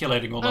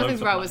gesticulating all One of over the things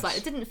the where I place. was like,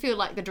 it didn't feel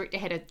like the director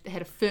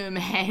had a firm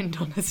hand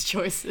on his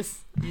choices.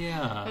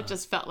 yeah, It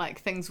just felt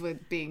like things were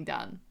being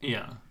done.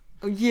 yeah.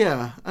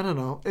 Yeah, I don't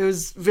know. It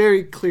was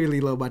very clearly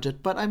low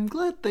budget, but I'm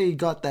glad they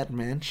got that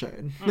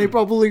mansion. They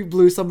probably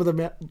blew some of the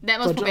That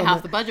was probably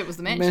half the budget was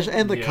the mansion.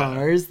 and the Yeah.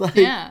 cars. Like,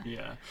 Yeah.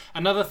 Yeah.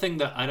 Another thing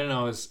that I don't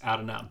know is out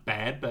and out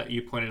bad, but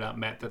you pointed out,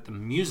 Matt, that the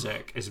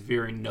music is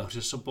very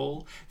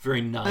noticeable,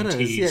 very 90s,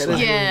 is, yeah, it is like,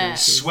 very Yeah.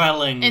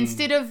 swelling.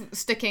 Instead of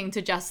sticking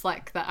to just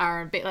like the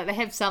R&B, like they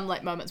have some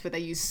like moments where they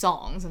use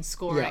songs and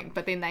scoring, Yeah.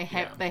 but then they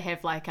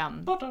have like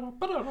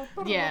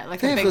yeah,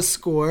 like They a have big the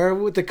score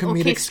with the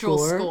comedic orchestral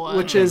score,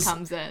 which that is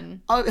comes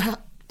in.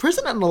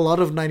 present in a lot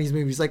of 90s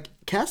movies. Like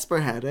Casper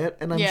had it,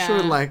 and I'm Yeah.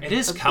 sure like it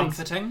is other things-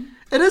 comforting.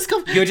 It is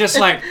comforting. You're just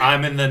like,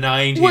 I'm in the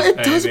 90s, Well, it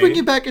does baby. bring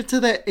you back into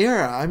that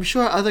era. I'm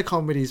sure other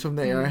comedies from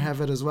the era have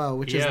it as well,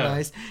 which is Yeah.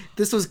 nice.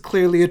 This was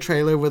clearly a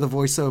trailer with a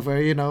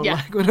voiceover, you know, Yeah.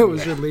 like when it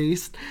was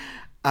released.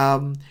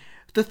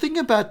 The thing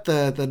about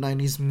the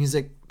 90s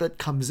music that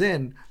comes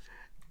in,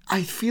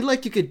 I feel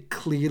like you could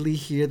clearly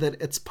hear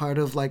that it's part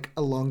of like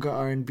a longer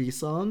R&B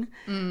song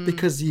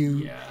because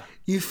you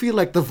feel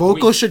like the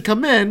vocal should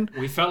come in.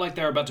 We felt like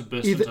they were about to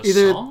burst Either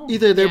into song.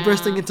 either they're Yeah.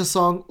 bursting into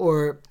song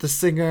or the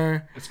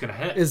singer It's gonna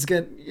hit.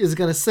 is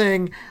gonna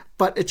sing,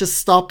 but it just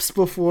stops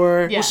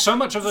before. Yeah. So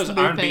much of those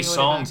Looping or R&B whatever.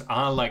 songs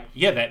are like,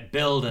 that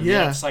build, and Yeah.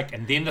 then it's like,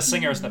 and then the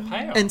singer is the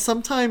payoff. And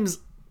sometimes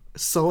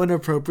so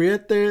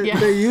inappropriate they're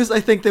Yeah. used. I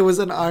think there was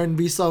an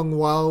R&B song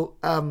while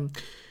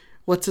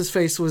what's his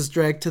face was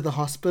dragged to the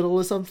hospital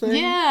or something.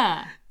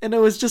 Yeah. And it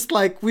was just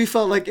like we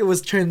felt like it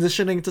was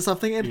transitioning to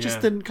something and it just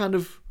Yeah. didn't kind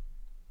of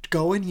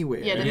go anywhere.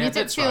 Yeah, the Yeah, music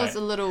that's feels right. a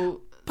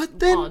little But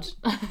then odd.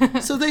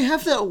 so they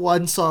have that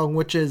one song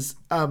which is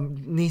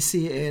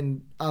Nisi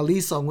and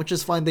Ali's song, which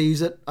is fine. They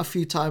use it a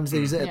few times. They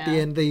use it at the Yeah.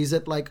 end. They use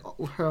it like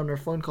her on her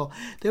phone call.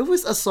 There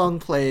was a song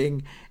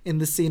playing in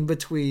the scene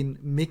between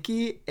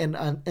Mickey and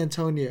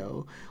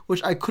Antonio,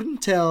 which I couldn't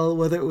tell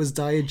whether it was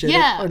diegetic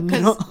Yeah, or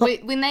because not.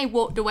 when they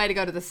walked away to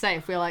go to the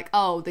safe, we were like,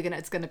 oh,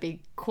 it's gonna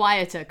be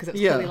quieter because it's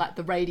Yeah. clearly like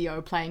the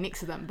radio playing next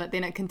to them. But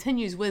then it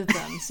continues with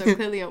them, so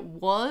clearly it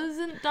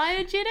wasn't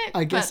diegetic.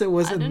 I guess but it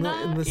was I in don't the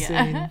know.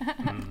 Yeah.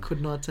 scene. Could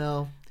not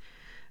tell.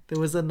 There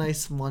was a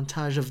nice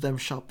montage of them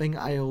shopping.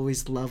 I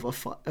always love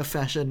a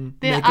fashion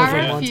There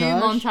makeover are a few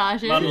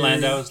montages. Martin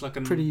Landau is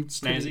looking pretty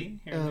snazzy.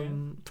 here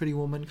and there. pretty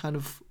woman kind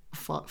of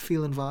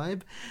feel and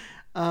vibe.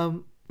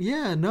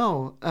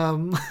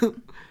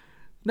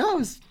 No, it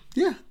was,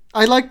 yeah.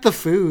 I liked the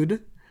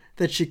food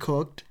that she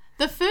cooked.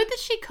 The food that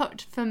she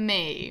cooked for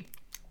me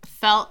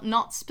felt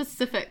not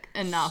specific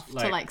enough to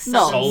Like, like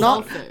No, soul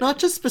not food. not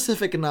just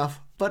specific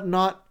enough, but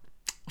not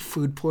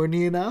food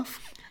porny enough.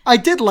 I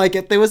did like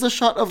it. There was a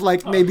shot of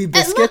like maybe It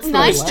biscuits. looked that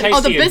I nice. liked. tasty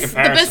Oh, the, in the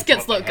comparison to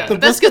biscuits what look they good.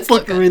 had. The biscuits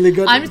look really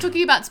good. I'm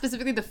talking about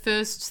specifically the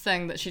first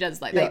thing that she does.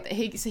 Like Yeah.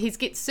 he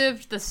gets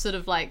served this sort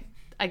of like,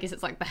 I guess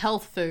it's like the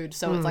health food.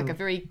 So it's like a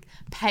very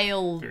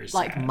pale, Very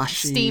like sad.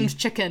 Mushy. steamed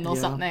chicken or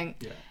Yeah. something,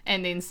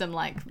 and then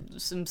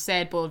some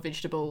sad boiled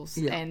vegetables.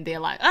 Yeah. And they're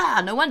like,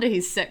 no wonder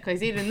he's sick.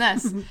 He's eating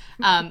this.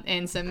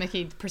 And so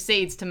Mickey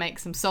proceeds to make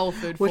some soul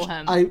food Which for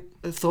him. I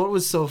thought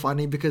was so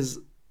funny because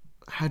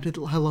how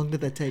long did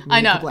that take? Maybe I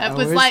a know couple it of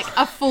was hours? like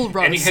a full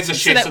roast. And he has the so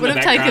chefs that in would the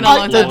have taken a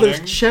background long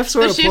time. the chefs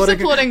were The chefs applauding.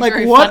 applauding, Like,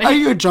 very what funny. are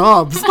your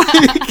jobs? Like,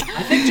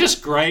 I think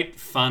just great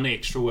fun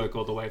extra work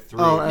all the way through.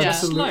 Oh,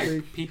 Just, absolutely.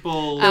 like,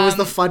 people. there was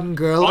the fun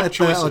girl odd at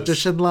choices. the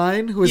audition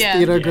line who was Yeah.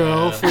 theater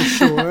girl Yeah. for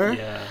sure.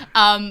 yeah.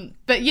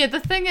 But yeah, the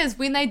thing is,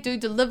 when they do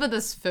deliver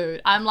this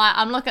food, I'm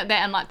looking at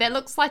that and like, that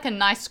looks like a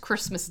nice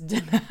Christmas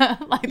dinner.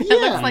 Like, that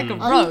looks like a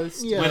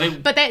roast. Were they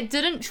But that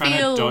didn't trying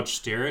feel... to dodge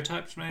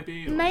stereotypes,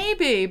 maybe? Or-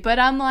 Maybe, but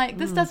I'm like,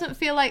 this doesn't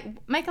feel like,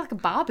 make like a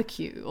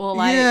barbecue or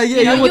like, Yeah,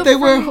 you know, what you're they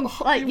were, from,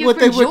 like, you're what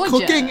from they were Georgia,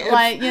 cooking.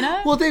 like, you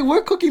know. Well, they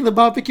were cooking the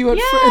barbecue in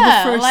the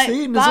first like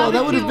scene as well.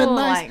 That would have been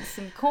barbecue or, nice. Like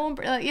some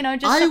cornbread, like, you know,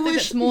 just I something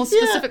wish- that's more yeah.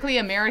 specifically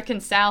American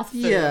South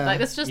food. Yeah. Like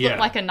this just Yeah. looked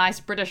like a nice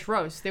British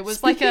roast. There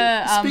was like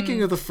a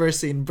Speaking of the first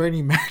scene,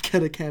 Bernie Mac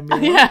had a cameo.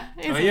 yeah,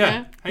 Oh,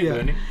 yeah. Hey, Yeah.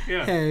 Bernie.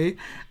 Yeah. Hey,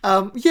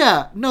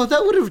 no,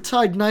 that would have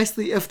tied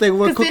nicely if they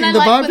were Because cooking then I the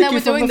like when they barbecue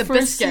were from doing the the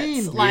first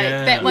biscuits, scene. like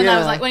Yeah. that. When I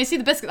was Yeah. like, when you see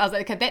the biscuit, I was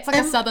like, okay, that's like a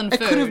And southern it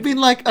food. could have been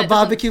like a That doesn't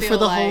barbecue for feel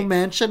the whole like-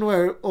 mansion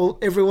where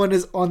everyone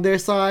is on their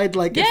side.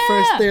 Like at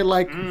first Yeah. they're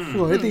like,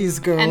 who are these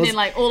girls? And then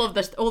like all the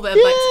like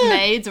Yeah.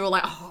 maids are all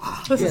like,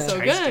 oh, this is Yeah. so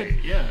Tasty. good.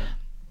 Yeah.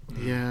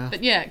 yeah.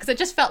 But yeah, because it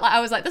just felt like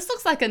I was like, this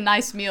looks like a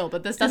nice meal,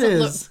 but this doesn't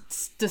look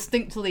is.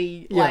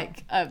 distinctly Yeah.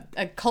 like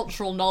a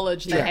cultural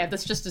knowledge they Yeah. have.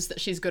 This just is that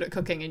she's good at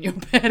cooking and you're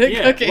bad at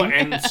Yeah. cooking. Well,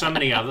 and so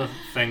many other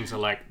things are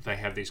like they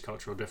have these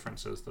cultural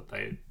differences that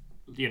they,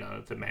 you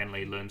know, that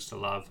Manly learns to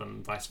love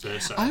and vice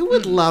versa. I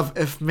would love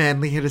if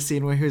Manly had a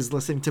scene where he was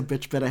listening to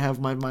 "Bitch Better Have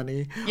My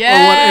Money" or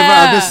Yeah.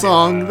 whatever other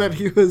song that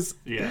he was.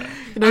 yeah.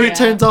 You know, he Yeah.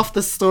 turns off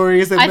the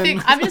stories and I then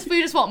think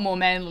we just want more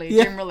Manly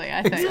Yeah. generally.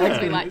 I think Yeah,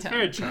 because we liked it's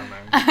very him.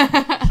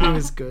 charming. he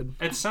was good.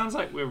 It sounds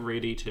like we're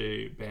ready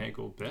to bag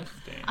or biff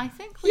then. I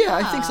think. We Yeah,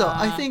 I think so.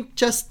 I are. think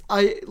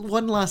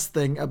one last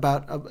thing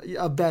about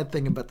a bad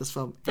thing about this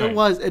film.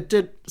 Right. It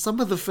did some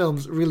of the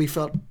films really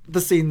felt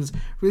the scenes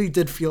really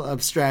did feel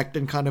abstract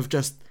and kind of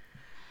just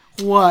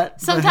what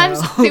the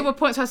Sometimes hell? there were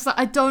points where I was like,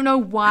 I don't know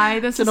why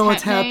this don't is know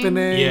what's happening.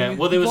 happening. Yeah,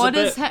 well, there was What a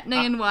bit is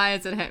happening and why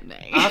is it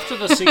happening? after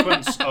the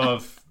sequence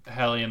of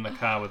Hallie in the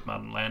car with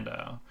Martin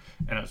Landau,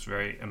 and it's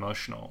very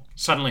emotional.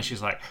 Suddenly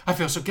she's like, "I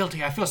feel so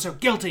guilty. I feel so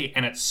guilty,"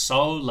 and it's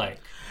so like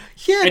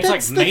Yeah, it's like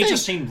that's the major thing.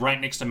 scene right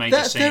next to major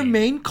That scene. their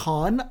main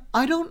con,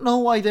 I don't know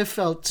why they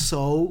felt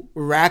so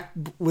racked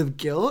with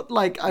guilt.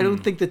 Like, I don't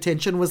think the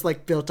tension was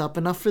like built up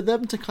enough for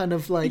them to kind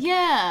of like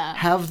Yeah.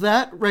 have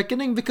that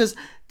reckoning. Because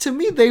to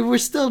me, they were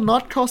still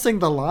not crossing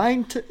the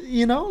line. To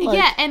like,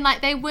 Yeah, and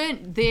like they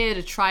weren't there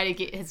to try to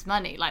get his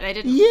money. Like they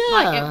didn't. Yeah.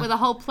 Like the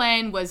whole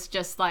plan was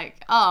just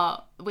like, oh,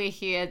 we're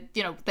here.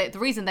 You know, the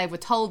reason they were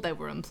told they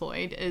were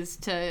employed is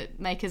to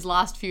make his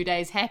last few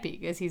days happy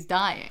because he's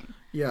dying.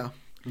 yeah.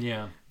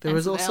 yeah, There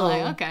was So they're also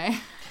like, okay.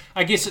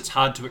 I guess it's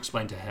hard to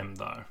explain to him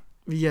though.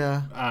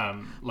 yeah.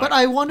 Like, But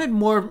I wanted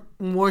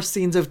more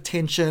scenes of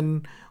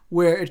tension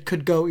where it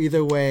could go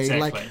either way,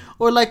 Exactly. like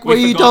or like We where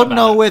you forgot don't about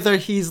know it. whether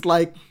he's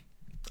like,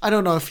 I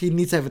don't know if he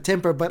needs to have a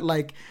temper, but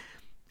like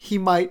he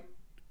might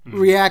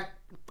react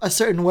a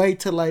certain way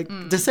to like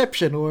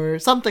deception or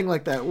something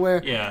like that.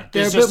 Where yeah,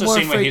 they're there's a just bit a more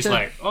scene where afraid he's to,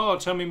 like, "Oh,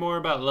 tell me more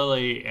about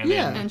Lily," and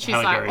Yeah. then And she's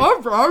Halle like, Berry, oh,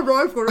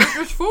 I've got to eat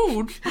this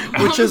food.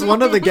 which is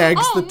one of the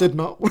gags that did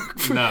not work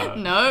for no,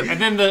 No. and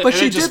then But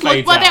she it just did look-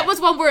 fades Well, out. that was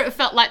one where it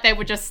felt like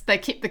they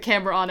kept the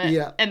camera on it,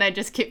 Yeah. and they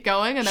just kept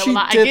going, and they She were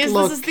like, I did guess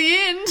look- this is the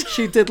end.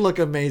 She did look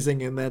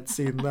amazing in that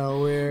scene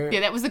though, where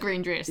Yeah, that was the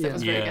green dress. That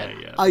was very yeah,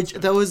 good. yeah.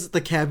 that was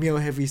the cameo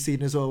heavy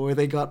scene as well, where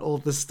they got all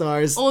the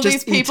stars. All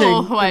just these people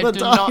eating who I in the do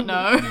not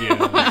diner. know.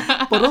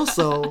 yeah. But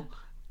also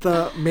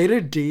the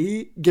Mater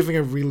D giving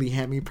a really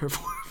hammy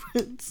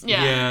performance.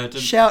 Yeah. Yeah, it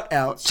didn't Shout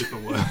out. super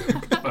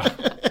work.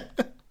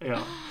 But,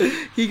 yeah,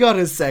 He got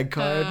his SAG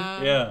card.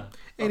 yeah.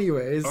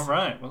 Anyways. All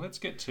right, well, let's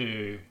get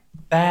to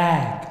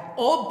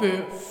Or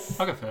biff.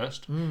 I'll go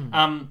first. Hmm.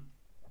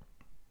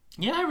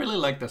 Yeah, I really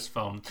like this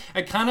film.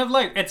 It kind of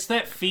like it's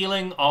that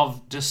feeling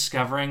of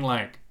discovering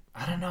like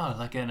I don't know,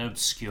 like an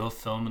obscure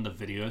film in the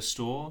video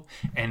store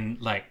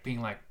and like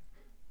being like,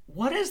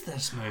 what is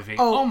this movie?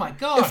 Oh my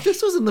gosh! If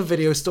this was in the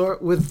video store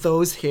with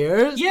those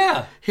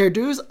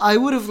hairdos, I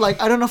would have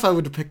I don't know if I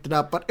would have picked it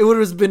up, but it would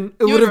have been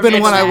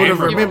one I would have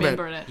You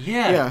remembered. it.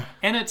 Yeah.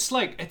 And it's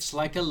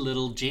like a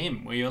little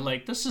gem where you're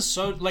like, this is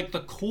so like the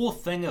core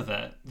thing of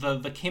it,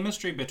 the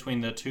chemistry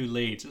between the two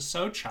leads is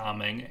so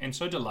charming and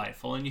so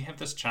delightful, and you have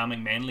this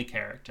charming Manly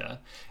character.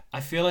 I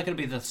feel like it'd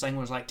be the thing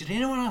where it's like, did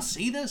anyone else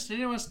see this? Did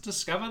anyone else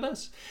discover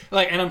this?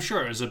 Like, and I'm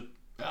sure it was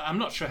I'm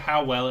not sure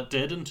how well it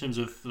did in terms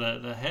of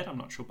the hit. I'm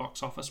not sure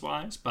box office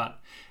wise,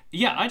 but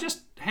yeah, I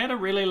just had a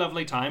really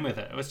lovely time with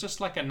it. It was just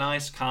like a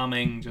nice,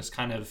 calming, just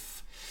kind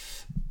of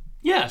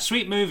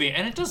sweet movie.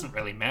 And it doesn't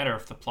really matter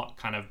if the plot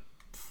kind of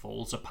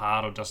falls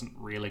apart or doesn't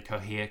really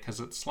cohere, because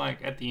it's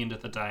like at the end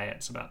of the day,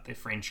 it's about their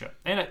friendship,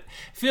 and it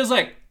feels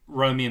like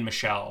Romeo and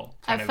Michelle.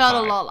 I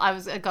got a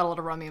lot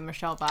of Romeo and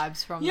Michelle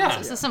vibes from Yeah.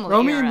 this. It's a similar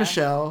Romeo era. and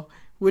Michelle,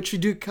 which we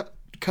do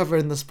cover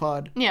in this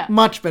pod. Yeah.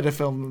 Much better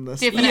film than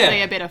this. Definitely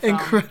Yeah. a better film.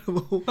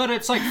 Incredible. But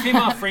it's like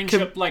female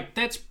friendship, like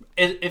that's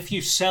if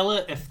you sell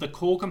it, if the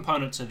core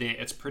components are there,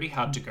 it's pretty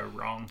hard to go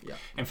wrong. Yeah.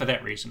 And for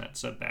that reason,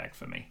 it's a bag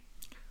for me.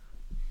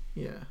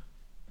 Yeah.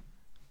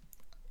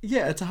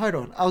 Yeah, it's a hard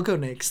one. I'll go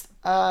next.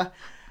 I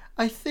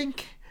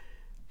think,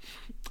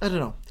 I don't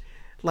know,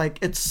 like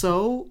it's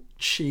so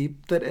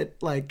cheap that it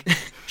like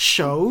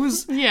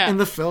shows Yeah. in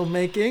the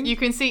filmmaking. You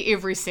can see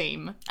every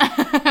seam.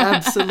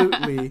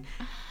 Absolutely.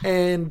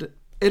 And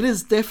it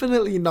is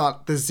definitely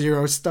not the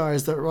 0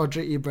 stars that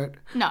Roger Ebert.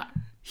 No.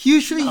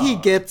 Usually he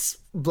gets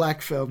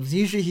black films.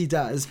 Usually he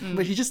does.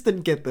 But he just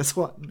didn't get this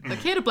one. Like,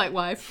 he had a black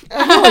wife.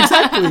 No,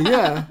 exactly.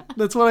 Yeah.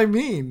 That's what I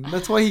mean.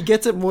 That's why he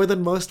gets it more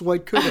than most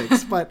white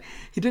critics. But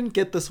he didn't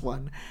get this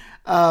one.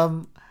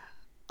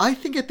 I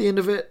think at the end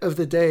of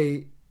the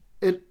day,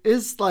 it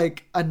is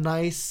like a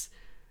nice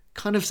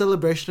kind of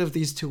celebration of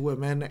these two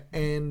women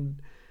and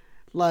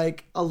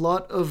like a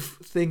lot of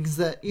things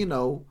that, you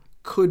know,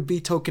 could be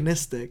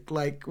tokenistic,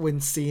 like when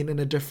seen in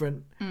a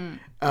different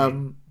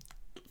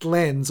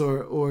lens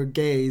or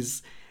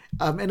gaze,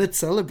 and it's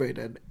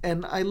celebrated.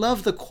 And I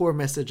love the core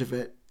message of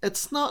it.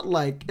 It's not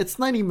like, it's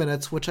 90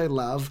 minutes, which I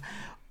love,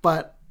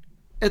 but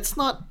it's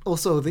not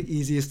also the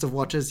easiest of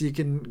watches. You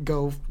can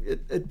go,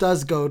 it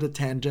does go to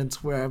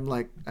tangents where I'm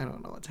like, I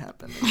don't know what's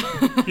happening.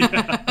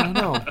 I don't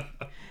know.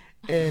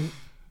 And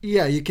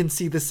yeah, you can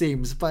see the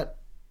seams, but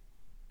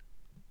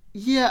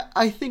yeah,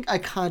 I think I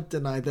can't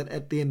deny that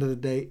at the end of the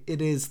day,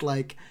 it is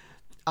like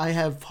I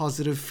have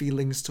positive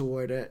feelings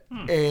toward it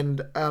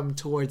and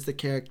towards the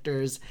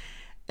characters.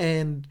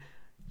 And,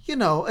 you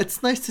know,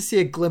 it's nice to see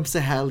a glimpse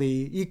of Halle.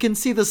 You can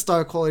see the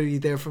star quality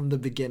there from the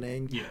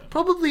beginning. Yeah.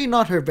 Probably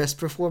not her best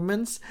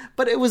performance,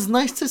 but it was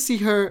nice to see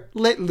her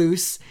let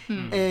loose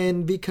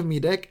and be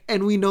comedic.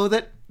 And we know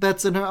that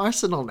that's in her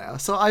arsenal now.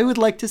 So I would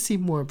like to see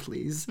more,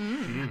 please.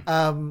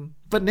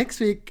 But next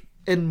week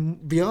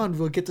and beyond,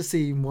 we'll get to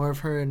see more of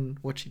her and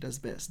what she does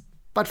best.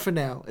 But for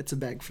now, it's a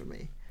bag for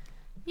me.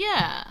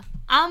 Yeah.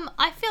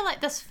 I feel like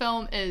this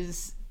film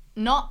is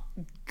not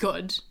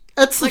good.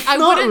 It's Like, I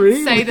not wouldn't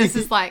really. say this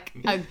is like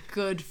a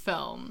good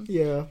film.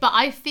 Yeah. But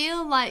I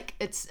feel like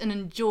it's an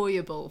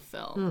enjoyable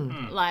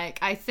film. Like,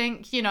 I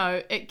think, you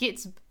know, it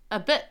gets a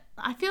bit,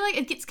 I feel like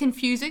it gets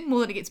confusing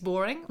more than it gets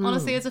boring,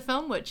 honestly, as a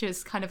film, which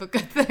is kind of a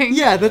good thing.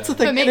 Yeah, that's the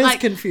thing. For me, It is like,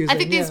 confusing. I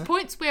think there's yeah.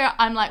 points where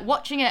I'm like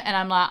watching it and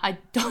I'm like, I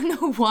don't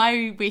know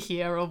why we're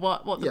here or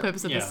what the Yeah.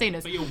 purpose of the scene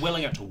is. But you're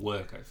willing it to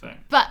work, I think.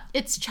 But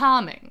it's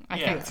charming, I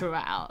Yeah. think,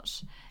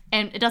 throughout.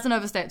 And it doesn't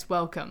overstay its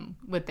welcome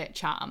with that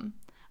charm.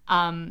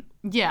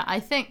 Yeah, I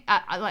think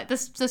I like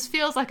this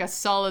feels like a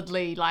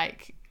solidly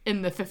like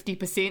in the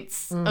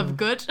 50% of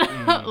good,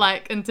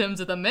 like in terms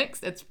of the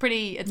mix. It's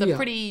a Yeah.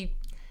 pretty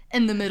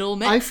in the middle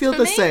mix. I feel for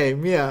the me.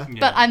 same, yeah.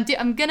 But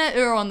I'm gonna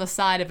err on the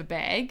side of a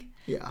bag.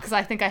 Yeah. Because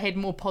I think I had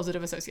more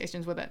positive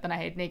associations with it than I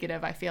had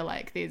negative. I feel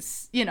like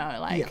there's, you know,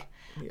 like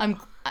Yeah.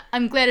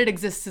 I'm glad it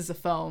exists as a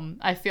film.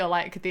 I feel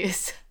like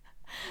there's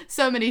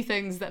so many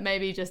things that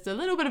maybe just a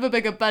little bit of a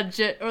bigger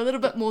budget or a little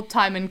bit more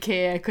time and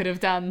care could have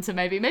done to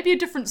maybe a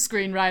different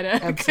screenwriter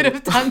could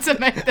have done to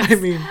make this I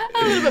mean,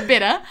 a little bit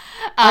better.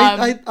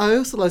 I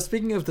also love,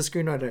 speaking of the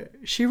screenwriter,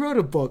 she wrote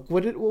a book.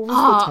 What was the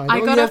title? I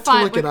You gotta have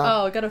to look it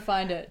up. I gotta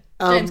find it.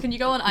 James, can you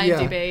go on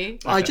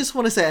IMDb? I just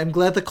want to say I'm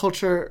glad the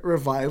culture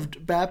revived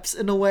Baps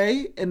in a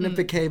way, and Mm. it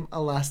became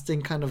a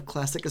lasting kind of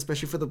classic,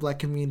 especially for the Black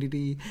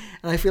community.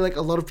 And I feel like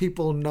a lot of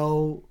people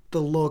know the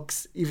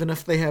looks, even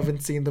if they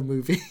haven't seen the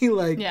movie.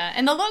 Like, Yeah,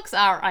 and the looks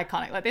are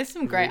iconic. Like, there's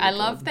some great. I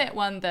love that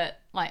one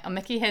that like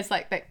Mickey has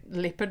like that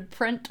leopard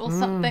print or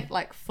something,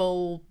 like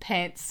full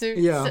pantsuit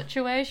Yeah.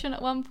 situation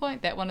at one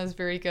point. That one is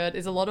very good.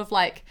 There's a lot of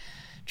like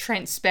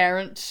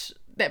transparent.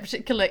 That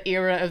particular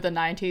era of the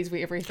 90s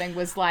where everything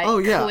was like oh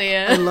yeah,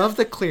 clear, I love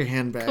the clear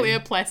handbag. clear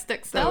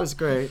plastic stuff. That was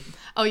great.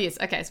 Oh yes,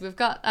 okay. So we've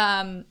got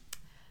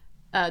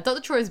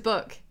Dr. Troy's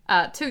book,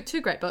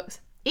 two great books: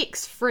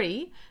 X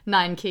Free,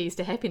 9 Keys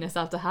to Happiness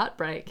After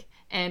Heartbreak,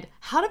 and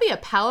How to Be a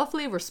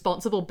Powerfully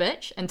Responsible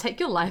Bitch and Take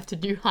Your Life to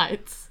New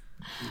Heights.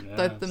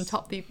 Both of them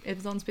top the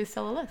Amazon's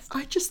bestseller list.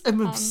 I just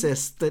am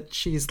obsessed that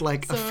she's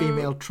like a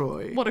female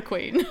Troy. What a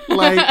queen!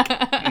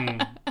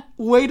 Like,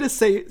 way to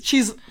say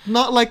she's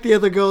not like the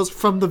other girls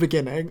from the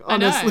beginning.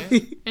 Honestly, I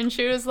know. And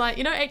she was like,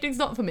 acting's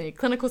not for me.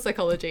 Clinical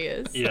psychology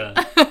is. Yeah.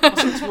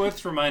 Also, it's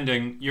worth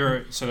reminding,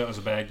 so that was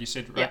a bag, you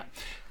said, right? Yeah.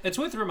 It's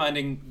worth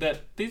reminding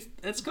that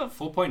it's got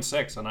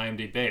 4.6 on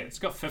IMDb. It's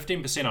got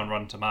 15% on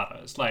Rotten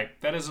Tomatoes. Like,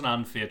 that is an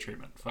unfair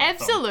treatment for a film.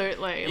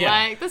 Absolutely. Yeah.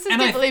 Like, this is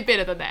And definitely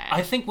better than that.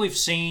 I think we've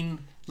seen,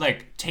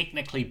 like,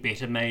 technically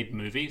better made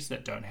movies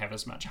that don't have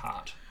as much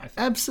heart, I think.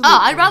 absolutely.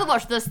 I'd rather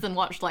watch this than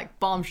watch, like,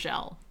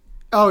 Bombshell.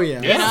 Oh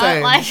yeah, Yeah.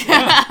 same. Like,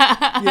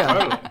 yeah,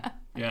 Totally.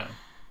 Yeah.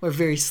 a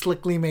very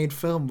slickly made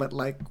film, but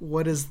like,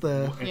 what is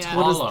the It's Yeah.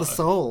 what is hollow. the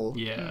soul?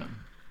 Yeah.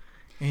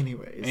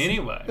 Anyways,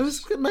 Anyway. it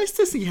was nice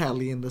to see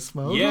Halle in this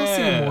mode. We'll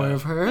Yeah. see more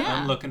of her.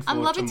 I'm looking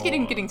forward loving to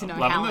getting more. to know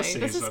Loving Halle. this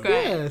This is season.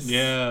 great. Yes.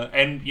 Yeah,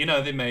 and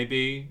there may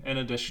be an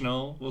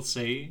additional. We'll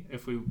see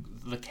if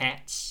the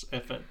cats,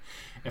 if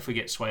if we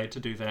get swayed to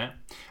do that.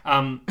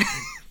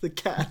 The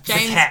cat.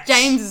 cats.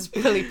 James is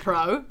fully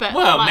pro, but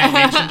Well, Matt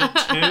mentioned it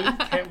too.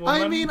 Catwoman,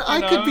 I mean, you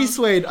I could be know.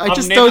 swayed. I I've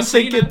just never don't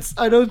think seen it. it's.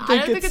 I don't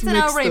think it's in our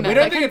mixed. remit. We enough.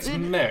 don't think it's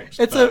mixed.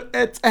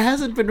 It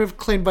hasn't been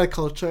reclaimed by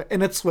culture,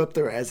 and it swept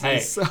the Razzies. Hey,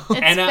 So.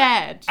 It's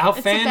bad. Our It's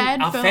a bad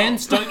film.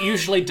 fans don't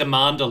usually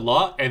demand a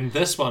lot, and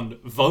this one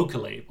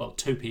vocally, well,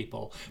 2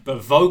 people, but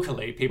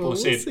vocally, people We'll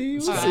said see.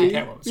 it's We'll not see.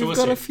 Catwoman. So We've we'll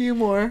got see. a few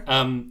more.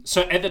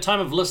 So at the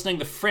time of listening,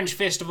 the Fringe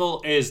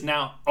Festival is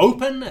now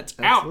open. It's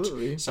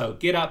Absolutely. out. So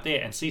get up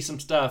there and see some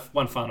stuff.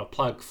 One final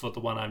plug for the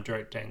one I'm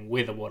directing,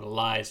 Where the Water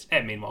Lies,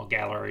 at Meanwhile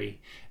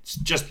Gallery. It's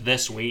just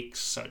this week,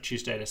 so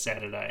Tuesday to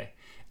Saturday.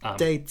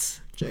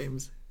 Dates,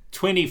 James.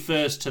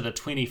 21st to the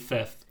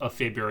 25th of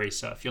February.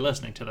 So if you're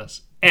listening to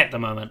this at the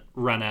moment,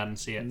 run out and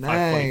see it.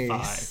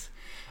 Nice.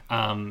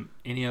 5:45.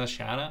 Any other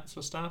shout outs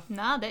or stuff?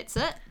 Nah, that's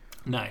it.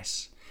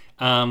 Nice.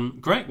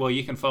 Great. Well,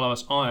 you can follow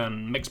us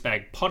on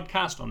Mixbag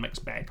Podcast, on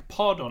Mixbag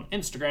Pod, on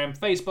Instagram,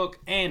 Facebook,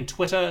 and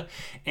Twitter,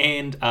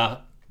 and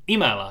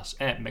email us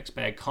at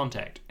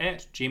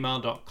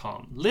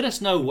mixbagcontact@gmail.com. Let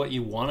us know what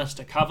you want us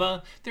to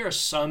cover. There are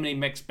so many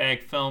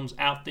Mixbag films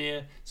out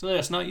there, so let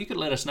us know. You could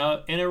let us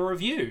know in a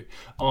review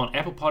on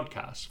Apple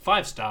Podcasts.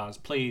 5 stars,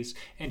 please,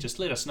 and just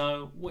let us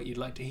know what you'd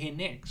like to hear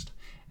next.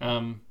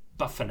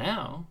 But for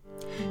now,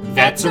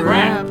 that's a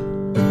wrap.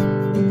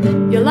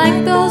 You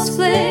like those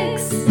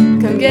flicks?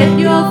 Come get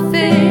your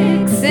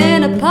fix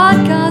in a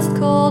podcast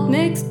called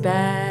Mixed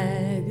Bag.